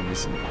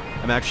things.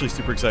 I'm actually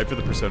super excited for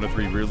the Persona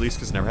 3 release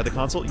because I never had the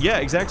console. Yeah,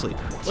 exactly.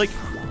 Like,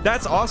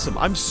 that's awesome.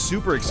 I'm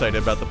super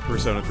excited about the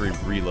Persona 3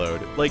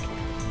 reload. Like,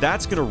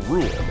 that's gonna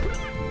rule.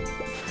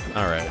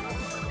 Alright.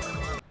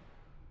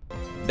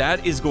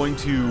 That is going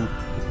to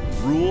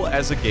rule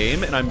as a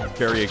game, and I'm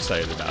very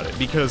excited about it,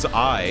 because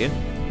I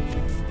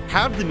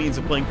have the means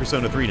of playing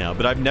Persona 3 now,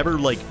 but I've never,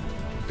 like,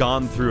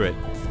 gone through it.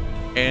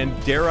 And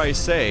dare I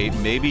say,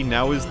 maybe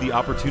now is the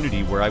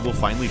opportunity where I will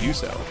finally do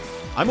so.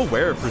 I'm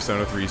aware of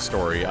Persona 3's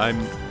story. I'm,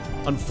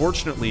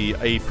 unfortunately,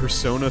 a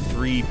Persona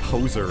 3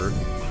 poser,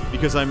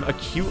 because I'm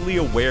acutely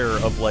aware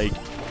of, like,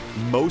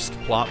 most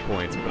plot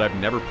points, but I've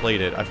never played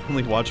it. I've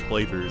only watched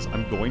playthroughs.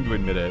 I'm going to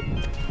admit it.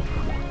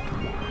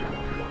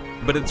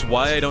 But it's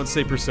why I don't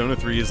say Persona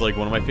 3 is, like,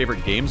 one of my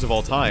favorite games of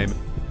all time,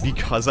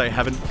 because I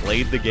haven't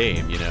played the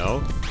game, you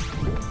know?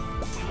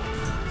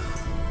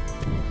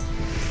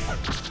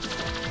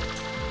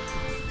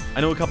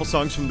 I know a couple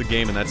songs from the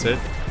game, and that's it.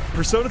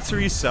 Persona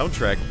 3's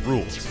soundtrack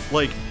rules.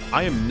 Like,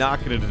 I am not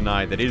going to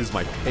deny that it is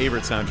my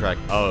favorite soundtrack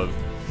of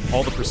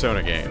all the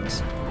Persona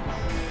games.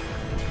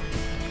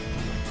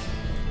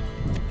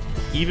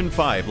 Even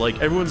 5.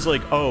 Like, everyone's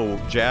like, oh,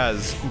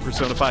 jazz in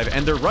Persona 5,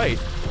 and they're right.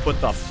 But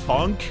the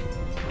funk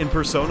in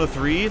Persona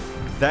 3,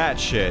 that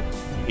shit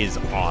is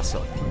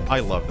awesome. I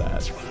love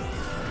that.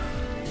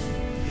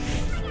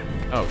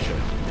 Oh, shit.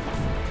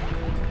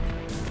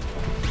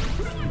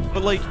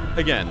 But, like,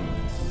 again,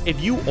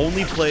 if you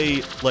only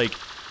play, like,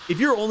 if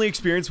your only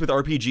experience with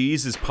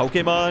RPGs is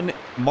Pokemon,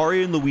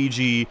 Mario and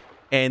Luigi,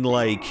 and,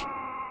 like,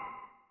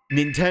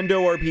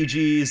 Nintendo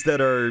RPGs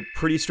that are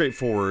pretty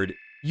straightforward,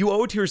 you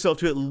owe it to yourself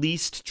to at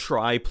least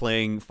try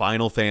playing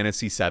Final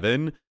Fantasy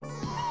VII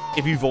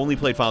if you've only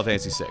played Final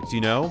Fantasy VI,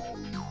 you know?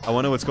 I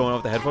want to know what's going on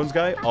with the headphones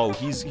guy. Oh,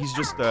 he's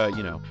just,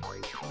 you know,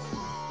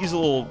 he's a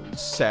little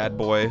sad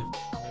boy.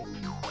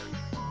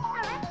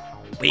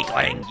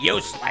 Weakling,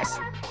 useless.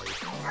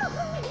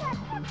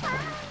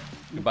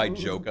 Goodbye,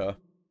 Joka.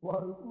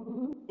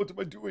 What am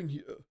I doing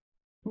here?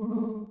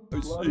 I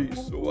see,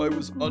 so I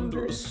was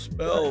under a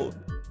spell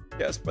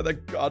cast by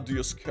that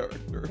godliest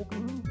character.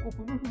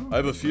 I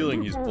have a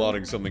feeling he's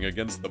plotting something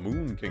against the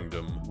Moon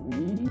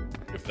Kingdom.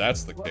 If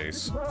that's the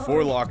case,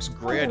 Forlock's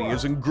granny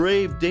is in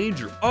grave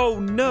danger. Oh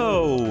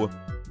no!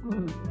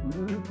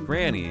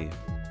 Granny.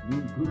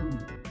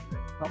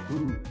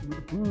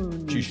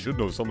 She should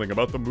know something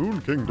about the Moon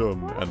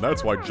Kingdom, and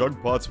that's why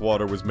Jugpot's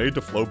water was made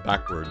to flow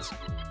backwards.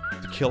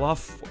 To kill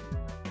off...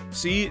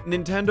 See,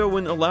 Nintendo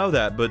wouldn't allow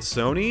that, but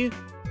Sony?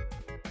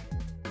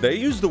 They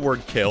use the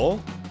word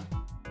kill.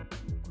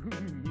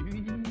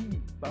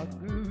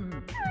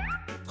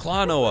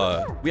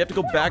 Klonoa, we have to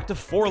go back to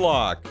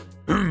Forlock.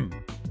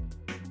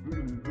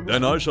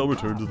 Then I shall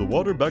return to the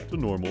water back to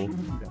normal.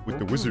 With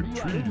the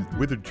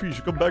withered tree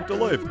should come back to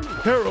life.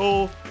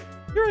 Carol!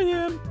 Here I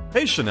am.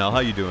 Hey Chanel, how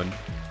you doing?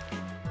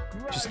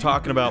 Just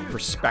talking about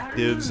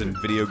perspectives and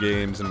video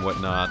games and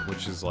whatnot,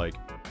 which is like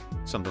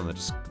something that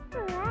just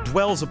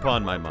dwells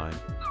upon my mind.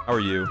 How are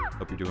you?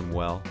 Hope you're doing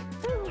well.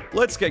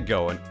 Let's get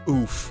going.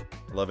 Oof.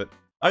 Love it.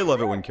 I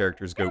love it when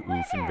characters go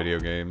oof in video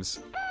games.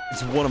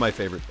 It's one of my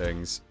favorite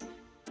things.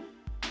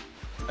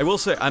 I will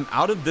say, I'm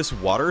out of this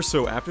water,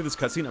 so after this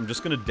cutscene, I'm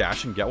just gonna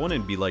dash and get one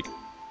and be, like,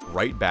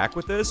 right back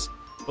with this.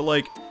 But,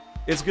 like,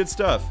 it's good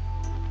stuff.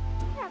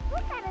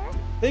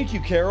 Thank you,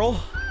 Carol.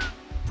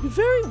 You're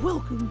very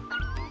welcome.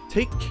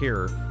 Take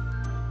care.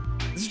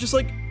 This is just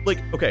like,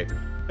 okay,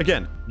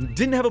 again,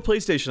 didn't have a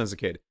PlayStation as a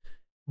kid.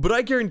 But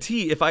I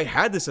guarantee if I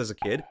had this as a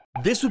kid,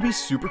 this would be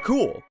super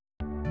cool.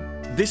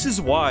 This is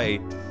why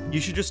you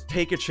should just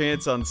take a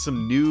chance on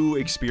some new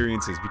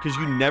experiences, because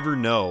you never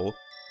know.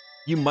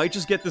 You might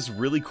just get this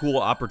really cool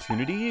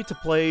opportunity to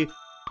play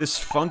this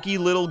funky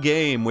little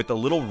game with a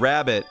little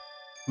rabbit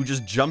who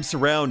just jumps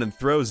around and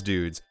throws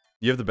dudes.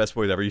 You have the best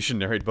voice ever. You should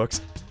narrate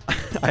books.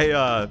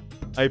 I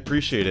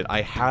appreciate it.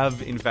 I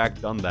have, in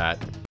fact, done that.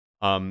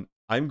 I'm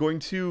going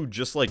to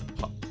just, like,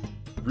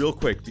 real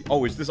quick.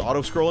 Oh, is this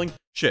auto-scrolling?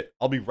 Shit,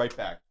 I'll be right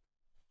back.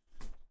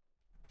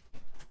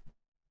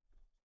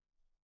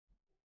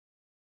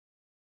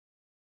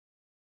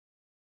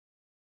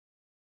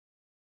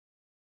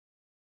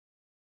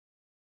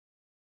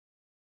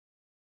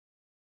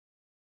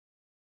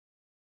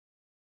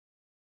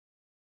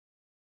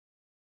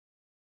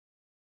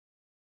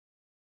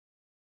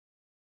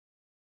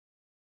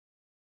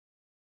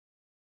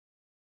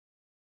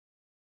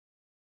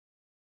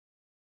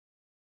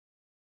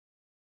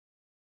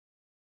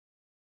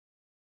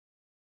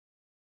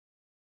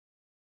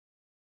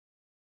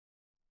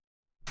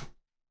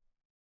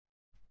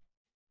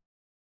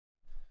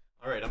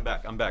 Alright, I'm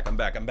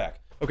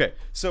back. Okay,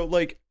 so,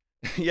 like,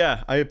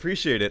 yeah, I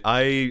appreciate it.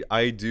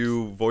 I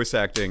do voice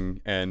acting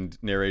and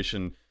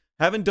narration.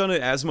 Haven't done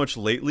it as much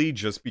lately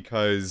just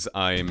because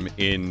I'm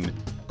in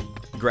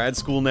grad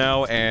school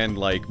now and,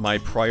 like, my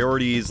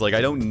priorities, like,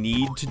 I don't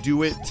need to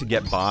do it to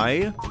get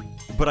by,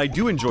 but I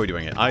do enjoy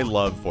doing it. I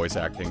love voice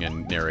acting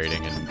and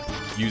narrating and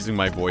using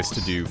my voice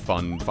to do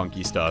fun,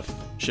 funky stuff,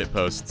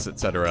 shitposts,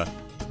 etc.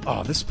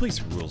 Oh, this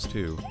place rules,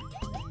 too.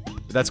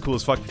 That's cool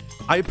as fuck.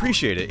 I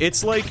appreciate it.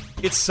 It's like,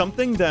 it's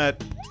something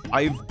that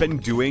I've been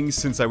doing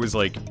since I was,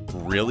 like,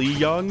 really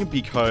young,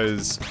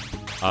 because,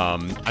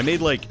 I made,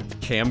 like,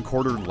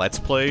 camcorder Let's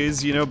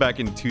Plays, you know, back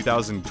in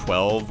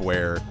 2012,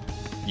 where,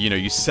 you know,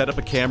 you set up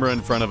a camera in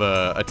front of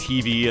a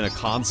TV and a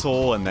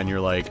console, and then you're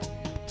like,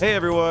 hey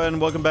everyone,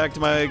 welcome back to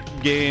my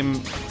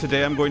game.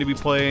 Today I'm going to be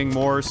playing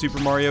more Super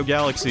Mario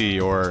Galaxy,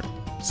 or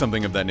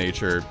something of that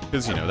nature,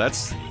 because, you know,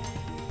 that's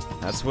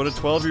what a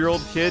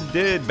 12-year-old kid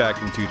did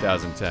back in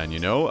 2010, you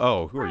know?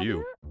 Oh, who are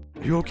you?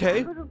 Are you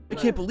okay? I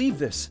can't believe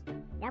this.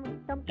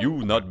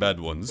 You not bad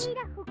ones.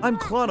 I'm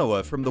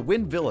Klonoa from the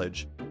Wind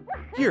Village.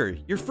 Here,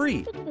 you're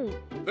free.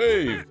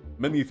 Hey,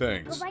 many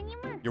thanks.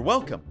 You're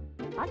welcome.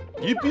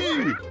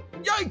 Yippee!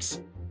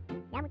 Yikes!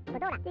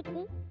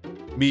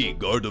 Me,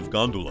 guard of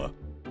gondola.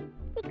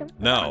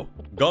 Now,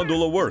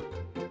 gondola work.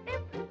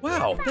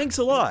 Wow, thanks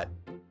a lot.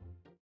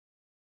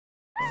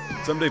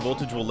 Someday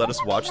Voltage will let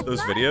us watch those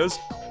videos.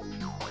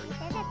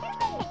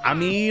 I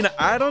mean,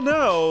 I don't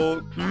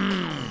know.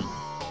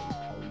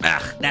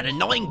 Ugh, that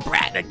annoying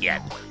brat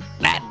again.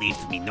 That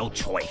leaves me no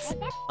choice.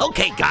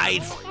 Okay,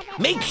 guys,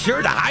 make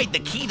sure to hide the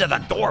key to the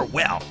door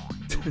well.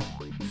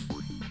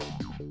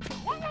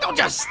 Don't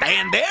just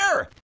stand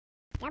there.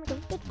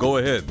 Go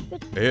ahead.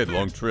 Ahead,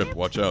 long trip.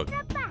 Watch out.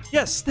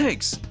 Yes,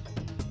 thanks.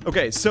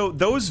 Okay, so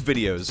those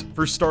videos,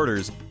 for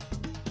starters,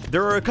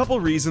 there are a couple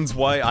reasons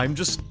why I'm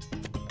just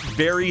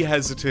very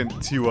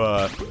hesitant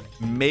to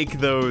make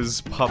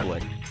those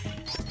public.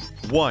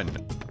 One,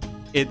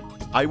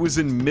 I was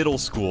in middle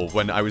school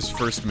when I was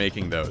first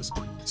making those.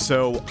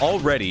 So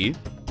already,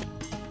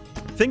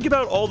 think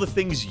about all the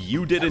things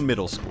you did in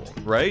middle school,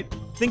 right?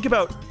 Think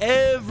about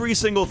every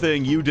single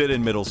thing you did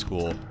in middle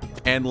school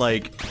and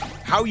like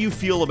how you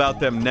feel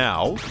about them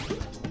now,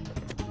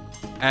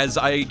 as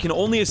I can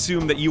only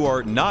assume that you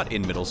are not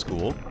in middle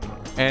school.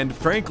 And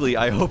frankly,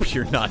 I hope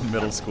you're not in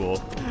middle school.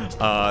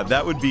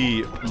 That would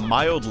be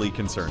mildly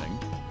concerning.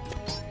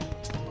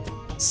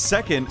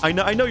 Second, I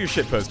know you're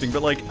shitposting,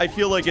 but like, I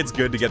feel like it's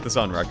good to get this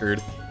on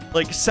record.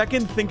 Like,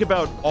 second, think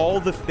about all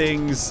the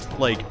things,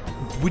 like,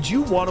 would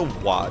you want to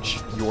watch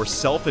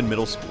yourself in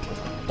middle school?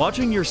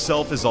 Watching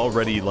yourself is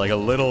already, like, a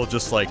little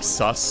just, like,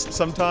 sus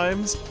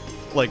sometimes.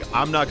 Like,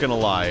 I'm not gonna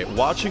lie,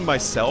 watching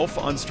myself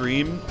on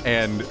stream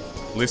and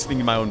listening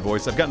to my own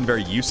voice, I've gotten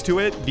very used to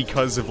it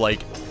because of,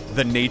 like,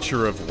 the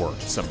nature of work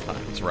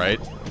sometimes, right?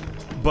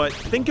 But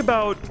think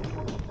about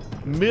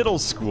middle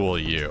school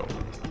you.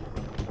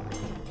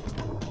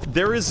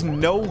 There is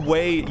no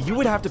way, you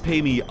would have to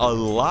pay me a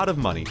lot of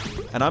money,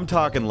 and I'm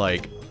talking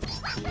like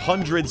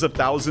hundreds of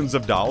thousands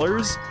of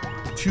dollars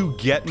to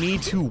get me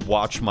to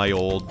watch my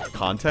old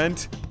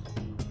content,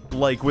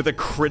 like with a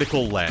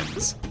critical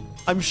lens.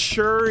 I'm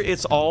sure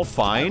it's all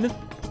fine,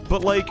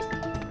 but like,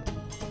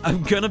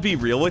 I'm gonna be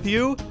real with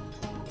you,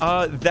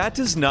 that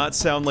does not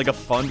sound like a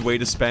fun way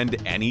to spend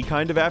any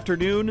kind of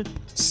afternoon,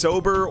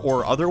 sober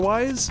or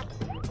otherwise.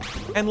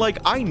 And like,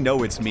 I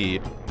know it's me.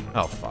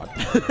 Oh, fuck.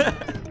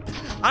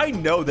 I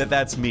know that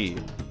that's me.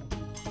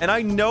 And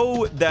I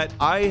know that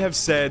I have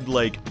said,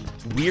 like,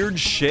 weird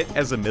shit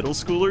as a middle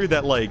schooler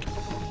that, like,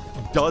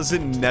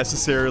 doesn't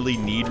necessarily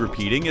need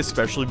repeating,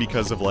 especially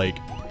because of, like,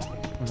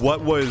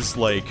 what was,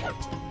 like,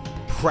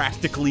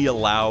 practically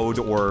allowed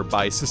or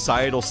by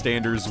societal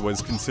standards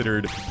was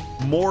considered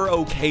more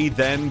okay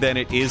then than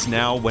it is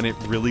now, when it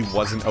really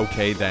wasn't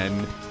okay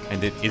then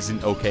and it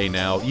isn't okay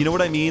now. You know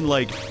what I mean?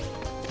 Like,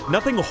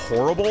 nothing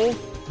horrible,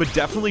 but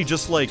definitely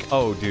just like,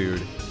 oh,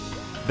 dude,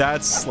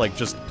 that's like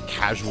just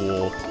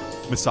casual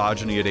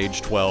misogyny at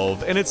age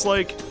 12. And it's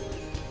like,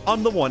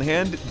 on the one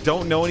hand,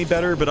 don't know any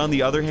better, but on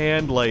the other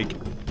hand, like,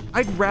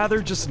 I'd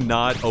rather just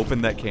not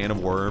open that can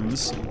of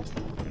worms.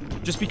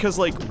 Just because,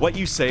 like, what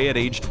you say at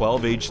age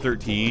 12, age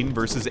 13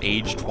 versus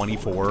age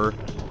 24,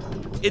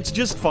 it's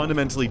just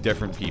fundamentally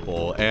different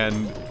people,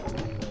 and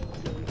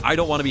I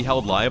don't want to be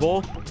held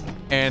liable,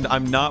 and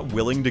I'm not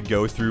willing to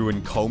go through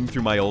and comb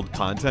through my old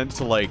content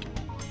to, like,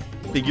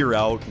 figure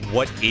out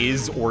what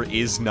is or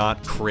is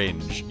not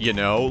cringe, you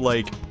know?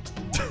 Like,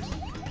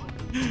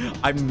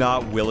 I'm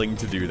not willing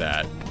to do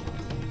that.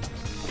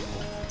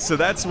 So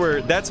that's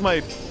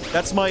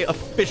my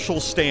official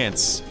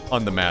stance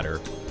on the matter.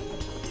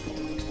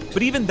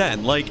 But even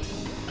then, like,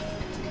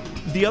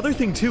 the other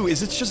thing too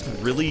is it's just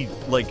really,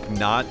 like,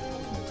 not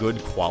good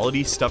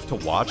quality stuff to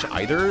watch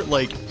either.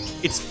 Like,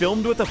 it's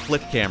filmed with a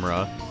flip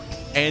camera,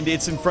 and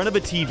it's in front of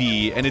a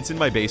TV, and it's in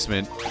my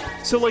basement.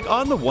 So, like,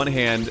 on the one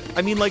hand,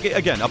 I mean, like,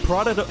 again, a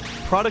product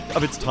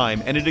of its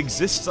time, and it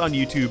exists on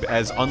YouTube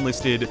as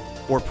unlisted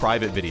or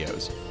private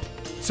videos.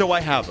 So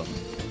I have them.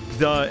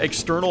 The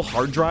external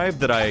hard drive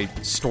that I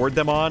stored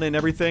them on and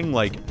everything,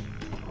 like,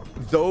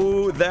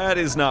 though that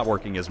is not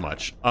working as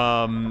much.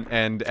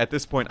 And at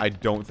this point, I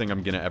don't think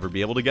I'm gonna ever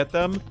be able to get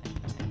them.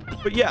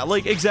 But yeah,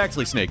 like,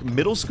 exactly, Snake.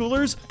 Middle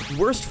schoolers,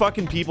 worst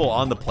fucking people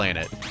on the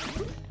planet.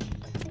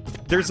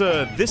 There's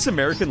a This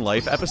American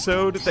Life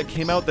episode that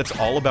came out that's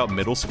all about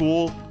middle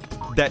school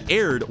that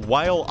aired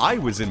while I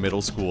was in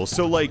middle school.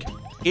 So, like,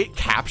 it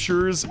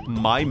captures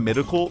my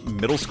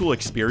middle school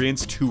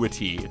experience to a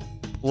T.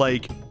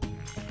 Like,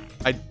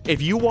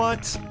 if you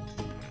want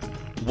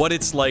what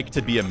it's like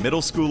to be a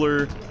middle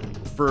schooler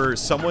for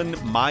someone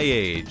my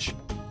age,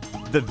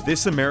 the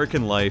This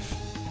American Life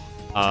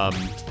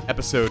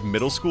episode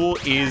Middle School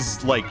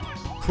is, like,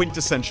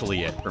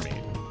 quintessentially it for me.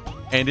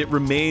 And it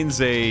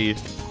remains a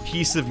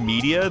piece of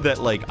media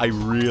that, like, I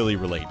really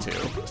relate to.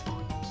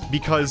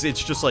 Because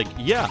it's just like,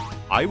 yeah,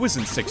 I was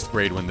in 6th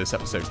grade when this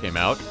episode came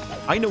out.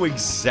 I know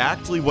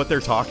exactly what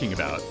they're talking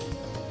about.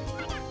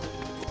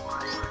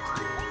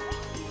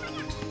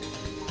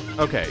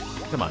 Okay,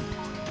 come on.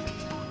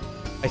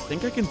 I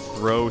think I can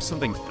throw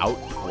something out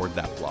toward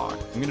that block.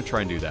 I'm gonna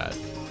try and do that.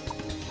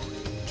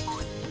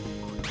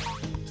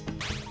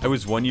 I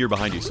was 1 year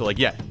behind you, so, like,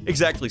 yeah,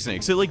 exactly,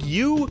 Snake. So, like,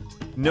 you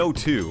know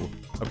too.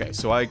 Okay,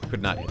 so I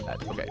could not hit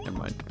that. Okay, never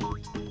mind.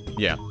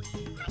 Yeah.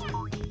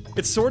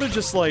 It's sort of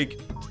just, like,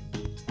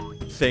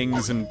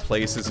 things and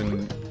places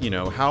and, you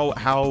know,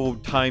 how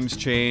times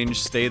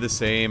change, stay the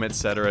same,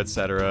 etc.,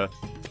 etc.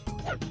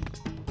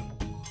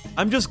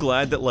 I'm just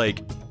glad that, like,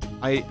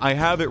 I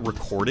have it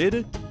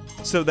recorded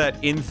so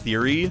that in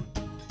theory,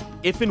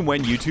 if and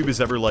when YouTube is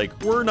ever like,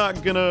 we're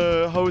not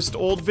gonna host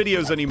old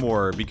videos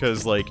anymore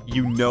because like,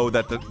 you know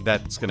that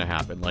that's gonna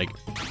happen. Like,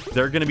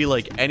 they're gonna be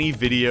like, any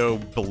video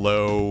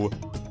below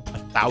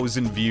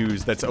 1,000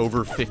 views that's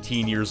over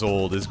 15 years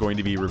old is going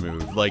to be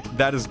removed. Like,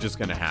 that is just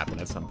gonna happen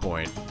at some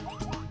point.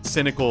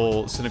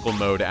 Cynical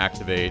mode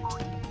activate.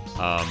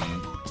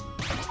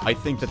 I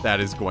think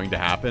that is going to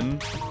happen.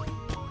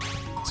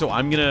 So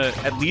I'm gonna,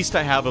 at least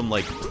I have them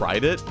like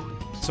private,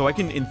 so I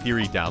can in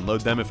theory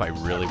download them if I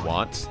really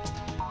want.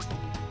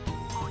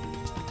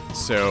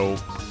 So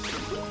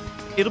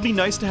it'll be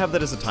nice to have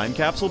that as a time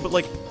capsule, but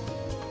like,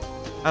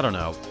 I don't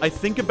know. I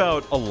think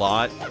about a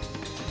lot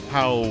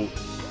how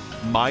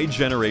my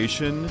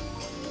generation,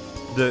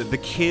 the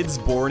kids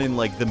born in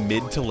like the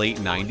mid to late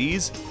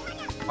 90s,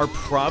 are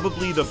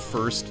probably the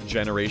first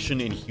generation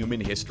in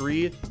human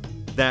history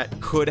that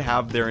could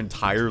have their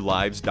entire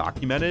lives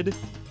documented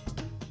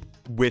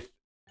with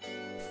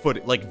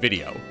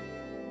video.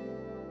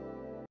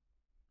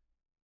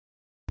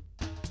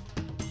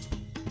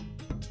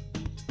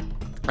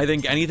 I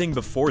think anything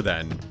before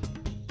then,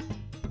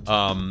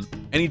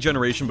 any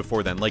generation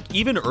before then, like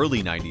even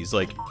early 90s,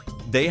 like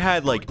they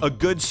had like a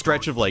good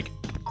stretch of like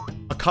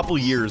a couple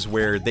years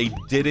where they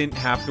didn't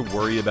have to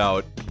worry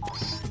about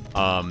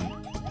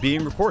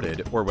being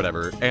recorded or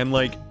whatever. And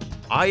like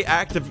I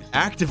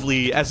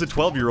actively as a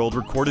 12-year-old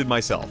recorded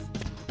myself.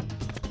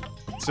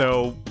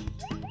 So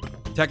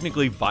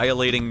technically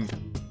violating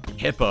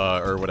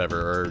HIPAA or whatever,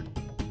 or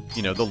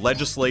you know, the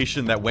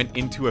legislation that went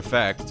into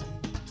effect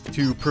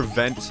to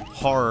prevent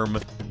harm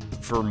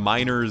for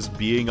minors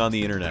being on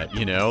the internet,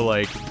 you know?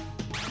 Like,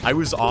 I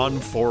was on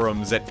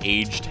forums at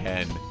age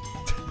 10.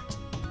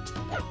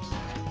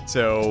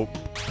 So,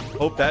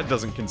 hope that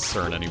doesn't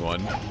concern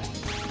anyone.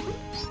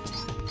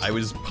 I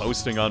was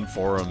posting on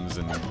forums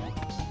and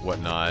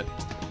whatnot.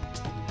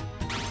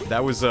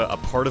 That was a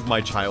part of my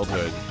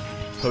childhood.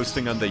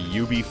 Posting on the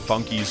UB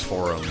Funkies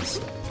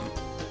forums.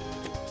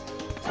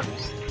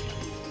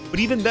 But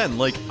even then,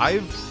 like,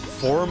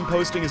 forum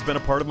posting has been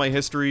a part of my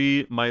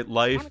history, my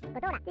life.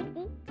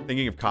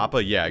 Thinking of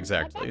Kappa? Yeah,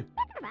 exactly.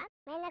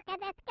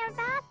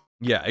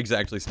 Yeah,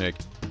 exactly, Snake.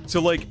 So,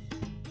 like,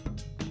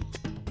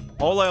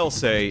 all I'll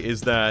say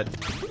is that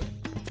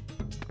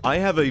I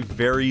have a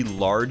very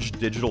large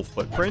digital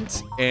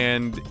footprint,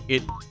 and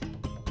it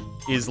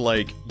is,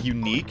 like,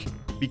 unique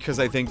because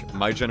I think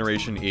my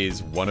generation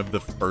is one of the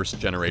first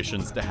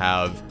generations to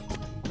have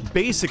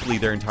basically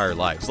their entire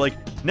lives. Like,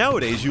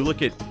 nowadays, you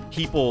look at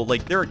people,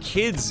 like, there are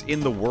kids in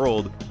the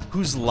world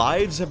whose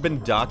lives have been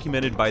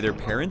documented by their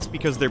parents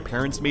because their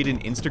parents made an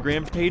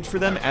Instagram page for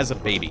them as a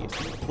baby.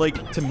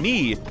 Like, to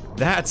me,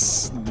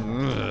 that's...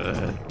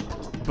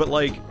 But,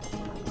 like,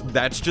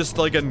 that's just,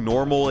 like, a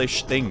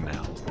normal-ish thing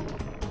now.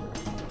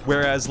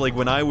 Whereas, like,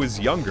 when I was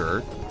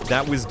younger,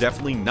 that was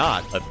definitely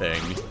not a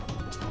thing.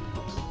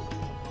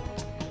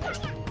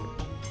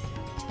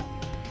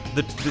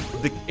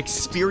 The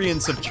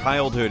experience of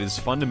childhood is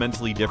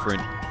fundamentally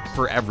different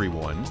for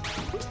everyone.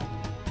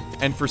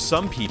 And for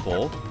some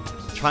people,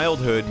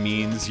 childhood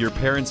means your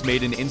parents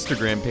made an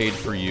Instagram page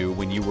for you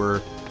when you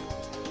were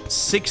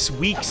 6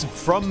 weeks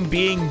from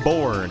being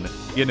born,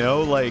 you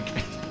know, like,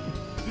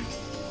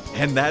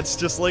 and that's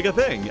just like a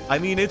thing. I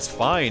mean, it's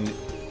fine.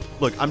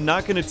 Look, I'm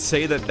not gonna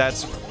say that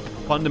that's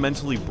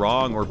fundamentally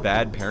wrong or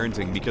bad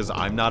parenting because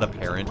I'm not a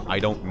parent. I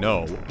don't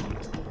know.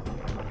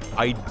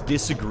 I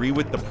disagree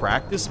with the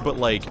practice, but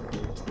like,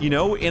 you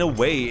know, in a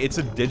way, it's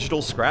a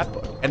digital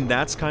scrapbook, and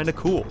that's kind of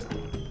cool.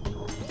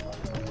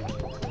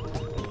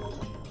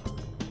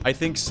 I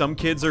think some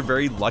kids are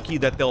very lucky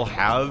that they'll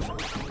have,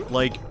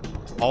 like,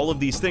 all of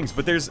these things,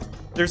 but there's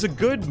a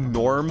good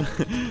Norm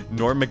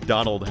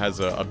Macdonald has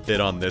a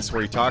bit on this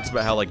where he talks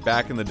about how, like,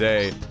 back in the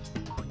day,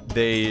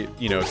 they,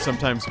 you know,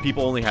 sometimes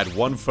people only had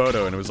one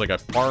photo and it was like a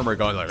farmer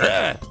going like,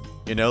 ah!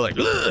 You know, like,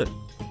 ugh!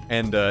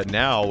 And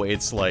now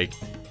it's like,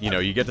 you know,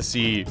 you get to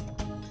see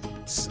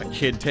a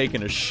kid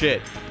taking a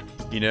shit,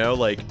 you know,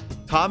 like,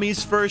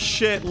 Tommy's first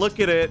shit, look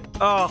at it,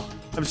 oh,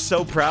 I'm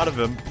so proud of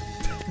him.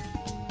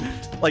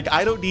 Like,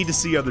 I don't need to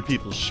see other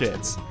people's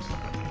shits.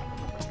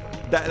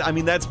 I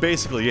mean, that's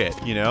basically it,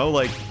 you know?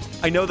 Like,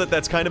 I know that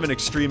that's kind of an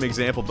extreme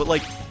example, but,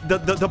 like,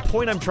 the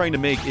point I'm trying to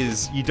make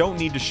is you don't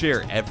need to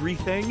share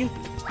everything.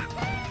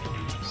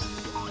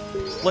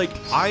 Like,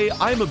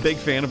 I'm a big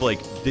fan of, like,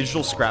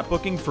 digital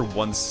scrapbooking for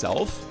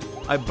oneself,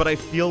 but I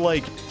feel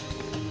like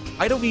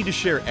I don't need to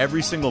share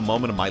every single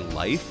moment of my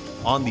life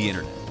on the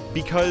internet,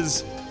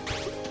 because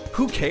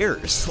who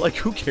cares? Like,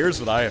 who cares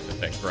what I have to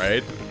think,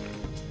 right?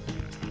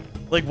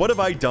 Like, what have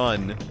I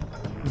done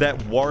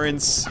that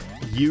warrants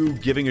you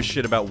giving a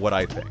shit about what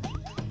I think?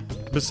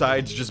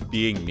 Besides just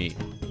being me.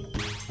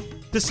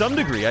 To some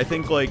degree, I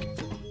think, like,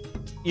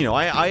 you know,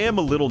 I am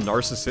a little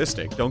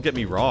narcissistic, don't get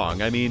me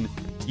wrong. I mean,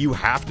 you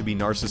have to be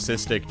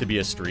narcissistic to be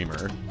a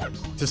streamer,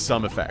 to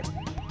some effect.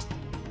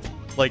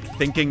 Like,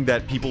 thinking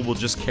that people will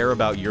just care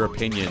about your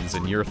opinions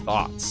and your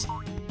thoughts.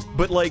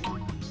 But, like,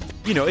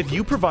 you know, if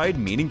you provide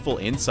meaningful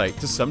insight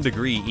to some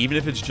degree, even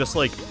if it's just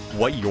like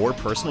what your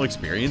personal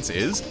experience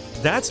is,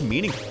 that's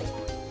meaningful.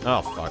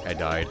 Oh, fuck, I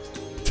died.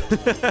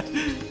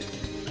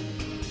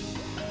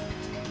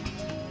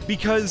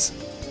 Because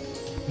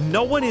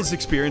no one has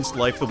experienced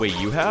life the way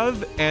you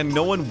have, and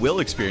no one will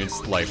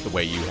experience life the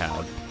way you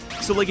have.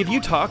 So, like, if you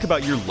talk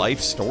about your life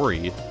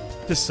story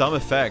to some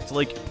effect,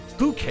 like,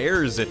 who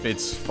cares if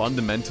it's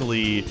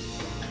fundamentally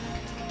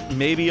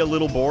maybe a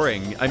little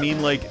boring? I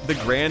mean, like, the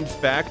grand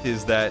fact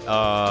is that,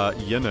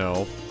 you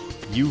know,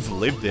 you've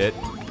lived it.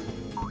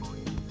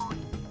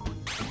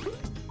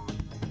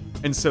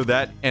 And so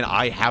that, and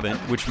I haven't,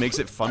 which makes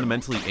it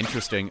fundamentally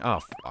interesting.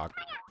 Oh, fuck.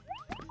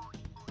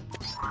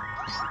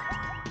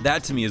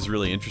 That to me is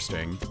really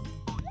interesting.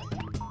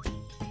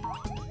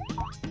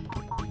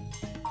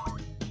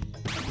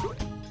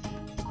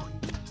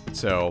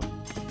 So,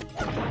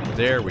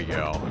 there we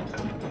go.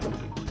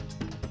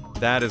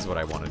 That is what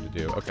I wanted to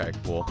do. Okay,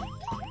 cool.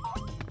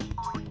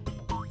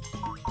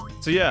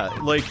 So yeah,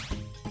 like,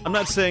 I'm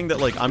not saying that,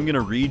 like, I'm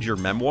gonna read your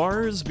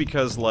memoirs,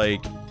 because,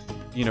 like,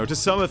 you know, to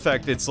some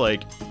effect, it's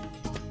like,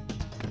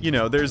 you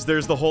know, there's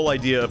the whole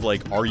idea of,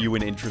 like, are you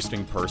an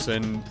interesting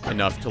person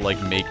enough to, like,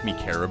 make me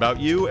care about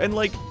you? And,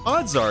 like,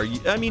 odds are,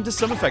 I mean, to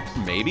some effect,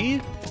 maybe.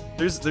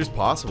 It's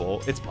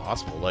possible.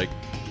 Like,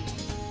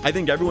 I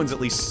think everyone's at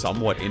least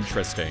somewhat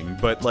interesting,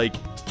 but, like,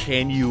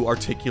 can you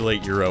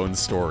articulate your own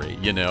story,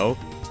 you know?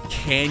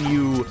 Can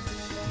you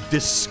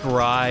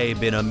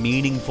describe in a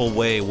meaningful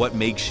way what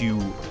makes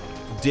you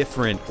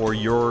different or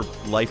your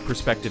life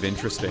perspective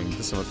interesting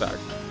to some effect?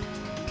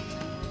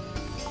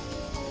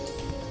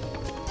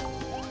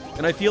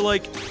 And I feel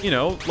like, you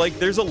know, like,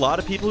 there's a lot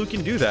of people who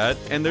can do that,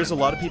 and there's a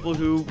lot of people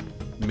who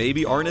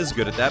maybe aren't as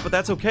good at that, but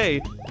that's okay,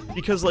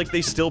 because, like,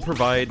 they still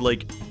provide,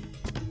 like,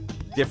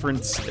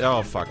 different...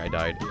 Oh, fuck, I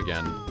died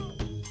again.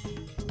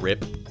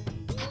 Rip.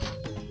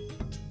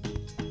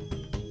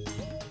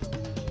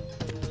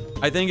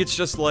 I think it's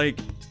just, like,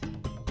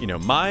 you know,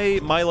 my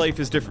life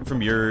is different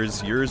from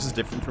yours is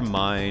different from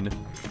mine.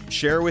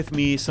 Share with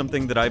me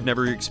something that I've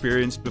never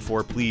experienced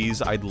before,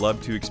 please. I'd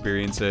love to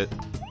experience it.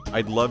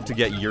 I'd love to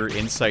get your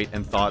insight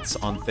and thoughts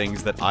on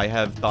things that I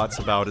have thoughts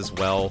about as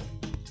well.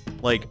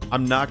 Like,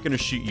 I'm not gonna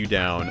shoot you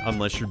down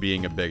unless you're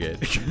being a bigot.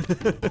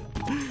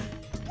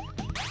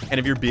 And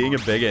if you're being a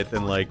bigot,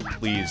 then, like,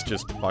 please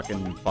just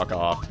fucking fuck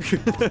off.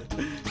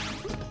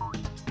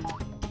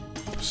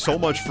 So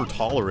much for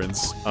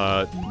tolerance.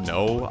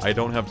 No, I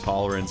don't have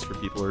tolerance for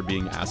people who are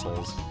being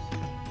assholes.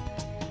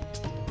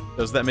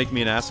 Does that make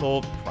me an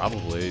asshole?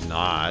 Probably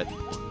not.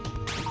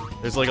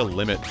 There's, like, a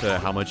limit to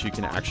how much you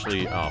can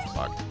actually... Oh,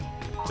 fuck.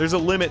 There's a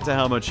limit to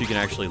how much you can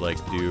actually, like,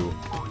 do.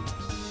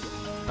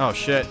 Oh,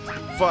 shit.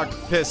 Fuck.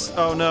 Piss.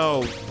 Oh,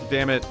 no.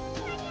 Damn it.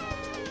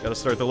 Gotta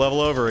start the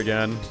level over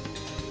again.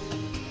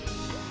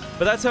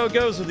 But that's how it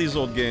goes with these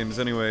old games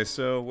anyway,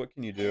 so what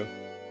can you do?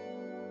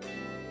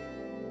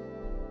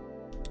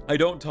 I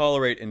don't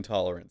tolerate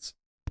intolerance.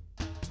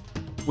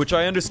 Which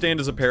I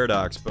understand is a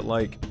paradox, but,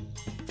 like...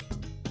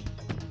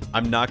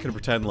 I'm not gonna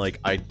pretend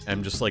like I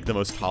am just, like, the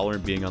most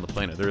tolerant being on the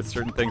planet. There are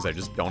certain things I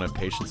just don't have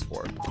patience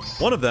for.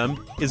 One of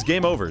them is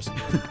game overs.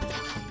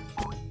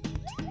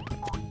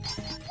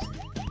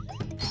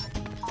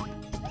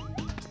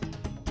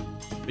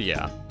 But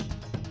yeah.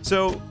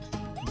 So,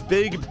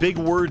 big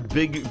word,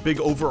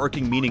 big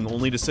overarching meaning,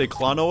 only to say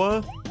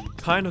Klonoa,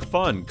 kinda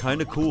fun,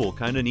 kinda cool,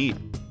 kinda neat.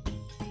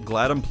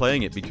 Glad I'm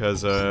playing it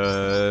because,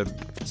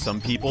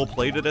 some people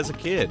played it as a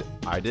kid.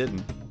 I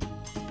didn't.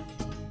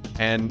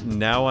 And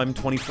now I'm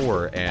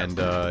 24, and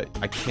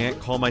I can't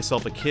call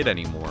myself a kid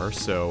anymore,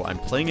 so I'm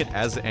playing it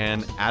as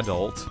an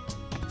adult.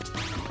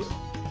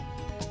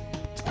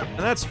 And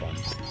that's fun.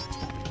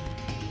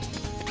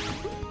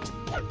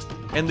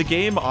 And the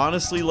game,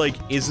 honestly, like,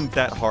 isn't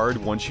that hard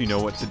once you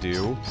know what to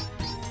do.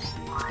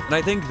 And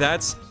I think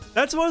that's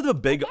one of the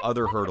big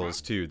other hurdles,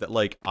 too, that,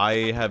 like,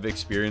 I have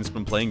experienced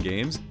when playing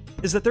games,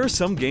 is that there are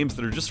some games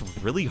that are just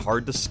really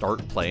hard to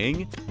start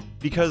playing,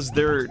 because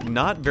they're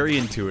not very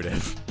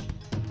intuitive.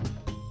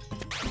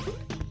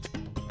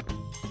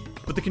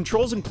 But the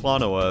controls in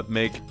Klonoa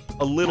make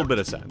a little bit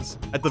of sense,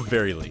 at the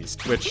very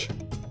least, which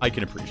I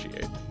can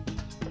appreciate.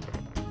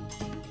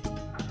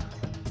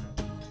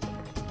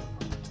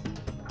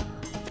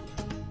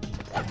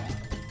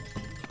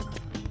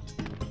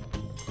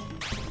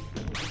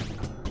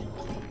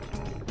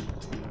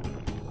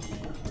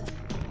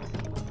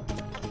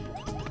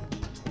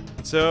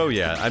 So,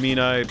 yeah, I mean,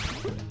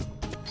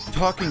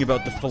 talking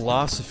about the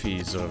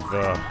philosophies of,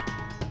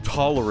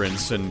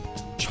 tolerance and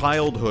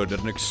childhood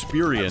and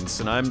experience,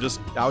 and I'm just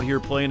out here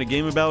playing a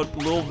game about a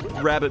little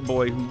rabbit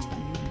boy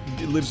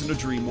who lives in a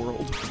dream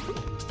world.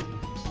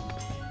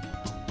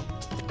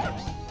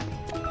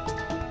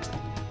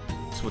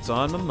 That's what's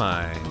on my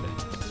mind.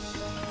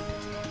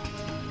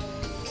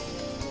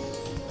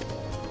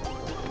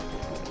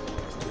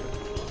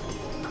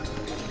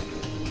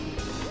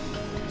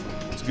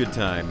 It's a good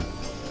time.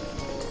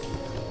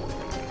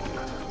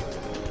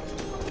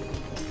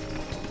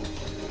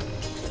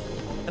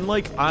 And,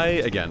 like,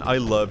 I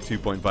love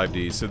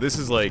 2.5D, so this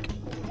is, like,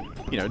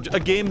 you know, a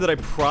game that I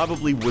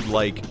probably would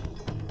like,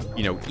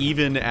 you know,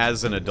 even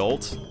as an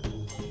adult,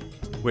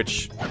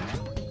 which,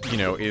 you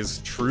know, is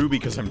true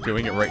because I'm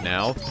doing it right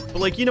now. But,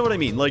 like, you know what I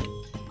mean? Like,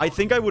 I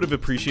think I would have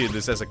appreciated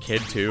this as a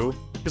kid, too.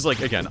 Because,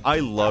 like, again, I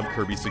love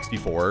Kirby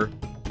 64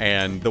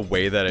 and the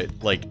way that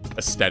it, like,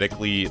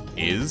 aesthetically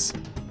is.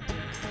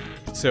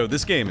 So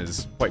this game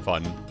is quite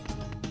fun.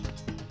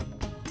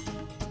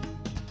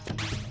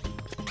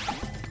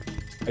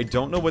 I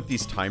don't know what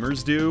these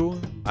timers do.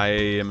 I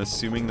am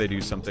assuming they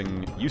do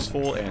something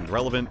useful and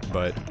relevant,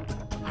 but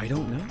I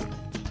don't know.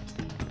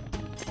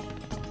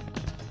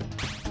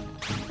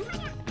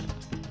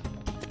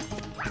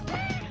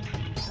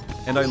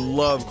 And I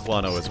love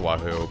Klonoa's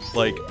WAHOO.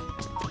 Like,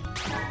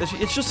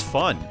 it's just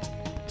fun.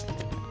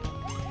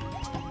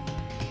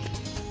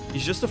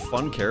 He's just a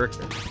fun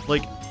character.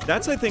 Like,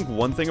 that's, I think,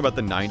 one thing about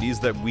the 90s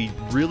that we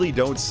really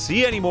don't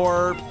see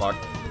anymore. Fuck.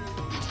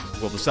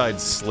 Well,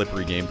 besides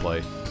slippery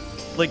gameplay.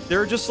 Like,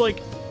 they're just,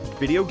 like,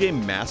 video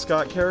game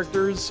mascot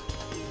characters.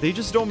 They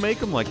just don't make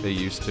them like they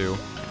used to.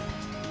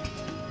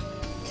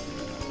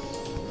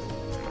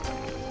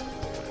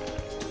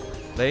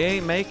 They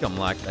ain't make them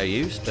like they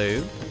used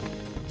to.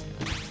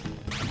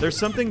 There's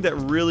something that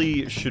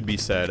really should be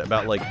said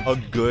about, like, a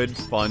good,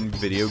 fun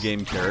video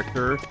game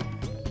character.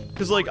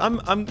 Because, like, I'm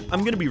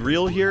gonna be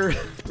real here.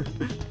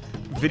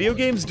 Video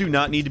games do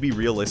not need to be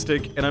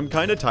realistic, and I'm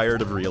kind of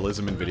tired of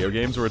realism in video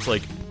games where it's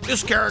like,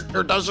 this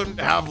character doesn't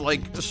have,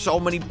 like, so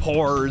many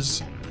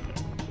pores.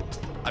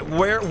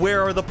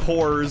 Where are the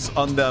pores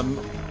on them?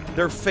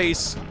 Their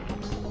face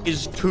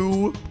is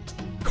too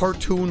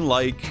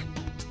cartoon-like.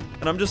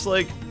 And I'm just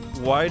like,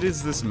 why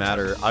does this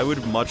matter? I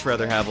would much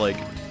rather have, like,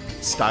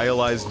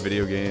 stylized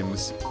video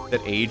games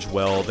that age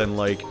well than,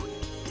 like,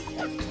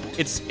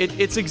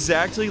 it's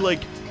exactly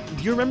like,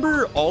 you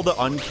remember all the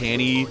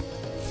uncanny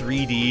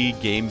 3D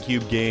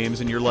GameCube games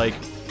and you're like,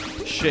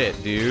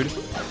 shit, dude,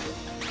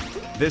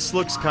 this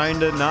looks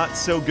kinda not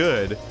so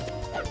good.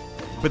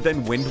 But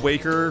then Wind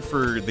Waker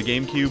for the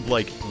GameCube,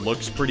 like,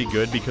 looks pretty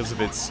good because of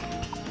its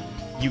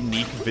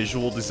unique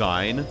visual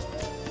design.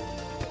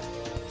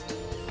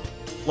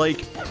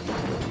 Like,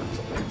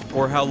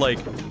 or how, like,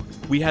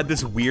 we had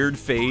this weird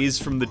phase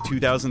from the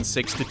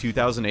 2006 to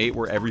 2008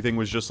 where everything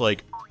was just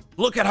like,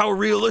 look at how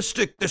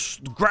realistic this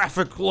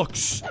graphic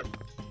looks.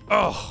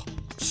 Oh,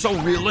 so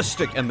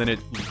realistic. And then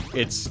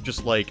it's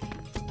just like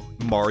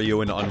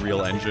Mario and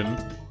Unreal Engine.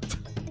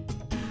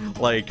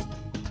 Like,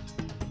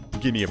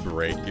 give me a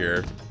break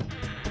here.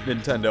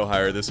 Nintendo,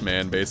 hire this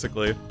man,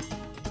 basically.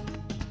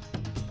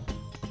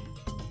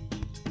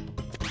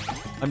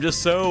 I'm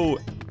just so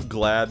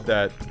glad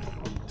that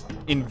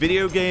in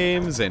video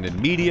games and in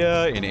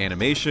media, in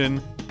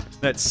animation,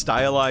 that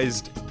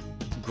stylized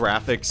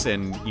graphics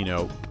and, you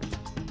know,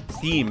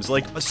 themes,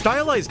 like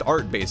stylized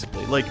art,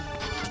 basically. Like,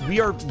 we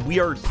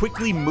are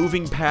quickly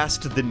moving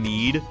past the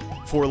need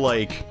for,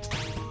 like,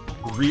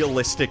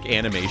 realistic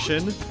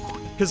animation.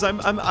 Because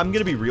I'm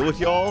gonna be real with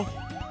y'all,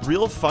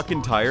 real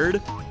fucking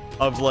tired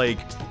of, like,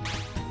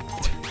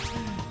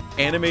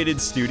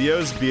 animated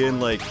studios being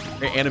like,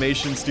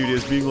 animation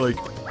studios being like,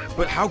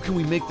 but how can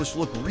we make this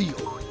look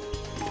real?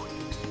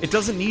 It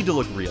doesn't need to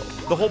look real.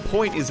 The whole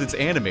point is it's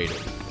animated.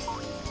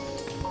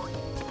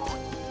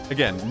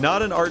 Again,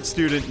 not an art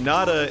student,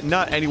 not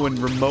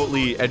anyone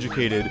remotely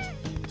educated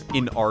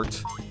in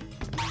art.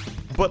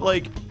 But,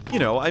 like, you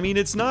know, I mean,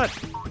 it's not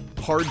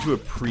hard to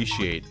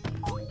appreciate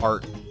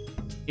art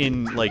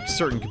in, like,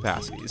 certain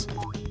capacities.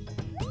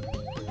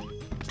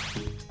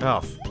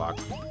 Oh, fuck.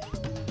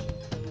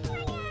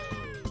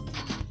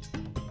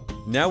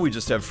 Now we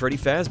just have Freddy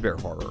Fazbear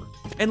horror.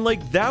 And,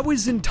 like, that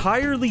was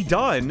entirely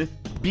done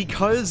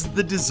because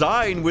the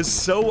design was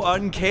so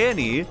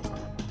uncanny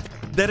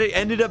that it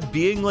ended up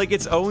being, like,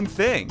 its own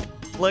thing.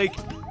 Like,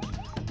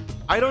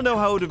 I don't know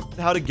how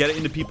to get it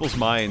into people's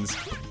minds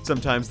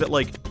sometimes that,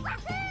 like,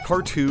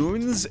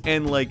 cartoons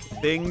and, like,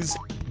 things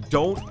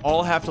don't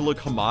all have to look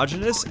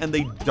homogenous and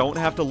they don't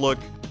have to look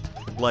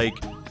like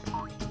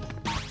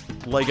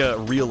a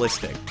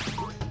realistic.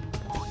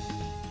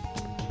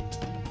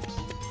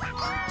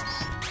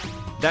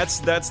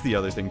 That's the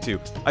other thing, too.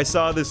 I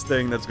saw this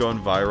thing that's going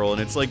viral, and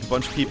it's, like, a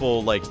bunch of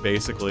people, like,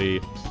 basically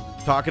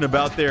talking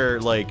about their,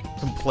 like,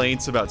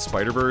 complaints about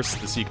Spider-Verse,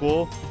 the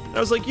sequel. And I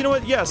was like, you know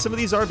what? Yeah, some of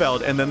these are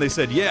valid. And then they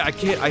said, yeah,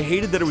 I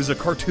hated that it was a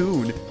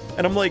cartoon.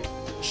 And I'm like,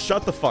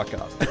 shut the fuck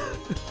up.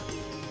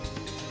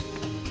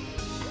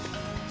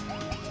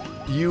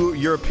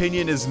 Your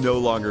opinion is no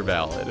longer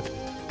valid.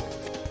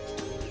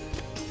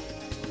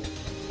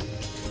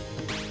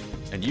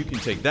 And you can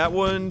take that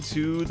one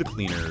to the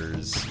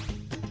cleaners.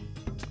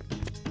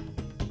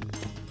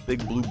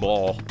 Big blue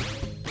ball.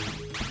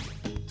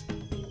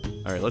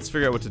 Alright, let's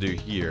figure out what to do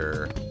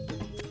here.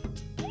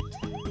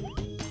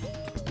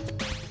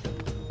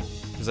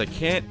 Because I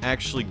can't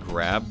actually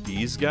grab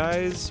these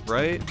guys,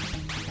 right?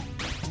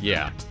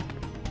 Yeah.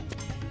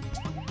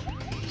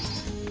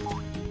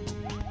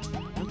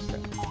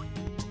 Okay.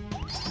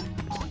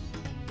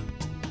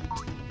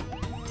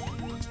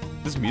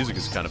 This music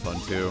is kind of fun,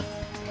 too.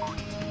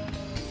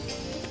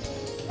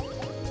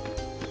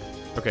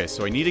 Okay,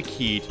 so I need a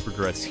key to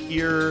progress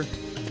here.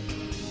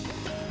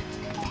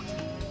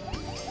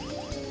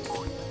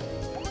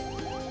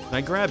 Can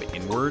I grab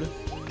inward?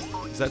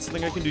 Is that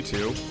something I can do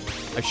too?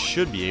 I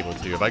should be able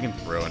to. If I can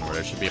throw inward,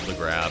 I should be able to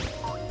grab.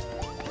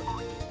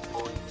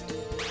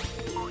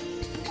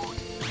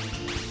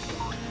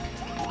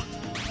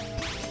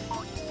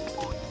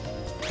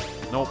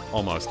 Nope,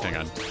 almost. Hang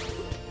on.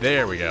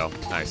 There we go.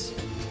 Nice.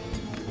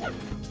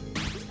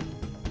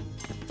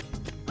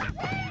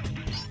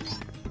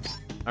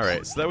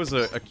 Alright, so that was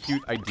a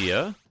cute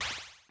idea.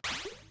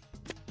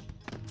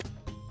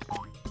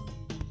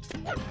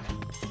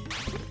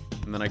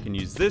 And then I can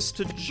use this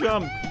to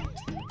jump.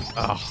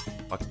 Oh,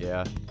 fuck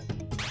yeah.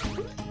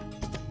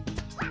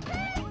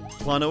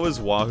 Klonoa's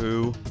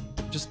WAHOO.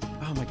 Just,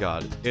 oh my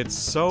god. It's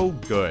so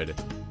good.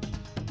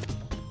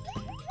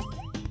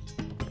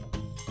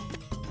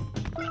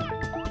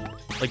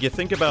 Like, you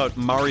think about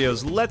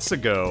Mario's Let's-A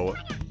Go,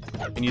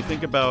 and you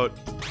think about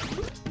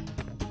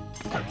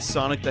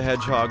Sonic the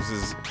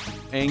Hedgehog's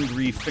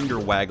angry finger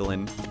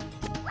waggling,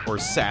 or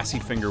sassy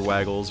finger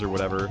waggles, or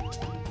whatever.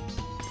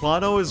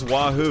 Klonoa's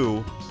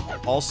WAHOO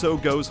also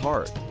goes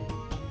hard.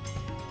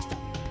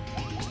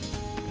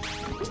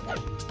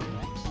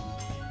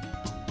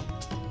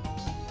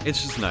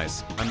 It's just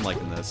nice. I'm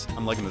liking this.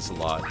 I'm liking this a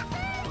lot.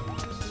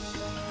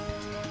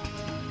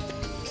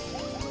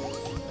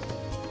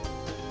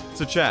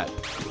 So chat,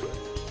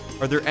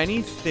 are there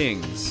any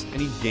things,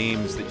 any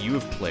games that you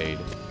have played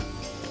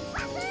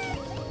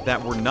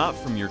that were not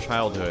from your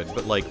childhood,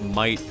 but like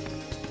might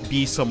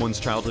be someone's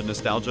childhood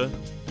nostalgia?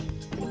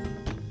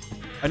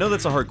 I know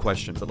that's a hard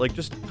question, but like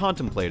just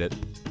contemplate it.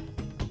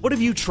 What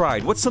have you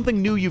tried? What's something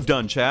new you've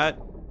done, chat?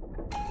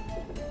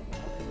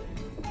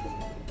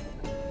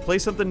 Play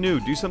something new,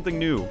 do something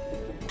new.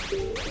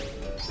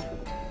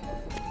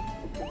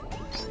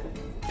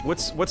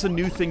 What's a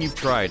new thing you've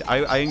tried?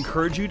 I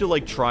encourage you to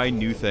like try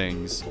new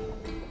things.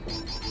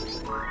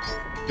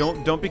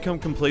 Don't become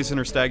complacent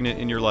or stagnant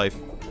in your life.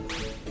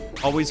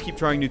 Always keep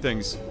trying new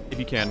things if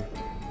you can.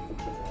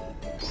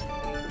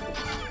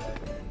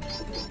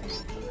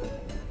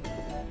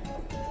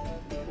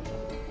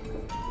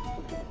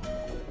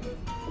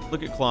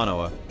 Look at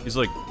Klonoa. He's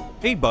like,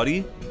 "Hey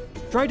buddy,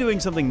 try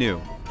doing something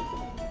new."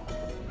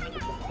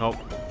 Nope.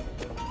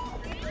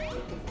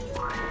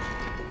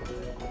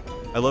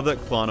 I love that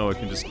Klonoa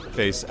can just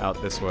face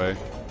out this way.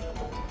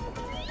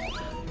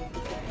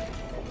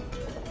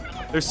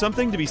 There's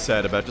something to be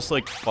said about just,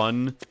 like,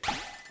 fun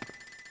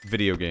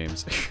video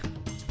games.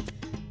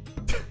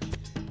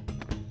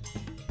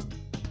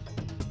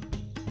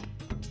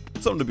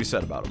 Something to be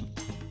said about them.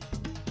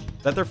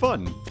 That they're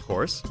fun, of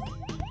course.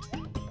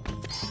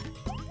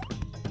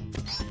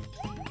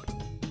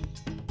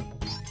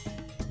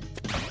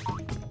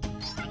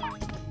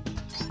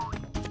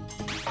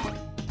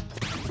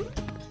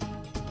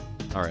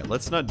 Alright,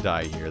 let's not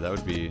die here. That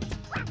would be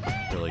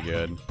really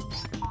good.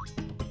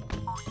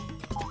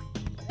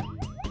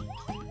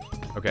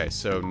 Okay,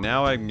 so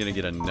now I'm gonna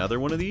get another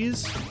one of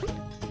these.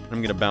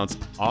 I'm gonna bounce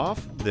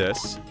off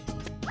this.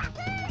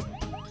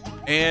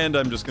 And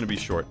I'm just gonna be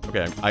short.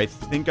 Okay, I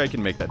think I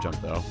can make that jump,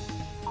 though.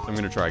 I'm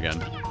gonna try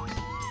again.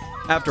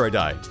 After I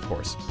die, of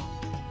course.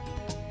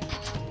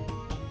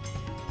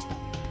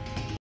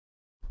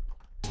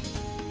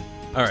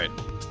 Alright.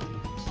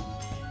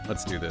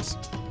 Let's do this.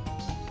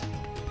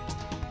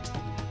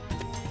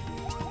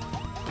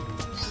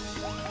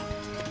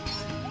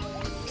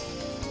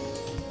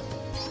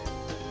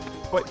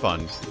 Quite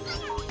fun.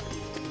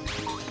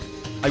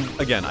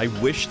 I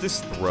wish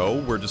this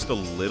throw were just a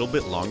little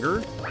bit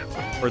longer.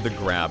 Or the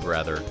grab,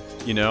 rather.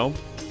 You know?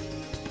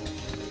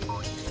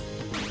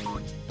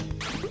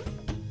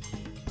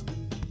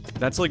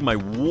 That's like my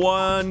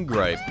one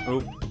gripe.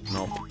 Oh,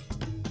 no.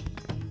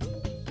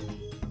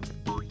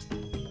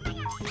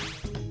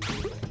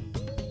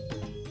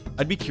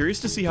 I'd be curious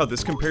to see how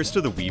this compares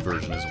to the Wii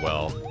version as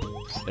well.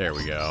 There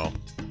we go.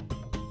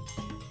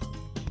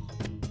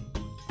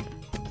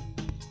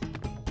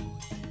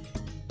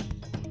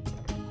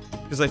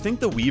 Because I think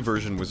the Wii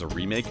version was a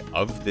remake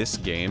of this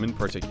game in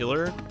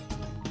particular.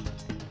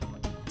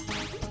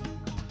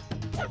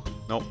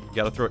 Nope,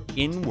 gotta throw it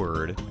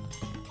inward.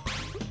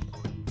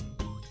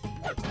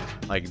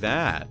 Like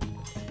that.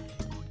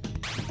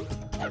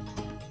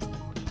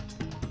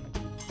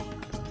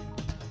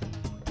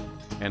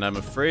 And I'm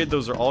afraid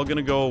those are all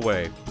gonna go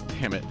away.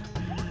 Damn it.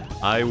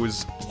 I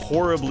was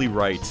horribly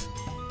right.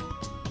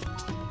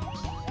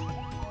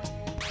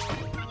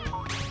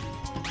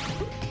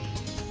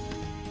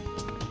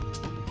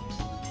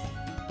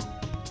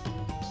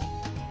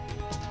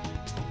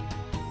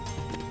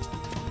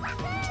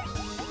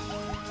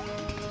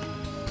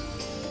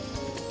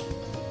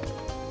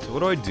 What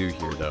do I do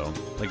here, though?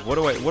 Like, what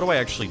do I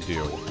actually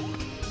do?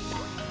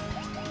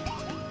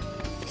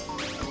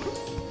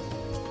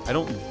 I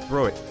don't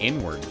throw it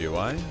inward, do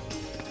I?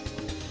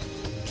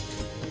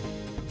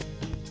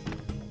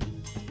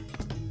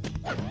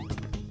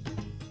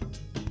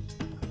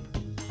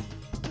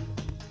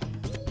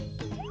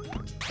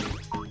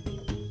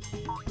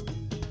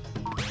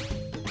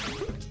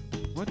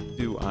 what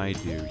do I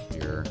do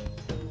here?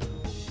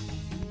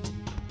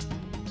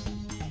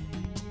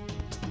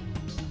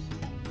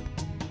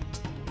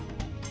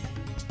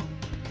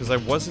 Because I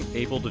wasn't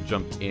able to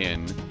jump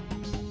in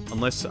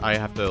unless I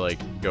have to, like,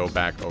 go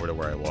back over to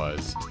where I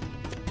was.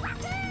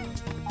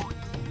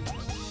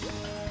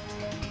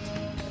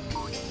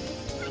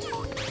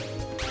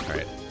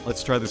 Alright,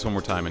 let's try this one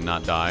more time and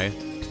not die.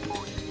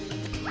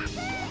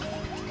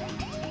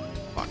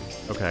 Fuck.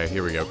 Okay,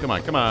 here we go. Come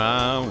on, come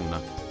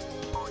on!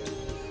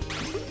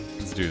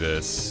 Let's do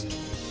this.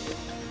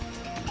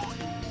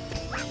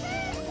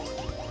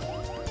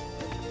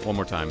 One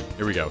more time.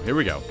 Here we go, here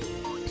we go.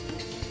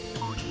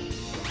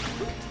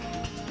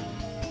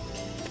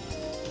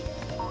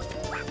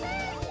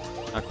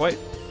 Not quite.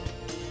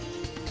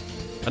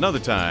 Another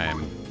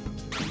time.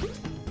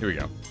 Here we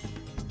go.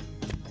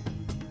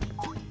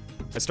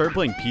 I started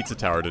playing Pizza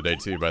Tower today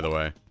too, by the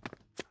way.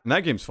 And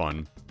that game's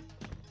fun.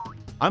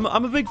 I'm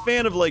a big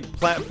fan of, like,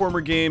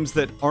 platformer games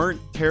that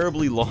aren't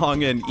terribly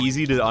long and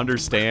easy to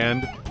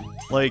understand.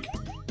 Like,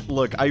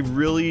 look, I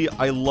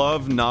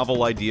love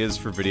novel ideas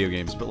for video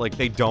games, but, like,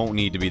 they don't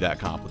need to be that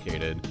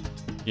complicated.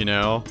 You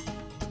know?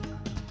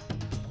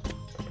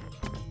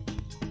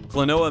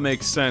 Klonoa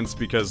makes sense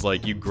because,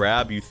 like, you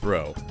grab, you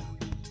throw.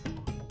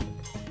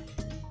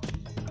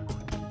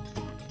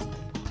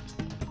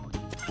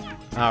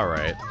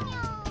 Alright.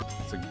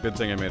 It's a good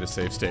thing I made a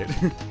save state.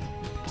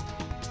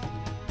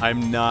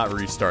 I'm not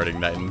restarting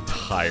that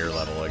entire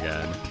level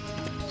again.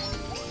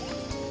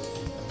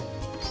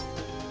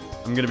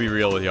 I'm gonna be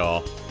real with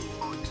y'all.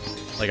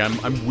 Like,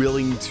 I'm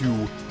willing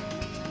to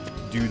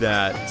do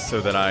that so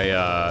that I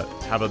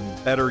have a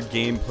better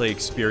gameplay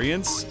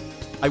experience.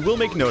 I will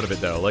make note of it,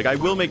 though. Like, I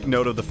will make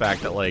note of the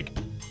fact that, like,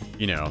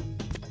 you know,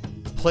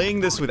 playing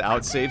this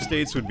without save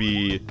states would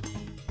be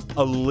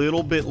a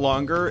little bit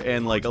longer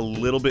and, like, a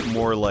little bit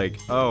more like,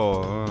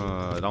 oh,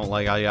 I don't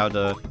like how you have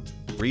to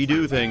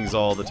redo things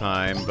all the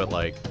time, but,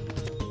 like,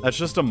 that's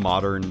just a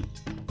modern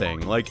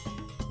thing. Like,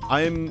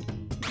 I'm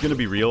gonna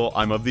be real,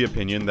 I'm of the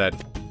opinion that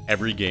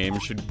every game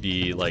should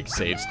be, like,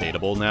 save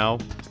stateable now,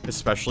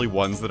 especially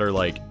ones that are,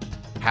 like,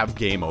 have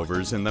game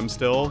overs in them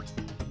still.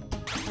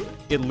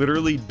 It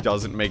literally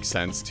doesn't make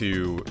sense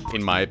to,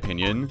 in my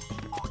opinion,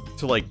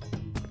 to, like,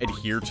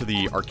 adhere to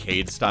the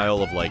arcade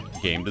style of,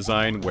 like, game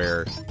design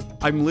where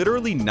I'm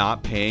literally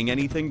not paying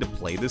anything to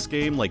play this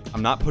game. Like,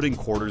 I'm not putting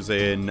quarters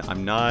in,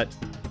 I'm not,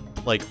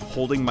 like,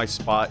 holding my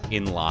spot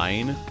in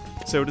line,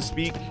 so to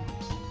speak.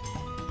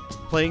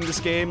 Playing this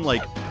game,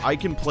 like, I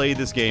can play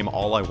this game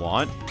all I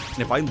want, and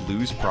if I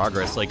lose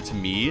progress, like, to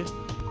me...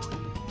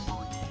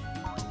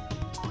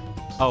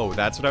 Oh,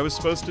 that's what I was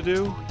supposed to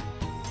do?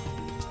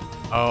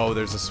 Oh,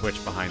 there's a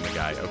switch behind the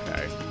guy,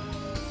 okay.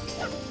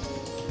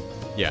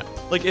 Yeah,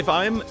 like, if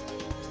I'm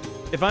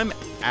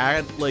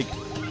at, like,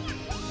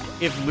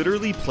 if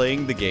literally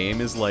playing the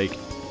game is, like,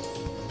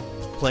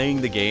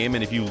 playing the game,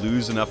 and if you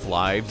lose enough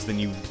lives, then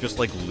you just,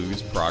 like,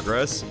 lose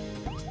progress,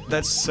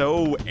 that's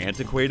so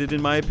antiquated,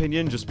 in my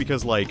opinion, just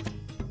because, like,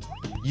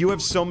 you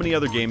have so many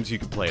other games you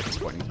can play at this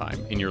point in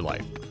time in your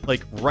life.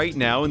 Like, right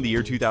now, in the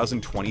year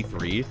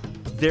 2023,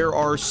 there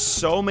are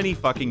so many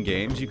fucking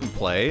games you can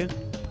play.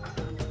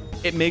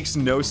 It makes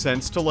no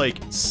sense to, like,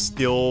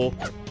 still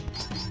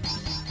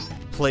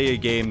play a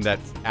game that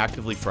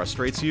actively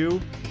frustrates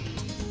you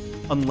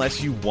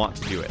unless you want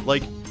to do it.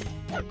 Like,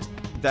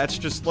 that's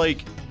just,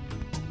 like,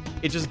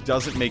 it just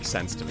doesn't make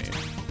sense to me.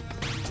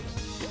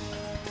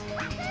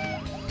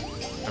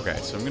 Okay,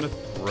 so I'm gonna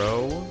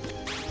throw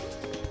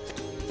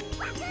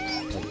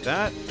like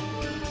that.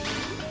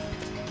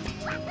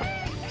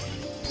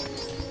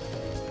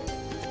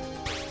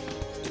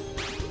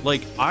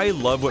 Like, I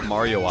love what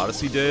Mario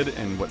Odyssey did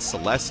and what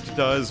Celeste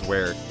does,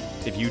 where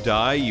if you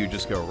die, you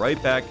just go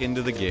right back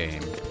into the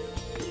game.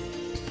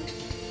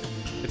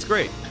 It's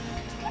great.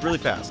 Really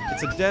fast.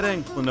 It's a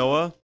dead-end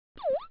Klonoa.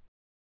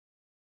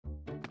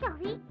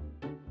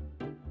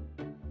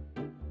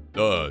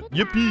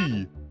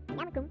 Yippee!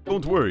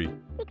 Don't worry.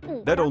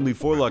 That only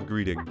forelock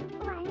greeting.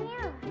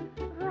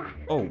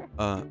 Oh,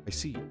 I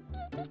see.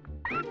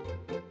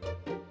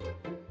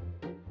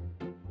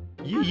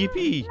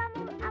 Yippee!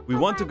 We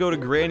want to go to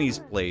Granny's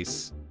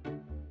place.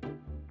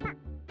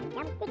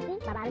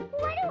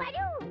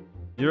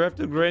 You're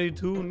after Granny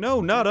too?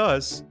 No, not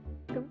us.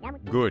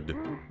 Good.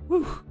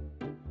 Whew.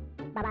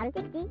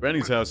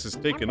 Granny's house is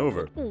taken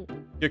over.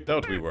 Kicked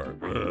out we were.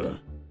 Ugh.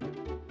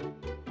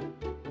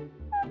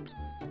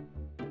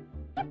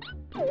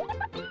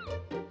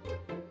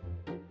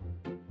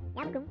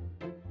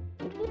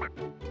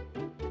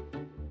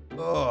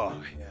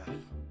 Oh, yeah.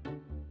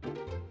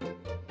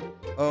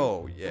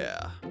 Oh,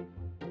 yeah.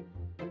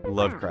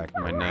 Love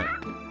cracking my nut.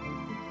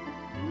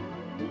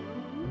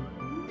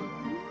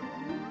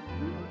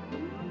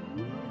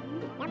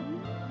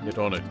 Get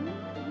on it.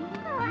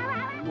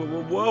 Whoa,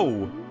 whoa,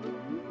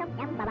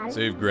 whoa!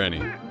 Save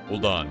Granny.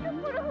 Hold on.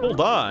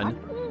 Hold on?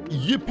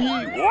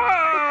 Yippee!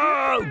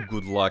 Whoa!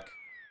 Good luck.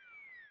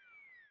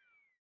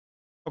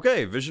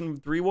 Okay,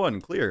 Vision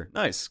 3-1, clear.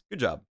 Nice. Good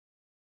job.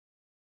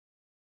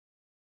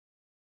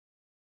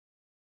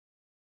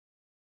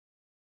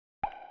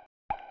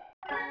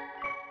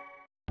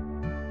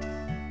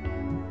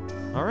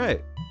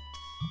 Alright.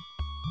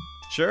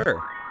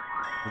 Sure.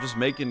 We're just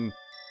making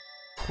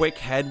quick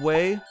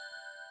headway.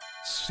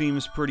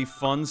 Seems pretty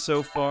fun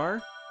so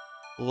far.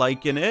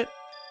 Liking it.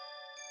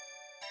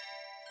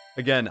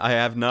 Again, I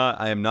am not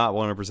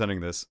 100%ing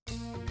this.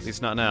 At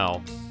least not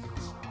now.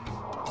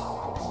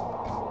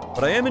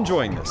 But I am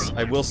enjoying this.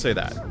 I will say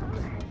that.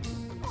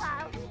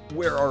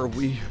 Where are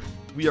we?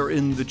 We are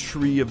in the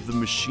tree of the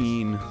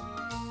machine.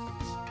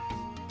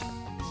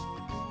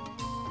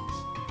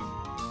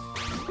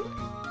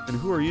 And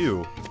who are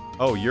you?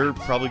 Oh, you're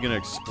probably gonna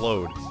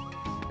explode.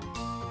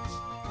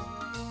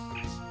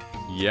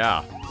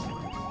 Yeah.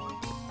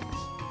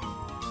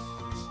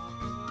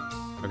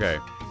 Okay.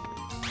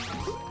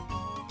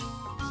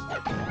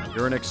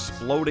 You're an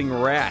exploding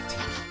rat.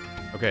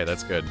 Okay,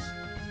 that's good.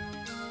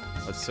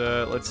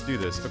 Let's do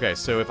this. Okay,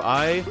 so if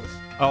I...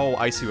 Oh,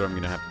 I see what I'm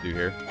gonna have to do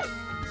here.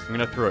 I'm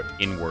gonna throw it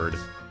inward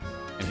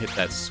and hit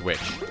that switch.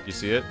 You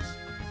see it?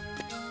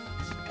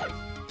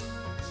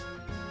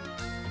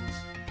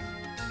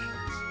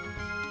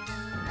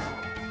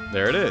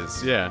 There it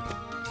is, yeah.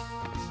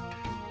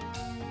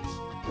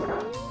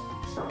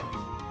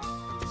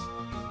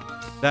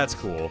 That's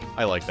cool.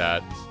 I like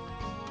that.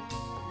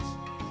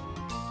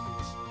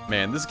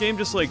 Man, this game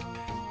just like...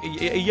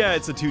 Yeah,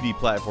 it's a 2D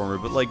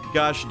platformer, but like,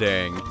 gosh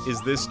dang,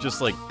 is this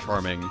just like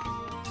charming.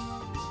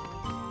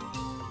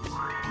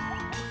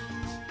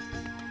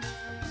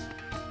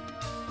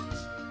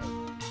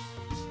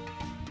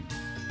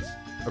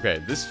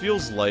 Okay, this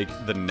feels like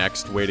the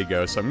next way to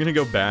go, so I'm gonna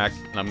go back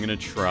and I'm gonna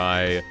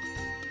try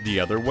the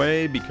other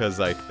way because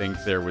I think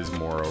there was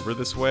more over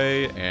this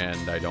way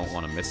and I don't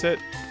want to miss it.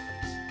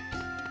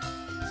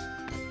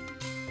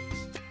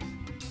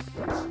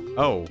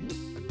 Oh.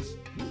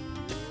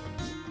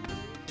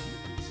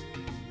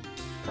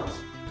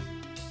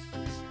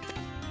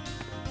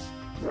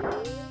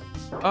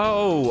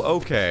 Oh,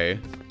 okay.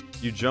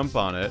 You jump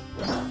on it,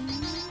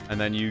 and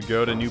then you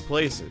go to new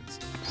places.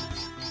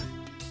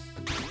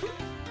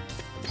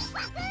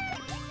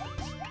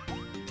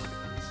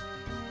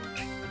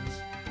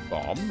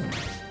 Bomb.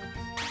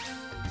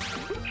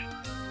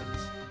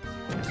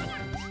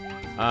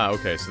 Ah,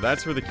 okay, so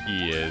that's where the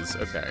key is.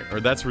 Okay, or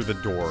that's where the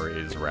door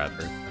is,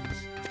 rather.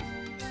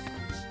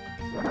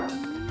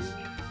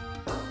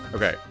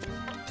 Okay.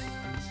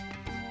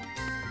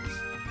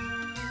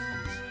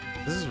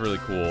 This is really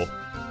cool.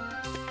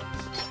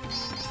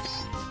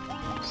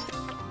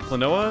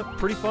 Klonoa,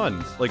 pretty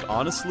fun. Like,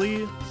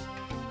 honestly,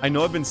 I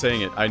know I've been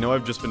saying it. I know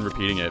I've just been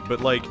repeating it,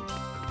 but, like,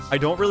 I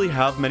don't really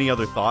have many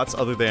other thoughts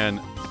other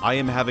than I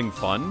am having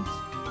fun.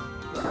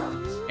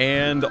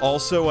 And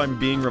also, I'm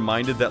being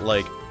reminded that,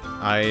 like,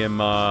 I am,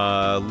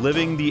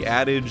 living the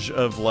adage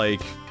of,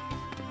 like,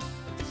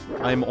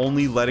 I'm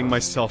only letting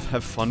myself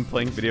have fun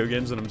playing video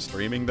games when I'm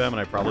streaming them,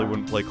 and I probably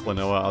wouldn't play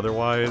Klonoa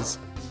otherwise.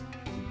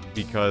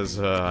 Because,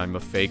 I'm a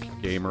fake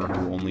gamer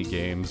who only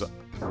games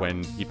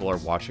when people are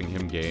watching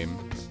him game.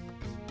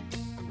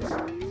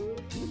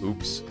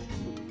 Oops.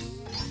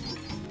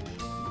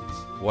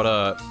 What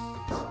a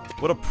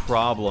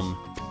problem.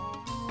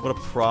 What a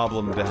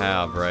problem to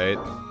have, right?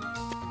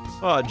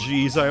 Aw,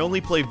 geez, I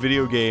only play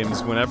video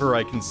games whenever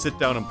I can sit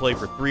down and play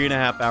for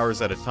 3.5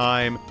 hours at a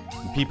time,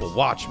 and people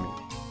watch me.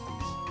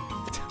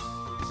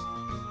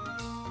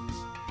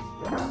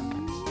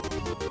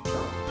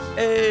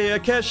 Hey,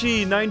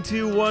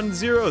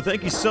 Akeshi9210,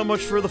 thank you so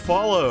much for the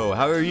follow.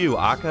 How are you,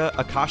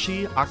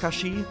 Akashi?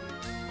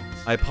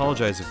 I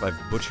apologize if I've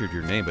butchered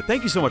your name, but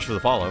thank you so much for the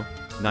follow.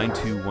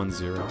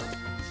 9210.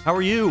 How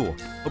are you?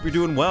 Hope you're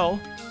doing well.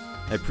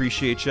 I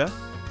appreciate ya.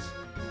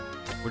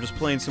 We're just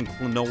playing some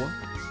Klonoa.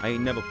 I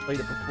ain't never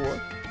played it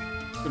before.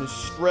 Gonna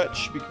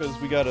stretch because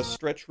we got a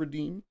stretch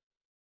redeem.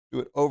 Do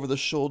it over the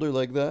shoulder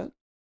like that.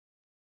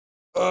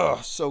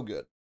 Ugh, so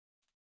good.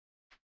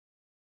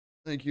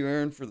 Thank you,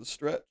 Aaron, for the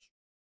stretch.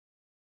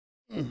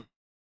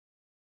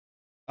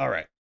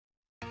 Alright.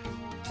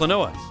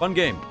 Klonoa, fun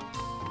game.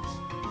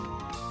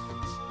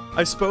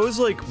 I suppose,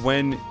 like,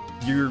 when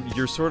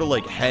you're sort of,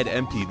 like, head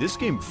empty, this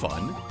game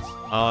fun.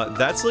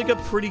 That's, like, a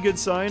pretty good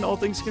sign, all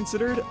things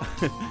considered.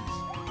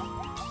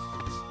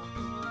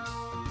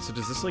 So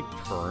does this, like,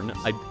 turn?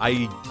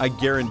 I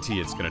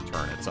guarantee it's gonna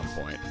turn at some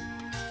point.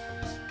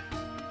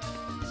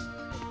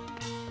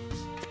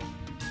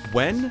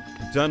 When?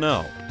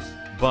 Dunno.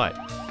 But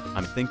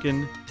I'm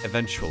thinking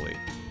eventually.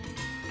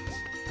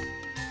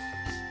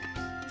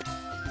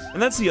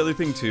 And that's the other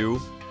thing,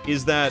 too,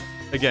 is that,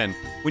 again,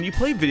 when you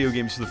play video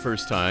games for the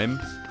first time,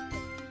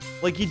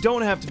 like, you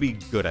don't have to be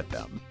good at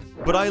them.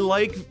 But I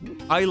like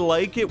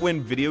it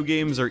when video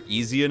games are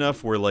easy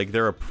enough where, like,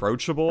 they're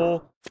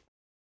approachable.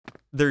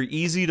 They're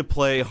easy to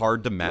play,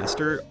 hard to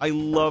master. I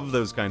love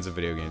those kinds of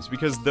video games,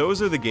 because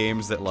those are the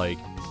games that, like,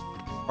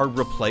 are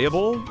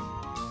replayable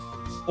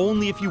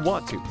only if you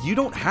want to. You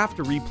don't have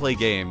to replay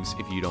games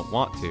if you don't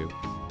want to.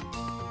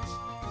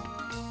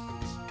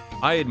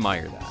 I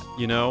admire that,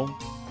 you know?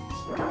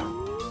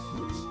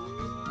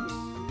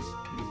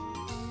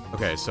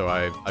 Okay, so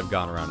I've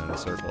gone around in a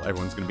circle.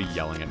 Everyone's gonna be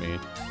yelling at me.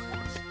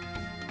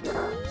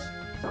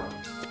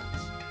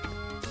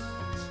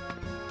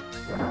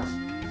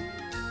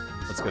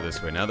 let's go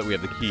this way. Now that we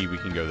have the key, we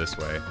can go this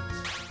way.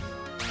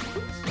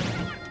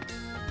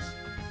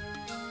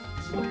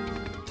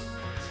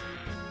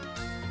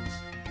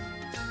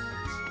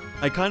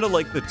 I kind of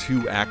like the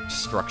 2-act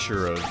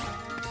structure of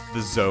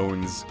the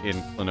zones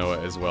in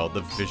Klonoa as well,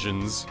 the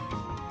visions.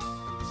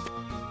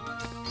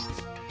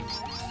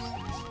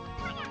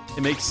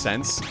 It makes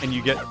sense, and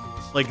you get,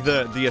 like,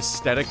 the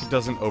aesthetic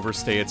doesn't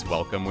overstay its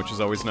welcome, which is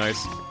always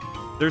nice.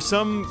 There's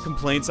some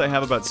complaints I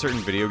have about certain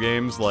video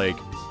games, like,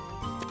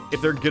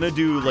 if they're gonna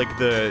do, like,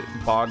 the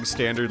bog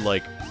standard,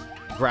 like,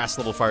 grass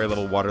level, fire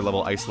level, water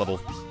level, ice level,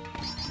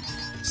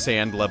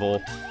 sand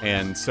level,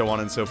 and so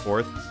on and so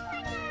forth,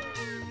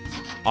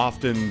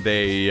 often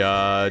they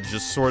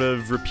just sort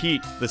of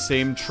repeat the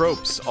same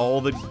tropes all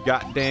the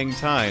goddamn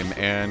time,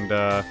 and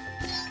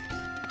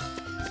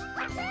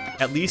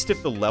at least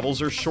if the levels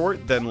are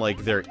short, then like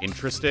they're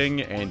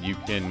interesting and you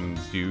can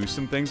do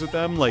some things with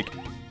them. Like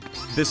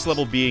this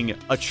level being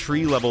a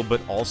tree level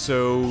but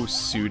also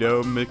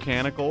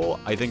pseudo-mechanical,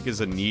 I think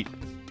is a neat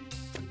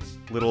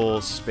little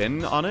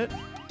spin on it.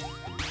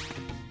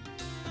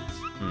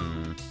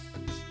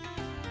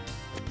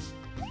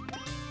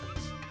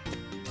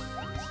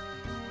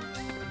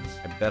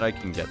 I bet I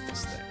can get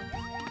this thing.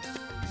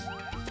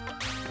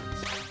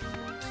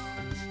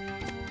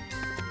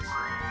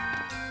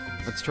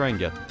 Let's try and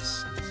get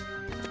this.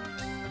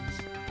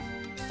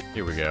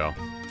 Here we go.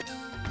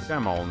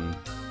 Come on.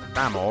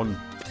 Come on.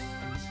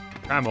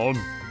 Come on.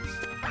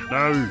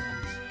 No.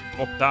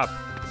 Fucked up.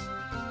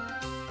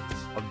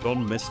 I've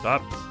done messed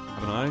up,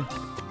 haven't I?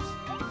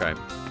 Okay.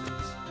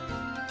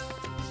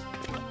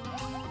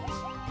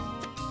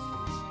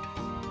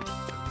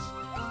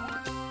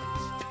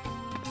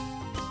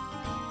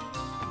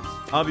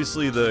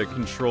 Obviously, the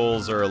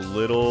controls are a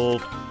little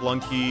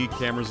flunky,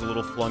 camera's a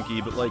little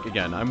flunky, but, like,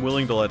 again, I'm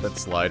willing to let that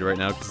slide right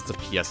now because it's a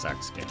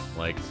PSX game.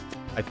 Like,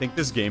 I think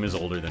this game is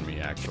older than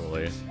me,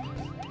 actually.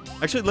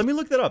 Actually, let me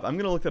look that up. I'm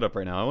gonna look that up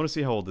right now. I want to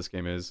see how old this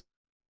game is.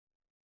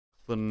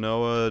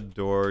 Klonoa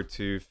Door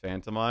to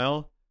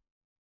Phantomile.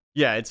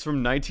 Yeah, it's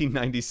from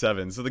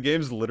 1997, so the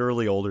game's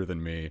literally older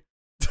than me.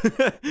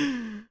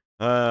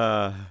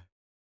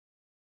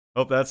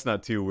 Hope that's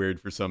not too weird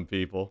for some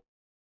people.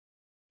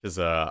 Because,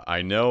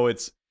 I know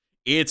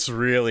it's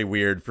really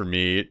weird for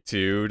me,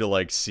 too, to,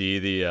 like, see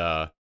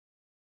the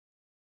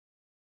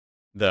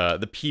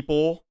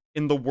people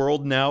in the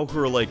world now who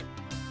are like,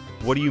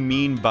 what do you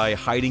mean by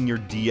hiding your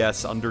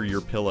DS under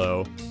your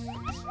pillow?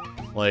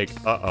 Like,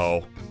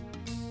 uh-oh.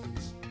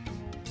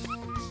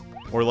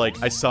 Or,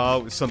 like, I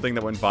saw something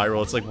that went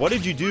viral. It's like, what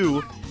did you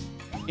do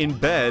in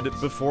bed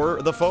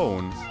before the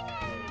phone?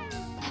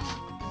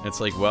 And it's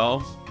like,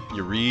 well,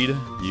 you read,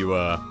 you,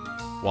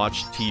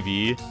 watch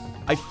TV.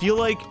 I feel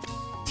like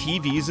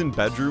TVs in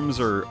bedrooms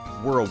were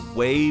a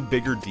way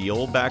bigger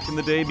deal back in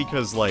the day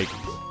because, like,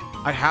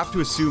 I have to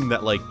assume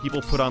that, like,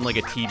 people put on, like,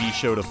 a TV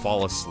show to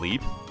fall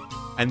asleep,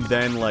 and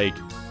then, like,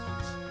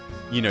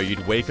 you know,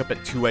 you'd wake up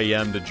at 2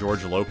 a.m. to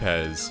George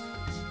Lopez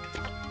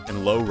and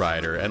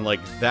Lowrider, and,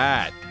 like,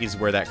 that is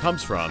where that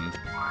comes from.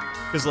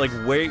 Because, like,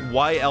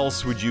 why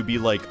else would you be,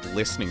 like,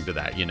 listening to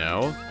that, you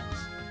know?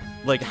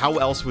 Like, how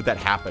else would that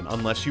happen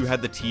unless you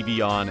had the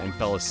TV on and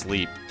fell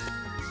asleep?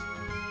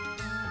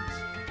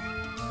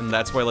 And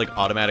that's why, like,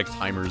 automatic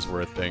timers were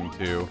a thing,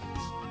 too.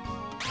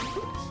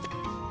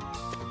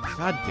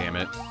 God damn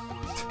it.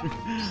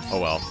 Oh,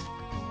 well.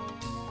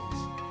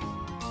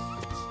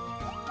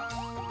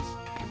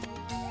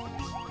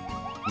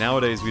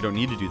 Nowadays, we don't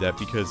need to do that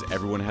because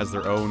everyone has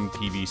their own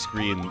TV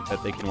screen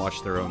that they can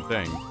watch their own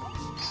thing.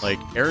 Like,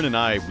 Aaron and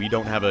I, we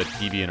don't have a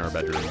TV in our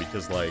bedroom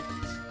because, like,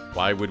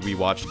 why would we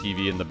watch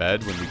TV in the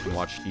bed when we can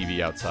watch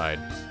TV outside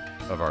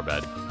of our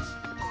bed?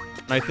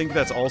 And I think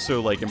that's also,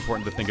 like,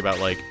 important to think about,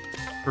 like,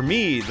 for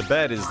me, the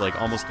bed is,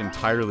 like, almost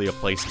entirely a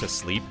place to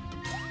sleep.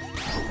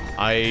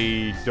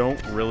 I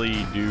don't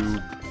really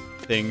do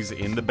things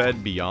in the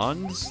bed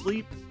beyond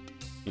sleep.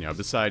 You know,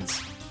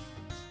 besides,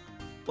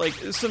 like,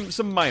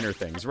 some minor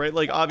things, right?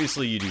 Like,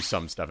 obviously you do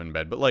some stuff in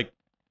bed, but, like,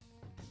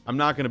 I'm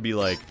not gonna be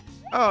like,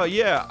 oh,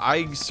 yeah,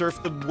 I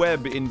surf the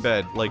web in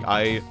bed. Like,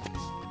 I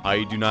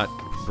do not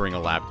bring a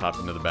laptop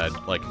into the bed,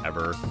 like,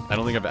 ever. I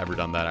don't think I've ever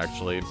done that,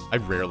 actually. I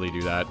rarely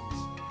do that.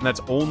 And that's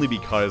only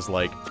because,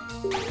 like,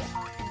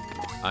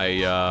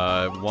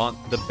 I want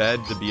the bed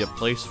to be a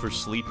place for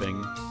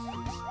sleeping.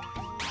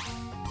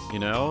 You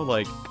know?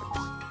 Like...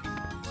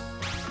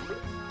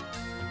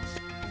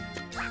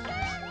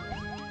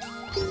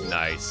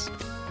 Nice.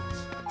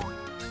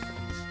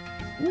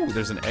 Ooh,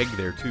 there's an egg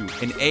there, too.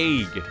 An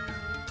egg!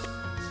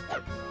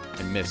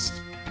 I missed.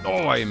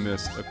 Oh, I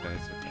missed. Okay,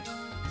 it's okay.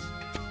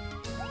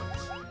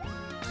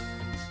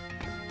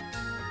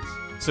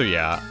 So,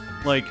 yeah.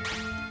 Like...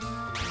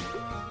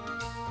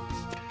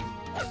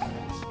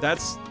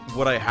 That's...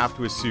 what I have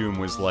to assume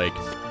was, like,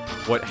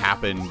 what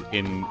happened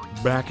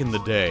back in the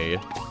day.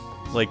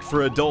 Like,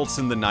 for adults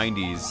in the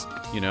 90s,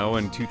 you know,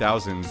 and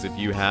 2000s, if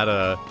you had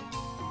a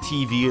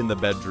TV in the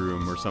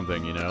bedroom or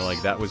something, you know,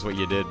 like, that was what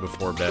you did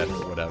before bed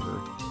or whatever.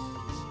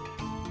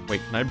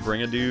 Wait, can I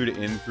bring a dude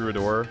in through a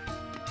door?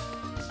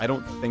 I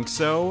don't think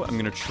so. I'm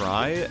gonna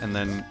try, and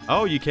then...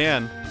 Oh, you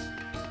can.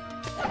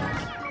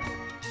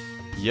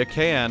 You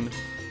can.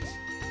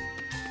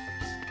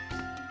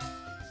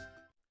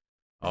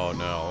 Oh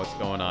no, what's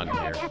going on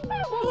here?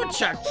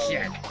 Woodchuck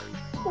shit.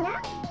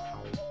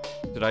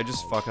 Did I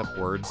just fuck up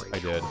words? I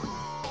did.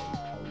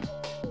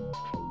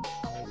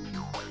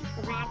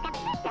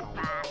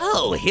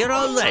 Oh, here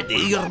already?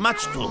 You're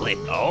much too late,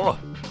 though.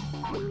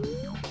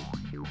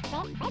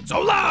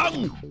 So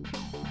long!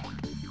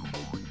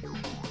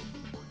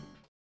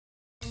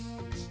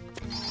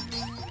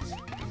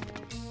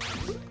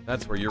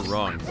 That's where you're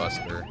wrong,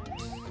 Buster.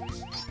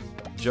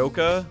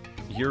 Joka,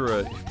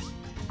 your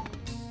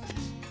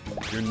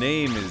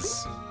name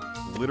is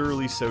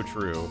literally so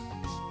true.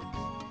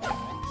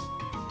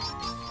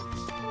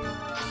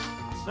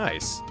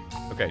 Nice.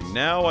 Okay,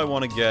 now I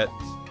want to get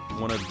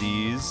one of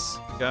these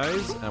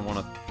guys, and I want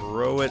to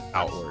throw it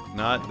outward.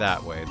 Not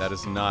that way. That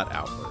is not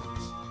outward.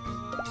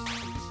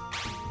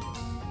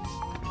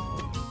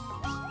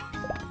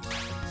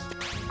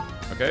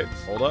 Okay,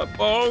 hold up.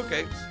 Oh,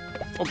 okay.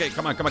 Okay,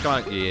 come on, come on, come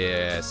on.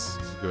 Yes.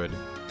 Good.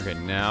 Okay,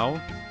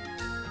 now.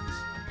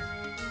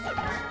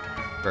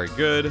 Very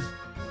good.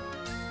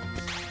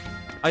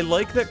 I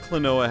like that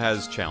Klonoa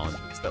has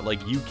challenges that,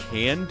 like, you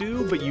can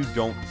do, but you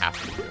don't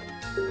have to do.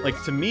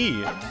 Like, to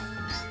me,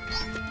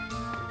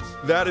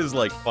 that is,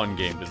 like, fun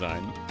game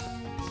design.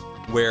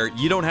 Where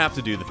you don't have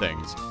to do the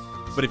things,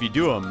 but if you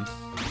do them,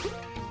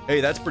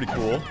 hey, that's pretty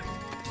cool.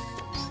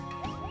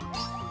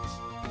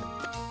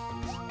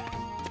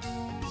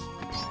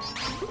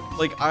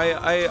 Like,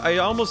 I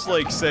almost,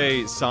 like,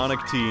 say Sonic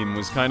Team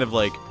was kind of,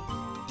 like,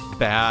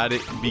 bad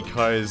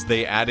because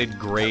they added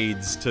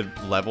grades to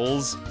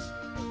levels.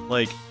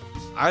 Like,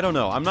 I don't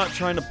know. I'm not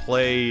trying to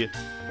play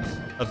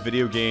a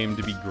video game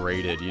to be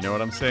graded, you know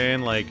what I'm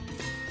saying? Like,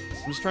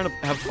 I'm just trying to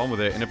have fun with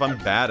it, and if I'm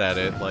bad at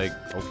it, like,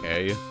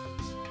 okay.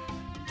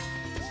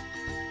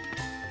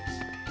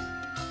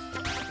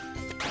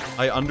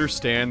 I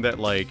understand that,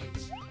 like,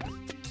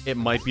 it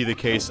might be the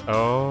case,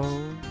 oh...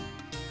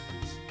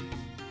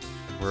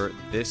 where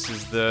this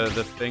is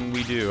the thing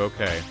we do,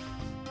 okay.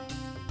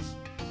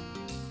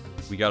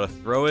 We gotta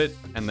throw it,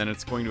 and then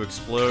it's going to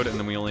explode, and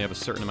then we only have a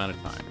certain amount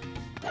of time.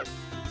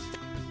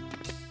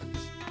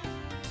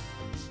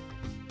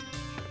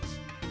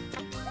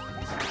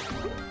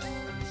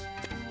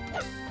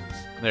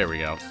 There we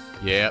go.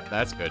 Yep,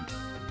 that's good.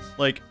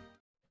 Like,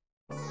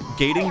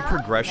 gating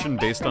progression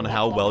based on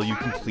how well you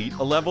complete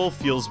a level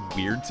feels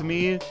weird to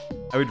me.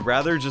 I would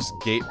rather just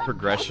gate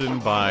progression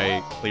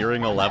by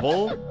clearing a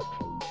level.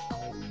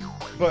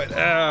 But,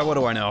 what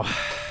do I know?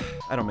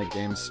 I don't make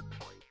games.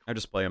 I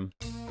just play them.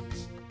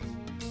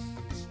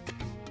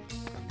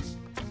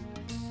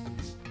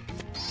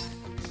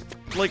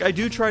 Like, I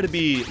do try to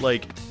be,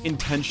 like,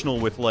 intentional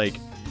with, like,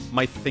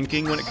 my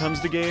thinking when it comes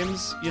to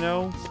games, you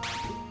know?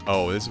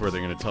 Oh, this is where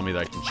they're gonna tell me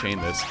that I can chain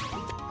this.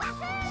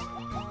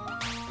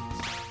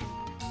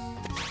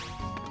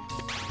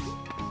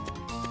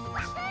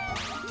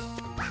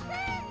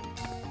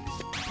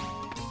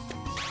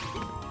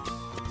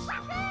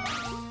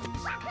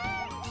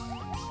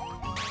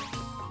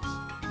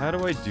 How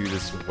do I do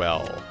this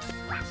well?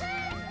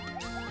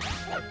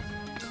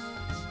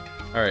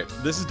 Alright,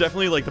 this is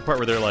definitely like the part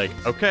where they're like,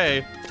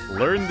 okay,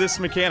 learn this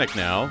mechanic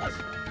now.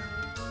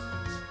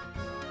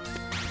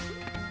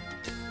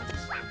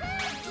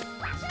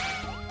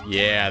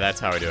 Yeah, that's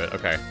how I do it.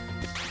 Okay.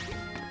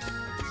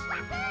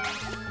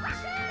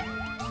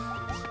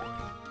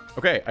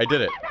 Okay, I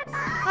did it.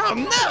 Oh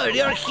no,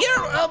 you're here!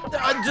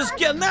 I'm just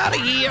getting out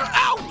of here!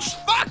 Ouch!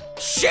 Fuck!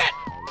 Shit!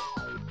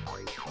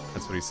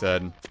 That's what he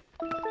said.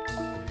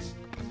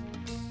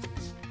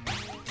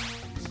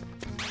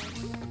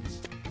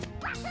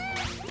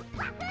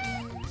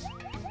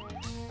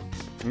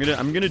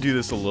 I'm gonna do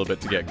this a little bit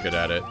to get good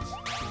at it.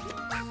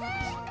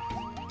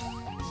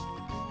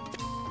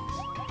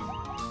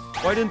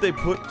 Why didn't they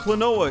put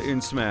Klonoa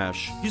in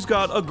Smash? He's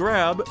got a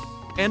grab,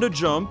 and a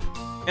jump,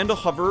 and a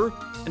hover,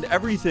 and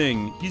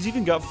everything. He's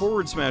even got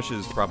forward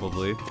smashes,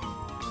 probably.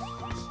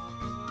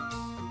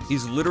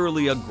 He's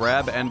literally a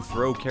grab and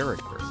throw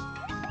character.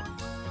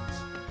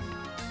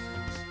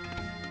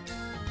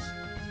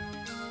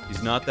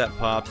 He's not that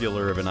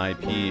popular of an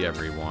IP,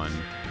 everyone.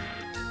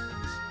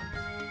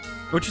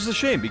 Which is a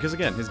shame, because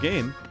again, his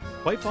game,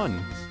 quite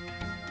fun.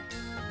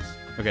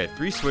 Okay,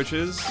 3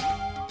 switches.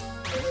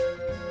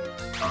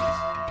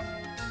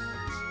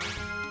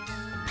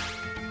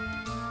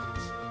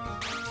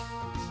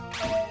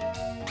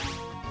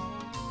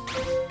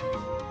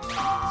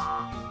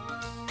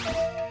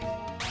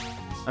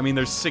 I mean,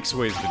 there's 6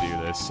 ways to do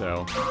this,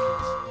 so...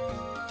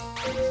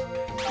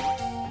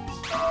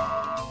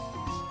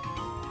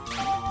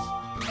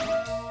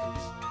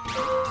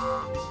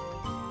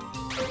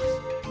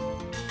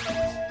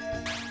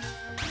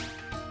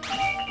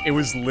 It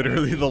was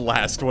literally the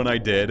last one I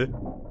did.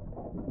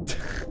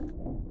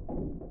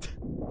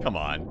 Come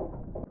on.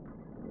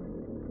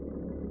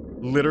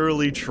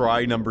 Literally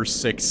try number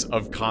 6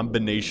 of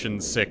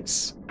combination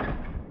 6.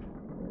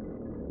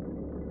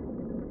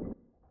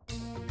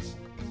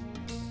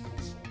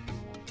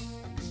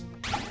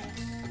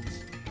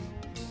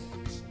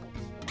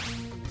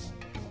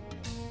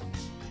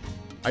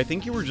 I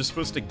think you were just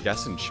supposed to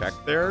guess and check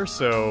there,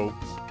 so...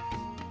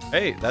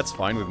 Hey, that's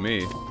fine with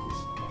me.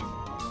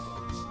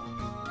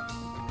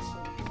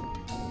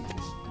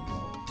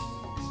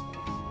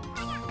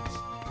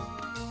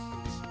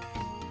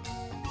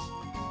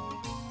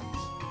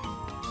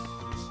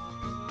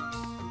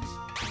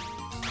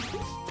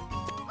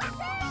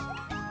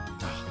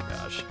 Oh,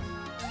 gosh.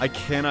 I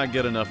cannot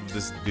get enough of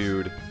this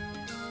dude.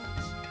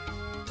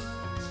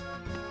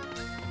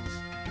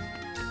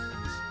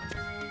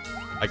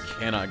 I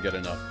cannot get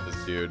enough of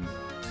this dude.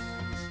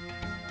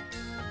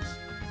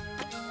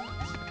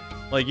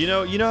 Like, you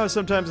know how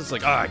sometimes it's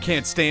like, I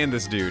can't stand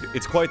this dude.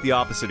 It's quite the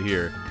opposite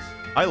here.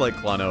 I like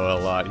Klonoa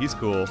a lot. He's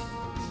cool.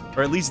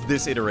 Or at least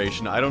this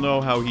iteration. I don't know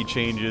how he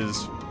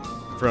changes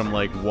from,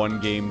 like,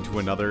 one game to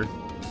another.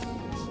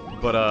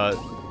 But,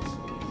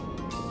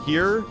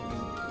 here,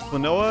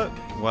 Klonoa,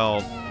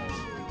 well,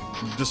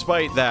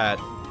 despite that,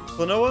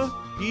 Klonoa,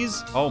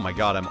 he's... Oh my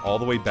god, I'm all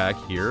the way back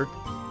here.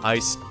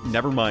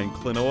 Never mind,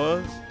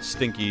 Klonoa,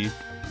 stinky,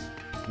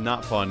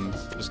 not fun,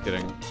 just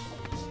kidding.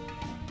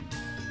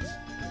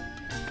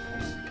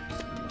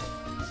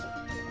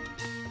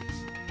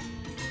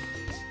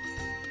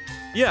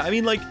 Yeah, I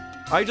mean, like,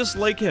 I just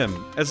like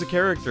him as a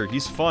character.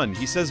 He's fun.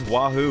 He says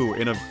WAHOO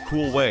in a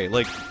cool way.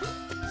 Like,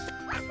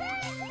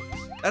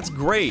 that's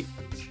great.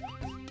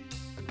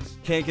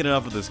 Can't get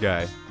enough of this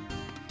guy.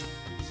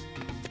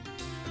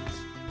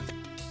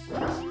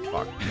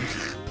 Fuck.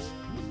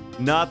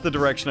 Not the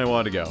direction I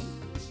wanted to go.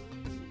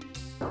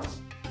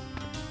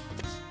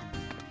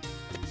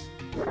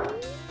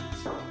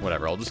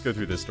 Whatever, I'll just go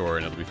through this door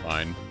and it'll be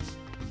fine.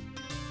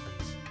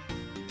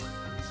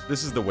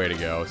 This is the way to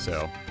go,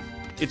 so...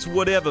 It's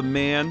whatever,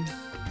 man.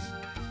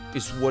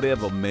 It's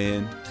whatever,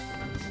 man.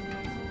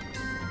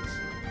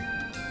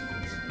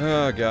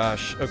 Oh,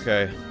 gosh.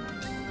 Okay.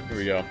 Here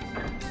we go.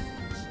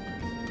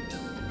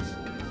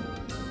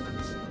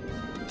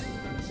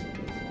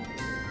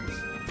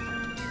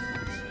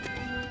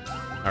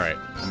 Alright,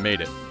 I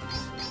made it.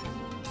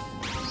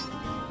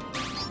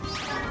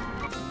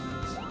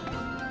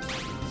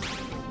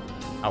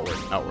 Outward,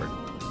 outward.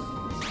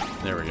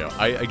 There we go.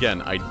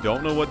 Again, I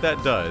don't know what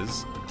that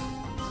does,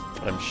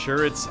 but I'm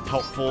sure it's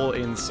helpful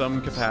in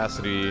some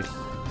capacity,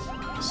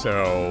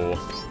 so...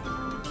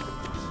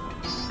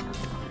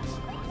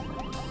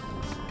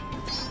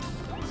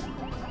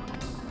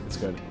 It's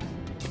good.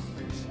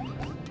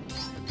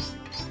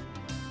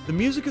 The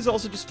music is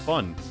also just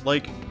fun.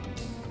 Like,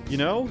 you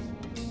know?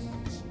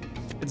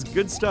 It's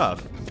good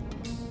stuff.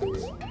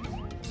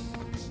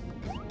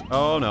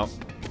 Oh no.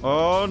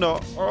 Oh no.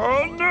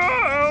 Oh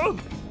no!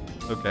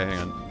 Okay, hang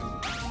on.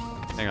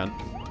 Hang on.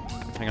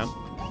 Hang on.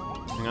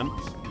 Hang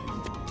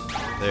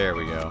on. There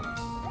we go.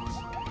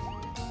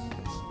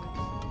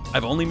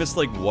 I've only missed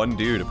like one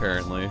dude,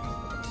 apparently.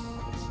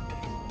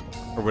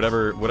 Or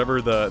whatever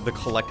the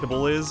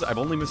collectible is. I've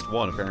only missed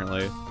one,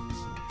 apparently.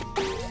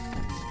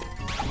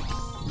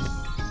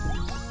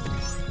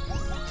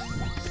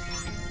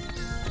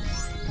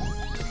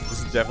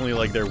 Definitely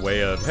like their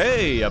way of,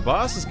 hey, a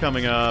boss is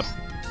coming up.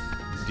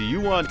 Do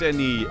you want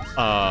any,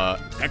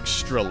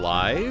 extra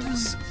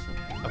lives?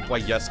 Why,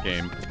 yes,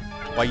 game.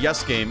 Why,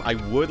 yes, game, I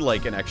would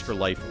like an extra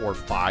life or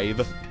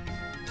 5.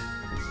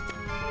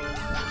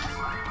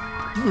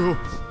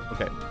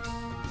 Okay.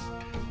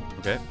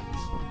 Okay.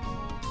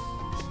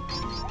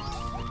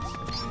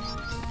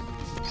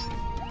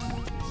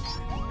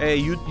 Hey,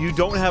 you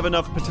don't have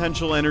enough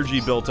potential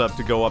energy built up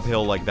to go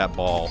uphill like that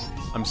ball.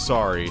 I'm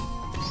sorry.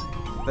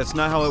 That's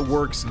not how it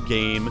works,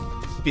 game.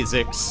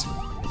 Physics.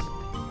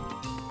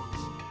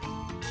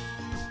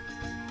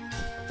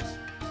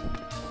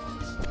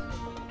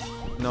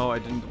 No, I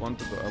didn't want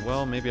to go...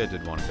 Well, maybe I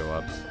did want to go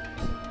up.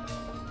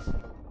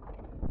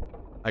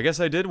 I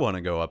guess I did want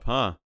to go up,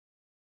 huh?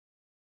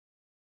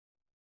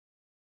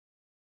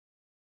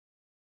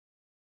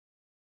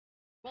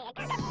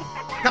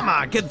 Come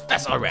on,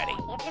 confess already.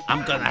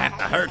 I'm gonna have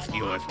to hurt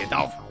you if you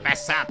don't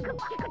fess up.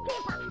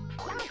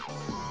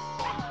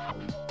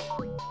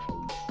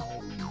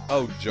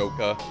 Oh,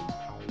 Joker.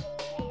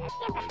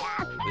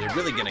 You're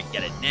really gonna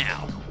get it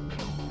now.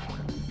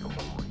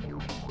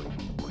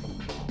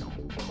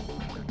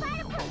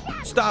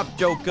 Stop,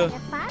 Joker.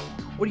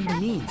 What do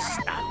you mean,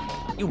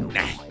 stop? You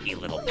nasty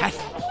little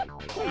pest.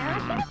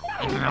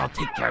 I'll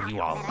take care of you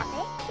all.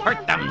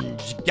 Hurt them,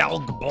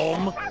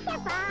 Gelgbolm.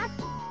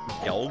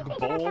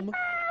 Gelgbolm?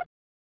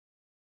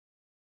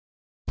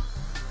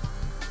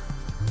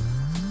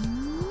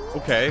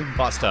 Okay,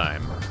 boss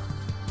time.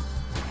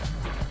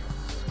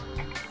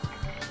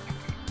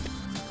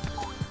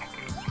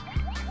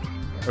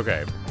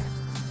 Okay.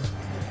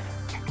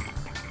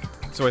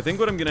 So I think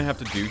what I'm gonna have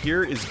to do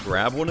here is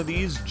grab one of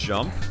these,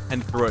 jump,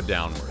 and throw it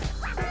downward.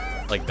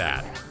 Like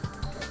that.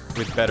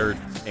 With better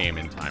aim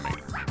and timing.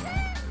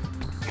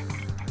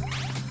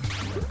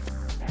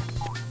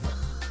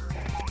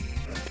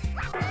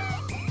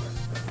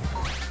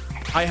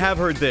 I have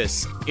heard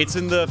this. It's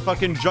in the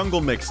fucking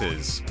jungle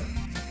mixes.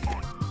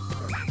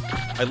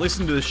 I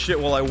listen to this shit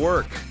while I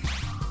work.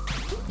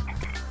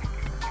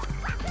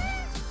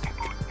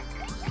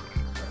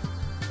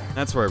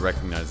 That's where I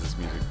recognize this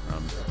music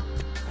from.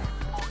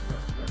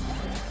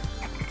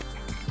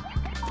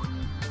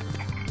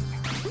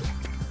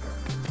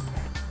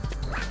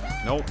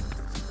 Nope.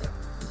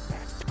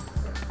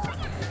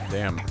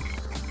 Damn.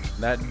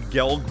 That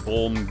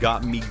Gelgbolm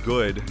got me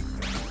good.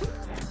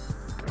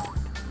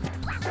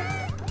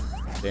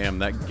 Damn,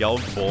 that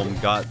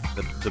Gelgbolm got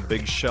the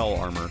big shell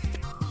armor.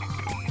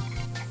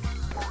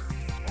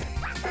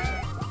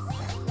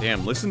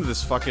 Damn, listen to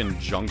this fucking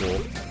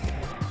jungle.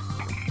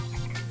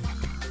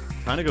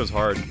 Kinda goes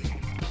hard.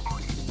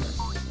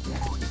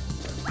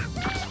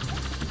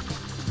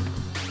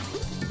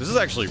 This is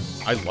actually...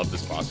 I love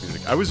this boss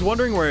music. I was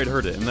wondering where I'd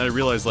heard it, and then I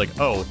realized, like,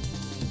 oh,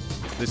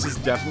 this is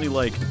definitely,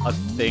 like, a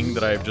thing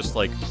that I've just,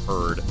 like,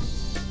 heard.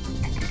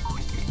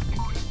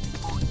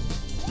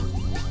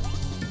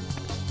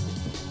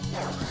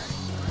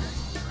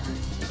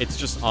 It's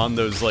just on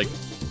those, like,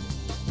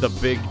 the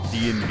big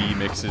D&B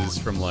mixes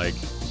from, like...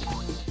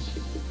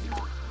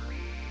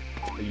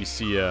 You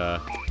see,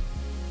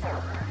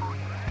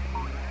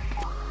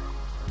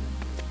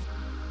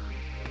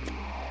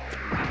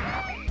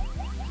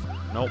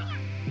 Nope.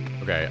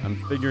 Okay, I'm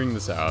figuring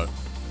this out.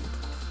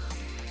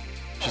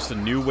 Just a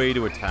new way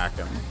to attack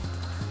him.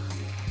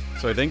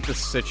 So I think the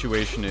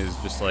situation is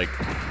just like...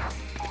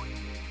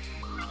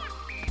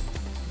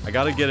 I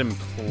gotta get him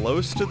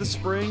close to the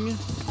spring,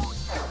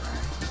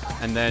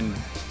 and then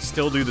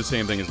still do the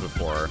same thing as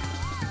before.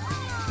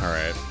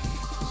 Alright.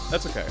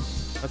 That's okay.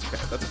 That's okay,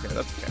 that's okay,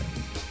 that's okay.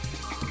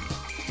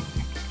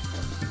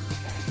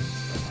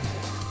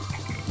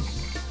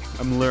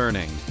 I'm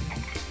learning.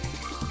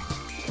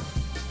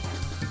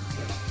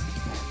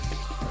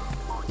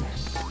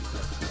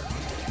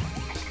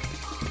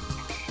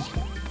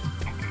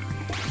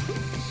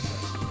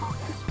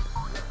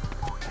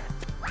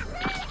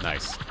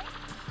 Nice.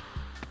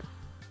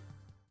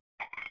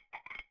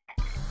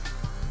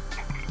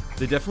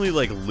 They definitely,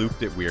 like,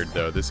 looped it weird,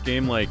 though. This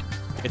game, like,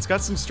 it's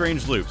got some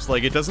strange loops.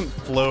 Like, it doesn't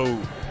flow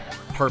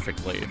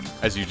perfectly,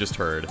 as you just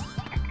heard.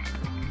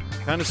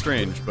 Kind of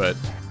strange, but...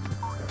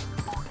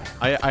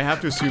 I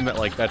have to assume that,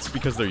 like, that's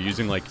because they're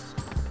using, like,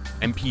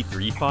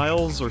 MP3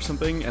 files or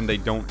something, and they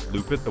don't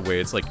loop it the way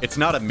it's, like... It's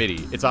not a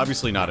MIDI. It's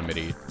obviously not a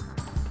MIDI.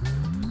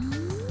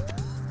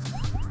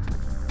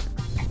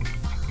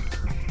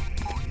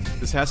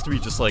 This has to be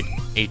just, like,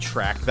 a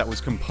track that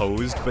was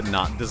composed but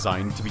not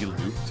designed to be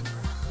looped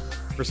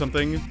or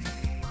something.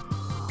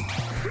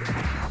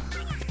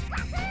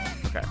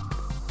 Okay.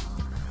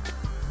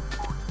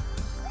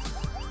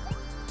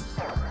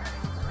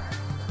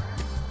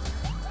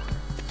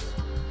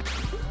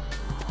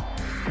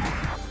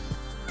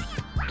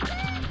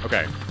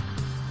 Okay.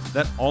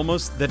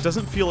 That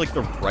doesn't feel like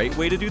the right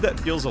way to do that.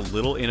 Feels a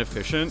little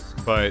inefficient,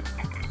 but...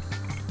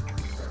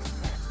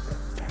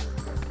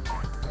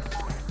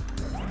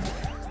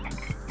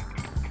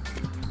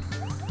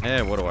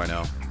 what do I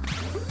know?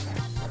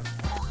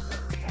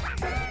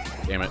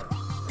 Damn it.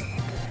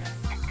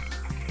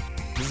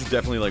 This is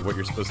definitely like what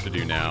you're supposed to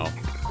do now.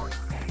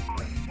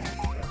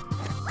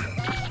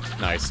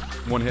 Nice.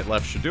 One hit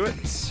left should do it.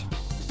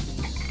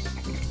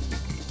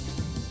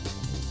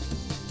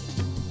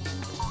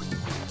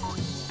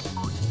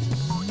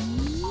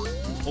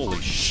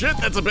 Holy shit,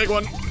 that's a big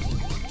one!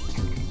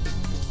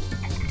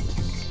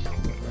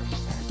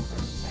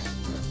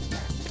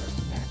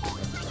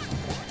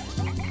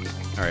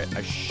 Alright,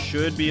 I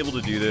should be able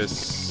to do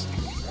this.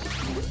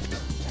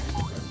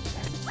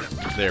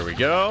 There we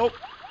go.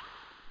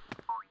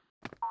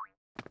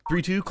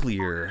 3-2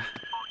 clear.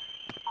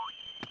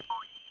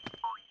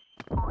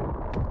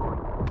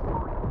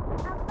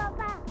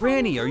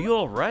 Granny, are you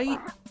alright?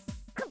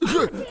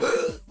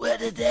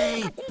 What a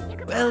day!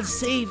 Well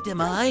saved,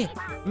 am I?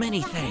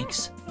 Many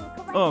thanks.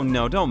 Oh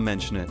no, don't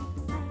mention it.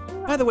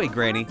 By the way,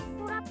 Granny,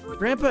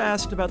 Grandpa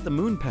asked about the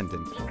moon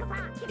pendant.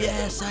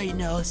 Yes, I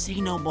know.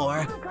 Say no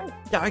more.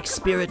 Dark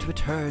spirit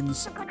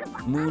returns.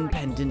 Moon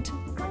pendant,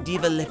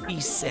 Diva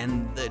Lefis,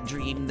 and the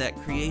dream that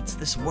creates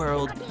this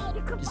world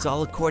is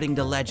all according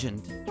to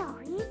legend.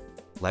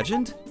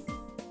 Legend?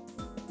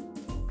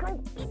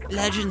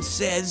 Legend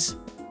says,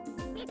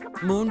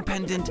 moon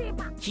pendant,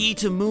 key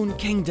to Moon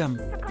Kingdom.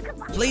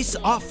 Place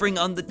offering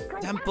on the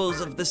temples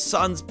of the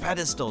sun's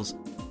pedestals.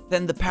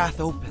 Then the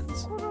path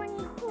opens.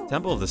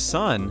 Temple of the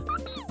Sun?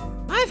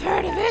 I've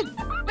heard of it.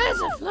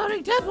 There's a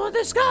floating temple in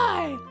the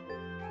sky.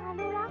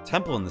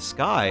 Temple in the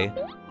sky?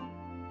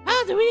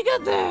 How do we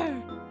get there?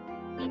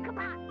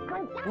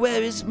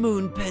 Where is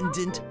Moon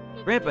Pendant?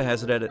 Grandpa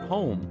has it at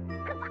home.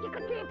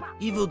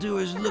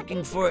 Evildoers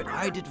looking for it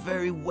hide it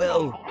very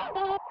well.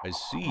 I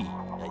see.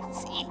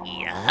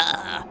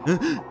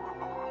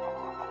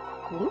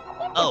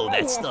 Oh,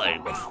 that story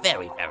was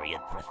very, very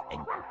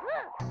interesting.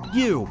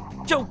 You,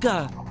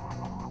 Joker!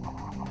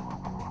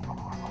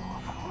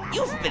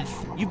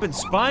 You've been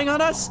spying on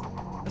us?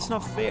 That's not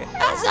fair.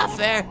 That's not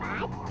fair.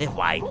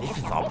 Why, this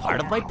is all part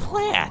of my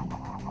plan.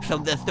 So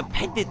the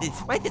pendant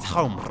is right at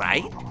home,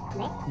 right?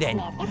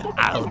 Then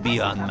I'll be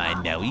on my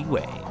merry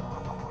way.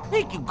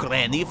 Thank you,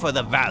 Granny, for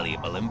the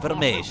valuable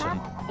information.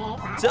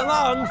 So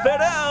long,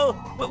 farewell!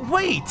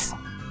 Wait!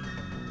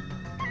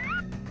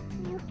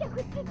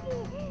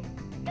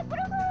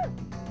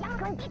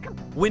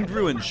 Wind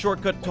Ruins,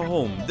 shortcut to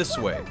home, this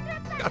way.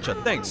 Gotcha,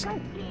 thanks.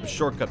 A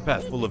shortcut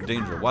path full of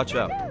danger, watch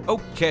out.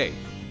 Okay.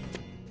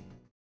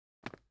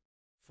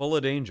 Full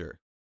of danger.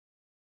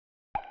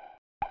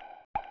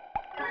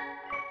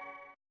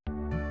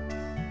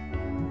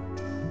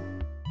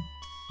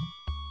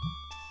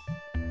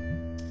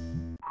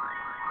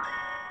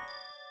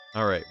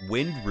 Alright,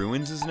 Wind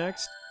Ruins is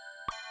next?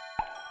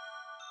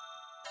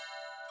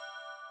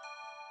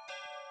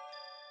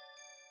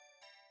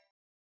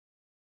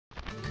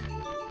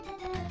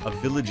 A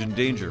village in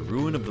danger,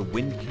 ruin of the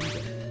Wind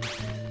Kingdom.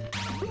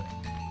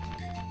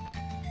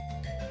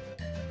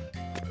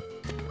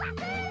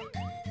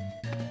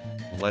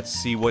 Let's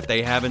see what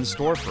they have in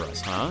store for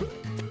us, huh?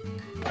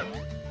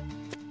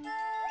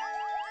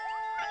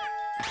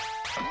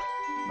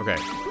 Okay,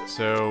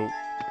 so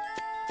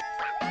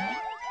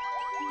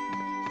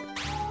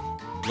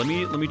let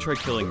me try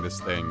killing this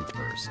thing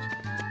first.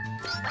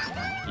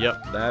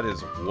 Yep, that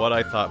is what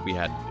I thought we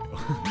had to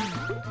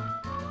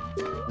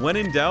do. When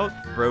in doubt,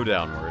 throw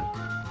downward.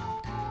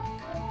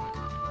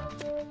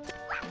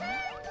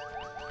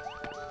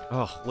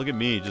 Oh, look at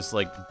me just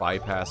like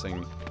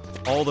bypassing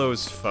all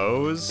those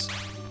foes.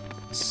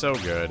 So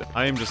good.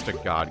 I am just a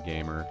god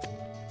gamer.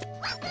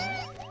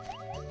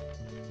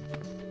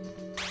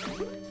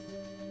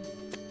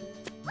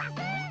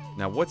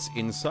 Now what's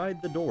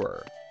inside the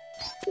door?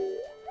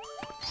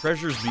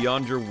 Treasures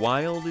beyond your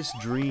wildest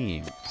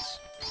dreams.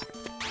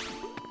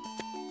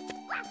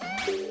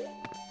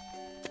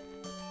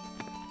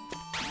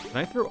 Can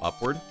I throw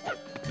upward?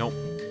 Nope.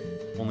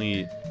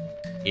 Only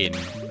in,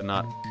 but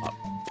not up.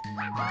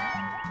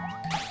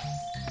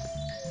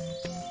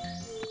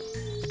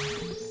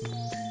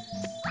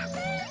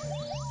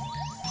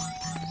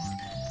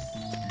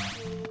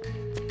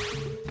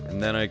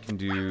 And then I can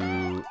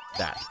do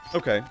that.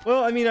 Okay.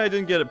 Well, I mean, I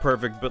didn't get it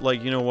perfect, but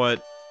like, you know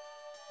what?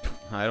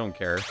 I don't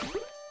care.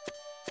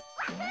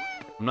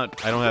 I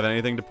don't have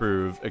anything to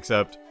prove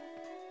except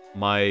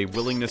my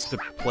willingness to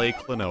play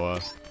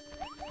Klonoa.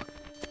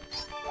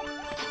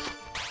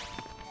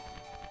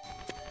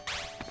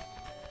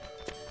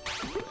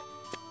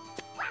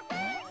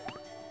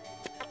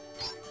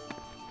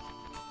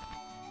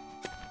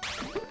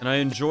 And I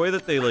enjoy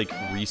that they, like,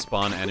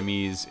 respawn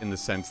enemies in the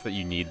sense that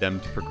you need them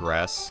to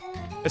progress.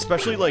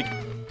 Especially, like,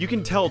 you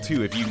can tell,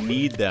 too, if you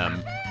need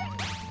them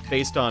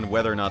based on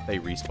whether or not they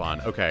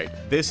respawn. Okay,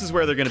 this is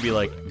where they're gonna be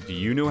like, do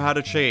you know how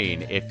to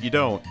chain? If you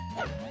don't,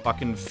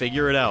 fucking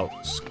figure it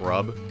out,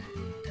 scrub.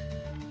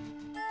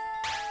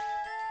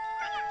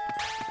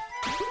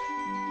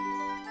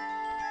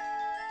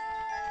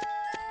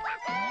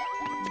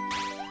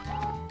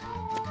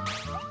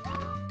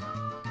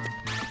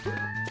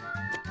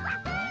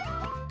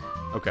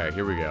 Okay,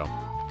 here we go.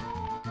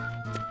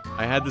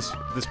 I had this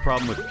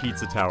problem with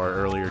Pizza Tower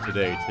earlier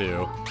today,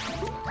 too.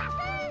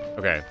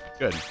 Okay,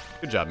 good.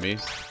 Good job, me.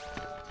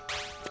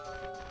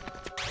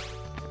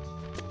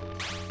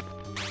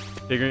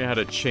 Figuring out how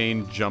to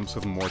chain jumps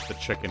with Mort the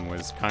Chicken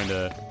was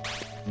kinda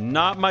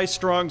not my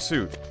strong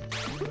suit.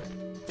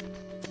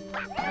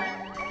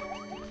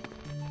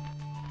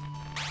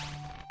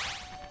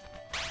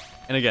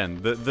 And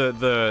again,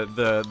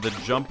 the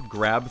jump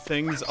grab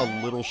thing's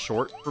a little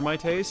short for my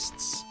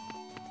tastes.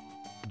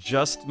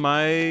 Just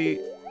my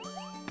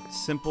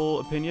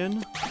simple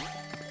opinion.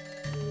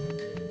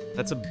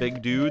 That's a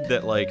big dude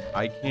that, like,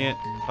 I can't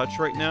touch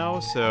right now,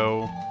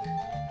 so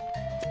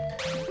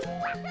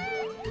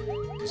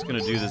just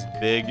gonna do this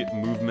big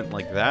movement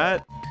like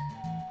that.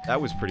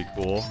 That was pretty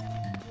cool.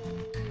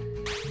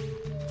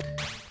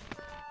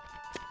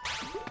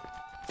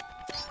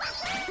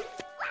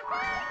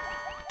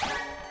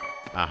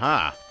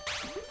 Aha!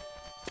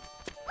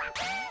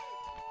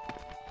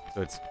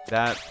 So it's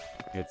that,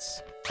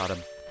 it's bada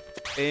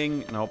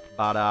bing, nope,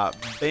 bada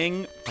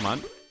bing, come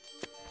on.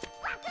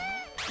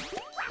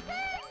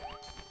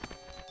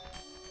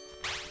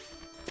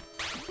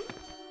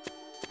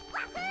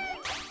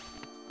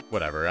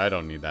 Whatever, I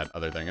don't need that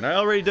other thing. And I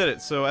already did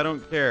it, so I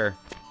don't care.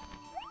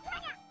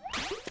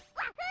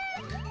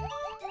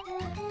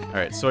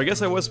 Alright, so I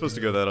guess I was supposed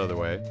to go that other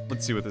way.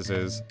 Let's see what this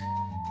is.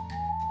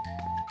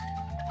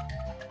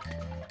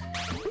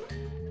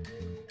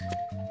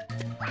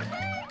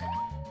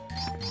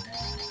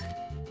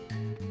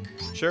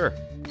 Sure.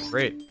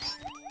 Great.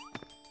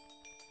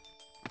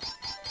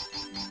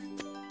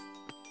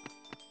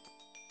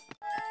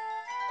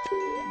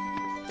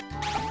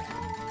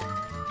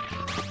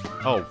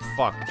 Oh,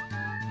 fuck.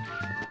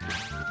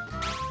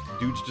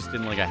 Dude's just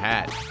in, like, a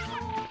hat.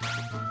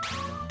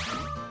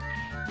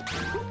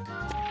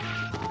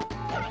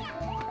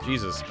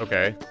 Jesus,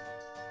 okay.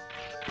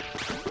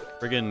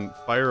 Friggin'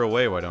 fire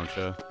away, why don't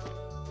you?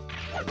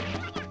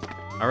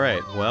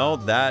 Alright, well,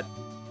 that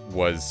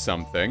was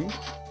something.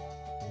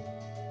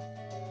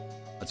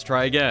 Let's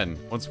try again.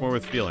 Once more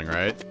with feeling,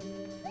 right?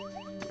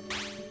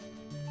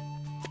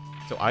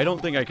 So I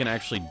don't think I can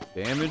actually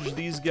damage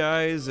these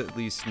guys, at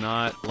least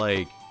not,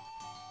 like,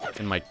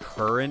 in my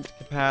current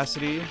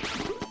capacity.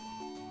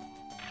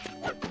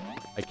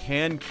 I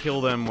can kill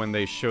them when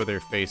they show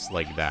their face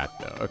like that,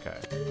 though. Okay.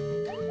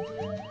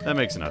 That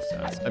makes enough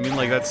sense. I mean,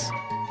 like, that's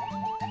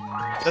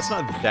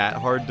not that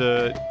hard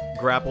to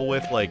grapple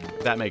with.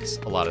 Like, that makes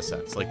a lot of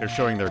sense. Like, they're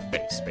showing their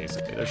face,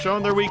 basically. They're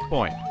showing their weak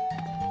point.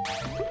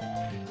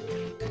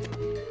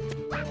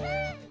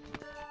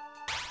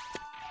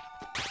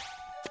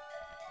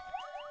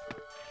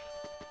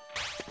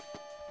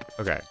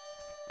 Okay.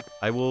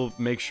 I will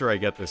make sure I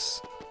get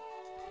this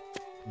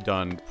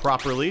done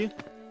properly.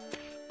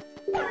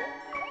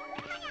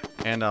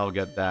 And I'll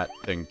get that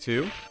thing,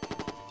 too.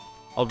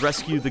 I'll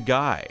rescue the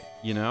guy,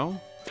 you know?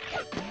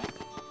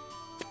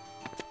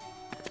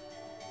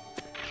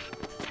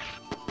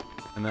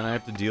 And then I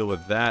have to deal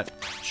with that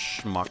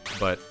schmuck,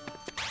 but...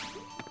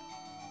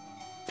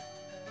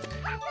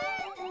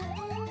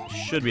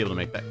 should be able to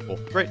make that cool.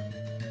 Great.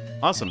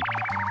 Awesome.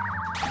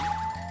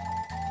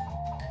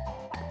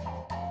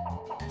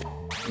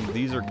 And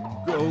these are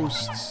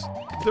ghosts.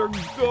 They're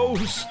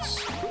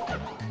ghosts!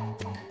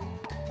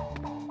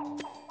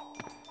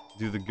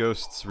 Do the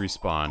ghosts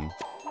respawn?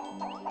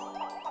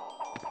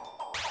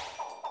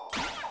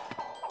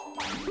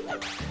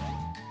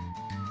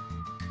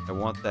 I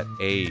want that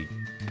egg.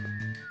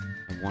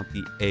 I want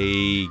the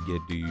egg,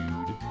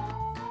 dude.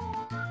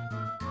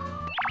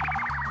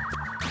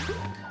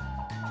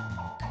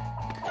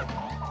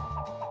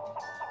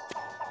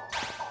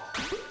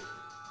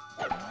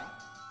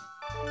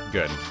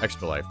 Good.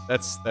 Extra life.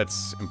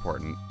 That's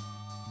important.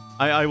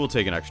 I will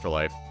take an extra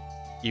life,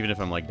 even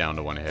if I'm, like, down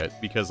to 1 hit,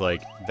 because,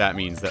 like, that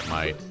means that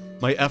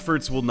my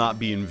efforts will not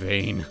be in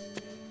vain.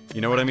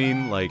 You know what I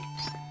mean? Like,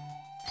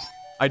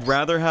 I'd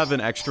rather have an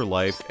extra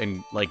life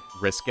and, like,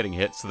 risk getting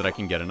hit so that I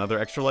can get another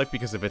extra life,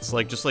 because if it's,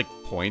 like, just, like,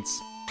 points,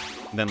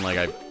 then, like,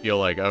 I feel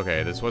like,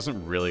 okay, this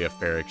wasn't really a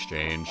fair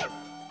exchange.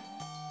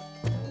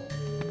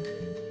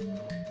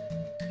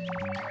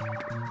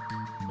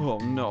 Oh,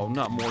 no,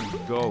 not more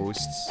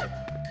ghosts.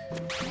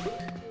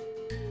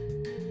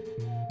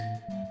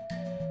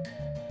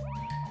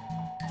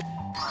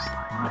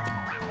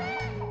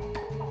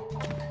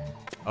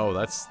 Oh,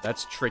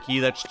 that's tricky,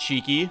 that's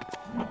cheeky.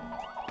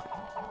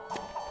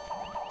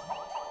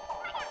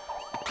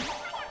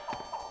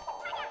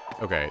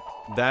 Okay,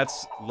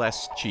 that's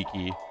less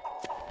cheeky.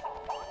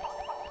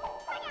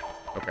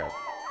 Okay.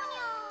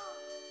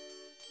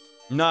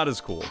 Not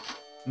as cool.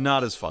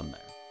 Not as fun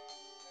there.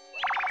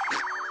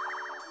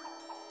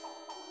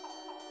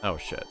 Oh,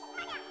 shit.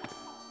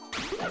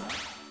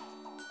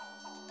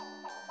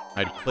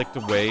 I'd clicked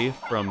away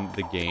from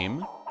the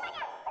game.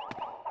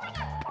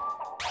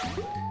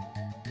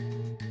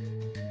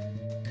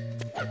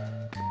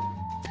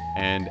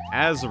 And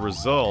as a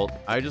result,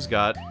 I just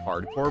got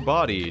hardcore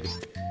bodied.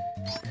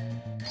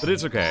 But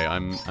it's okay.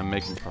 I'm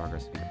making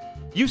progress here.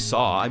 You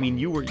saw. I mean,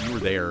 you were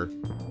there.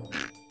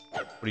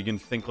 What, are you gonna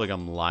think like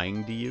I'm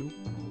lying to you?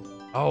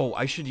 Oh,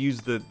 I should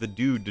use the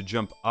dude to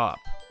jump up.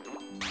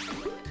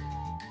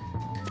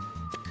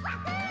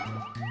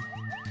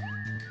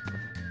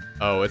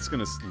 Oh, it's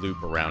gonna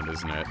loop around,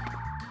 isn't it?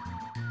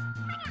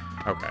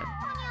 Okay.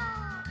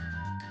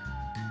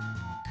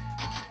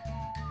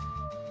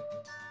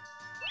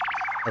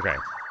 Okay.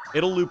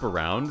 It'll loop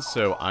around,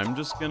 so I'm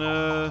just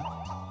gonna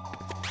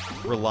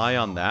rely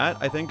on that,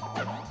 I think,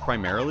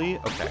 primarily.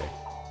 Okay.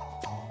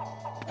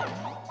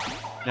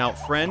 Now,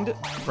 friend,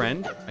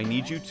 I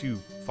need you to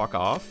fuck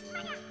off.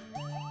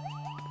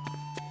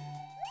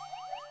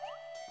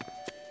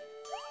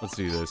 Let's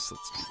do this.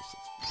 Let's do this.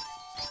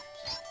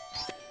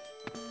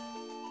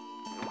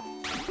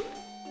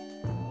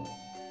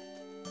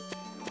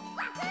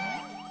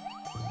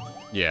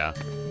 Yeah.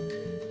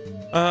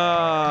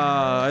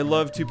 I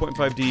love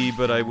 2.5D,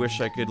 but I wish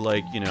I could,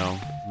 like, you know,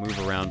 move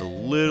around a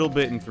little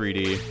bit in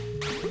 3D.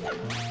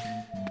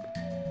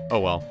 Oh,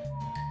 well.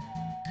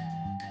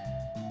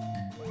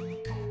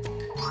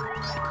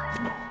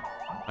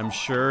 I'm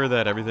sure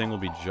that everything will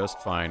be just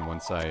fine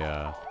once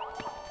I,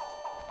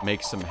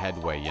 make some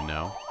headway, you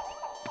know?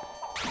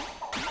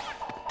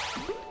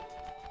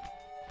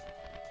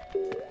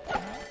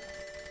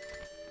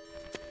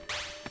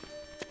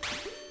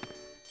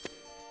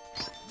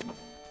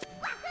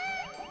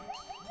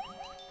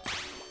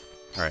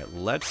 Alright,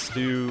 let's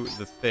do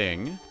the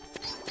thing.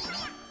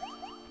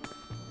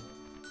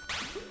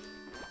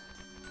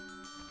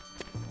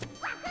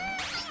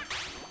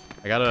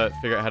 I gotta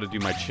figure out how to do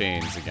my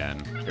chains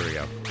again. Here we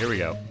go. Here we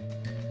go.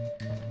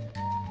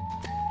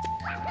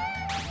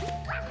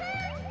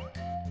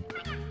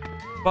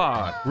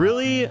 Fuck.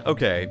 Really?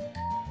 Okay.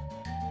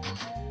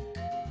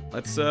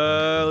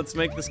 Let's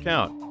make this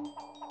count.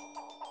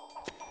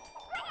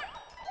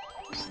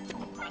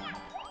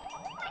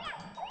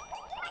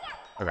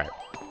 Okay.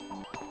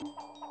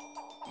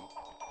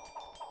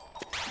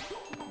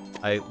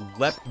 I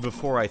leapt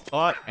before I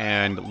thought,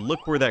 and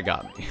look where that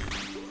got me.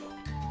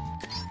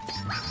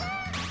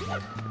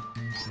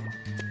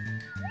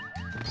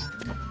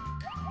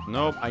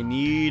 Nope, I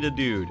need a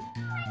dude.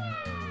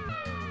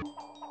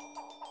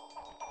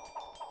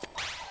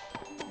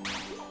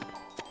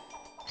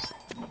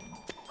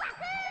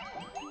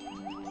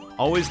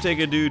 Always take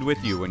a dude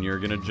with you when you're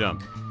gonna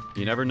jump.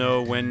 You never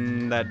know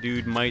when that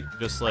dude might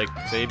just, like,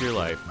 save your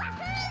life.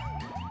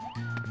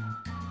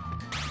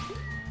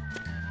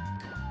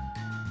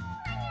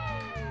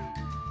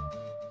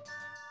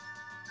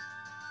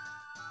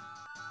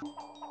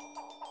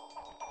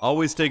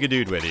 Always take a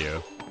dude with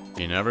you.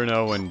 You never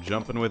know when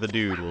jumping with a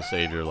dude will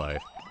save your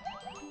life.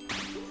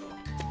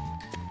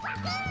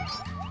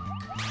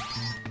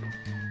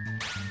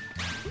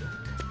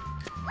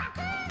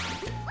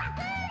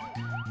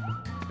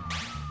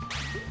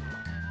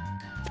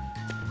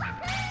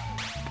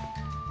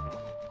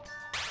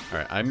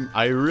 Alright,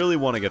 I really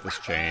want to get this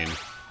chain.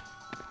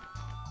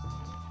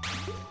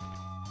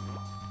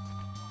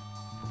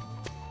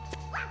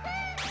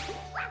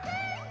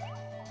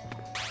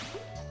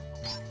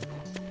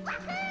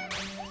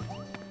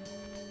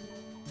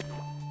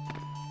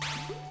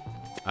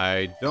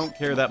 I don't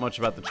care that much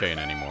about the chain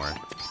anymore.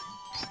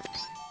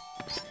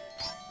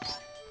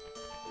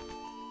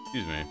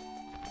 Excuse me.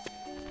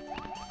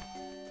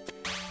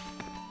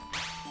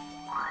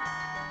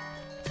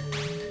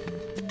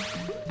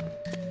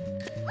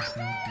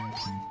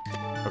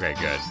 Okay,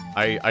 good.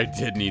 I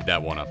did need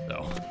that one up,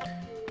 though.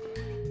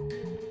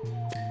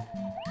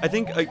 I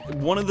think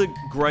one of the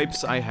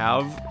gripes I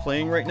have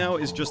playing right now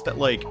is just that,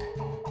 like,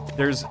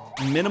 there's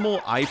minimal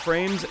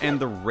iframes and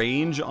the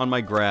range on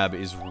my grab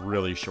is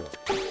really short.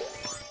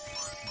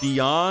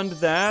 Beyond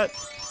that,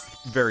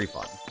 very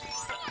fun.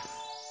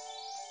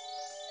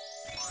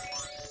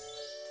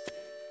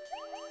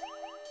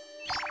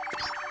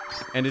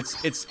 And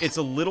it's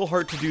a little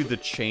hard to do the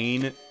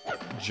chain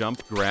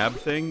jump grab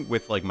thing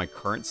with, like, my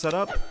current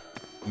setup.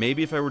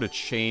 Maybe if I were to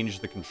change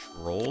the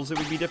controls, it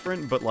would be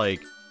different, but,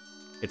 like,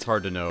 it's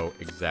hard to know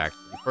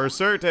exactly for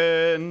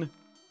certain.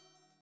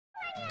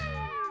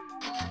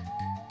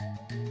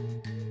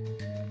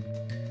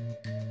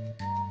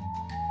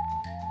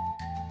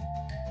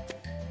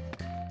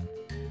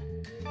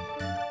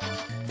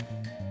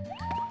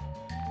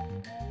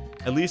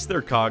 At least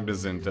they're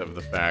cognizant of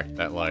the fact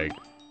that, like,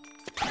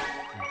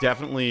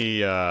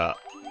 definitely a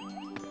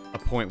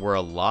point where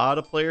a lot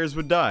of players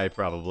would die,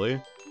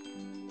 probably.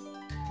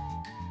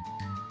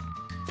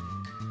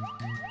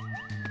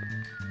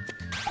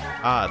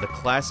 Ah, the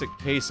classic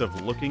case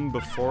of looking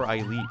before I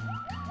leap.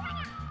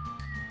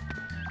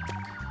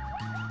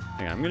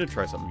 Hang on, I'm gonna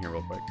try something here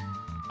real quick.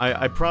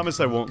 I promise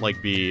I won't,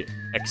 like, be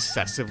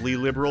excessively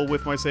liberal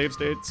with my save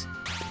states,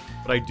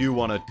 but I do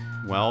want to,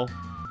 well...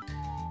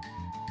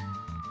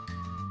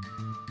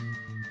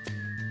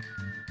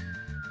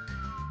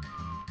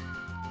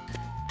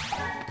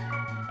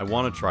 I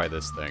want to try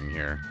this thing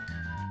here.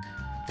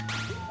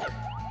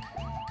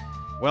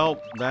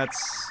 Well,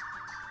 that's...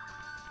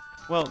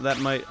 Well, that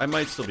might... I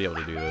might still be able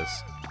to do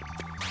this.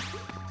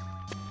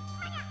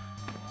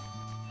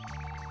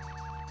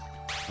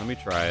 Let me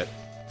try it.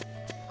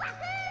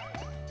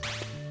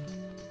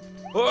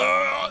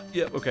 Oh!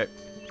 Yep, okay.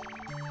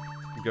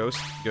 Ghost,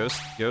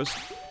 ghost, ghost.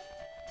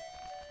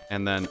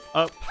 And then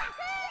up.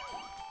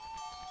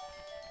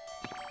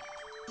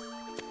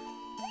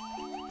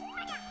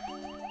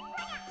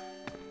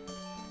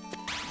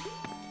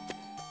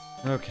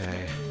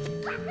 Okay.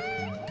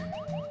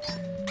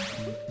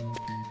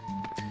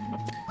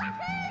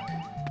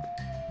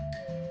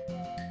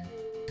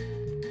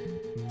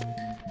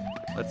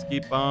 Let's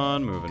keep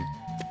on moving.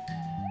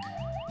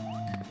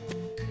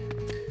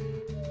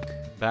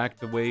 Back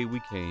the way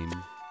we came.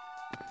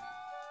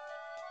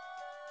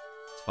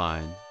 It's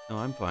fine. No,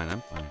 I'm fine,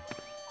 I'm fine.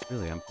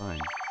 Really, I'm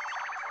fine.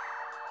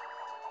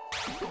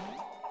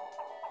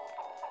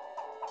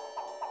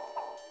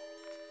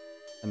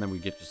 And then we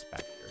get just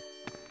back here.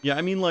 Yeah,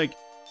 I mean, like,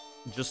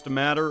 just a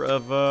matter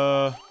of,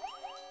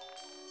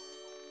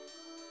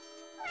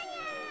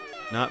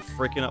 not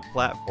freaking up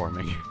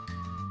platforming.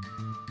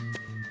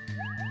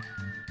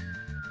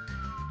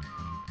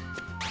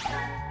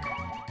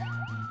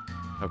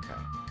 Okay.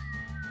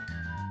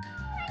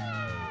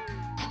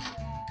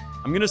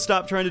 I'm gonna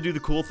stop trying to do the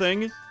cool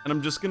thing, and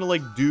I'm just gonna,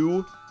 like,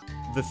 do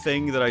the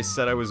thing that I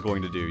said I was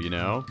going to do, you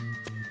know?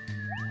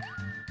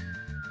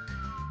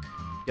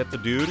 Get the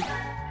dude.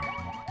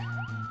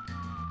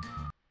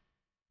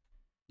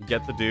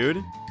 Get the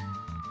dude.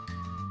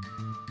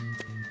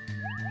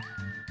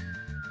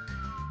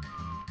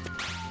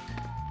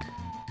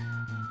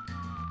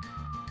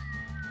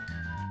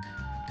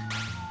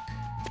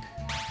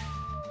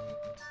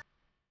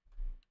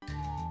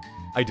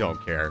 I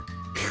don't care.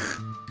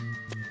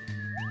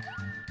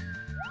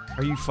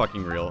 Are you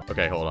fucking real?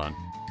 Okay, hold on.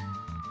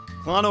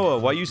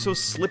 Klonoa, why are you so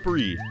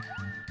slippery?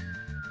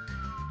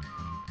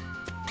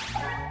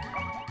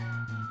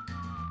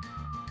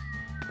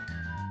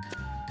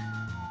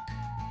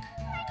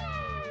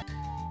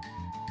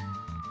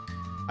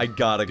 I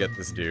gotta get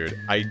this dude.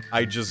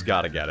 I just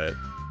gotta get it.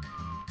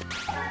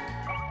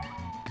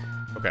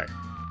 Okay.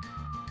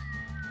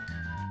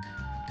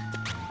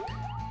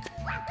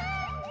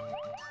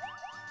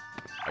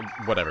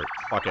 Whatever.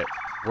 Fuck it.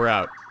 We're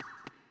out.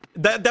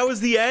 That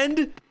was the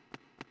end?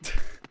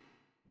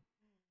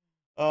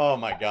 Oh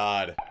my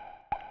god.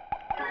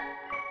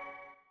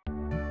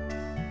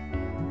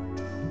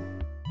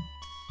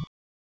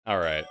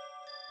 Alright.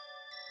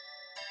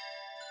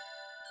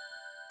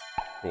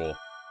 Cool.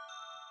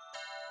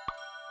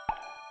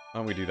 Why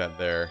don't we do that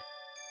there?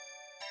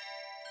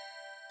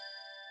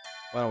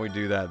 Why don't we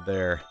do that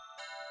there?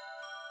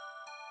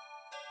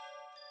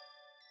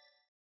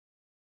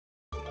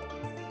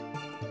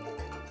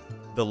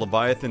 The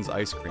Leviathan's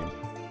Ice Cream.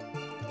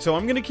 So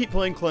I'm gonna keep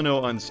playing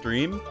Klonoa on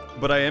stream,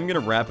 but I am gonna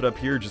wrap it up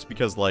here just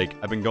because, like,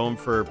 I've been going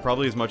for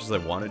probably as much as I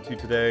wanted to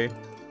today.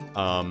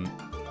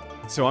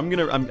 So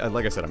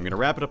like I said, I'm gonna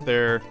wrap it up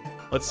there.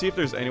 Let's see if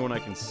there's anyone I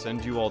can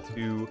send you all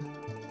to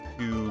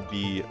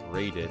be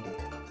rated.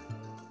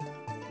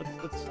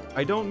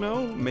 I don't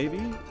know,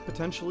 maybe,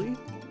 potentially.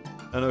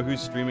 I don't know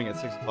who's streaming at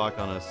 6 o'clock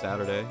on a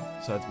Saturday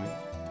besides me.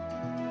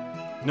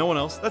 No one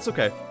else. That's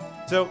okay.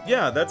 So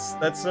yeah, that's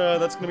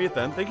gonna be it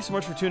then. Thank you so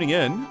much for tuning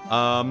in.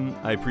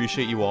 I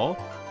appreciate you all.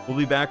 We'll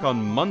be back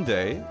on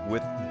Monday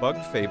with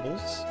Bug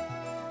Fables.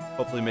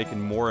 Hopefully making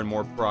more and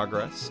more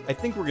progress. I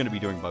think we're gonna be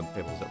doing Bug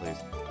Fables at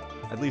least.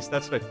 At least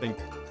that's what I think,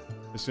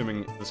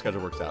 assuming the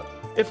schedule works out.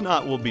 If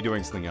not, we'll be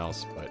doing something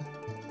else, but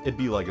it'd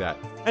be like that.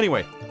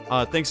 Anyway,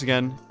 thanks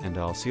again, and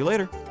I'll see you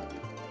later.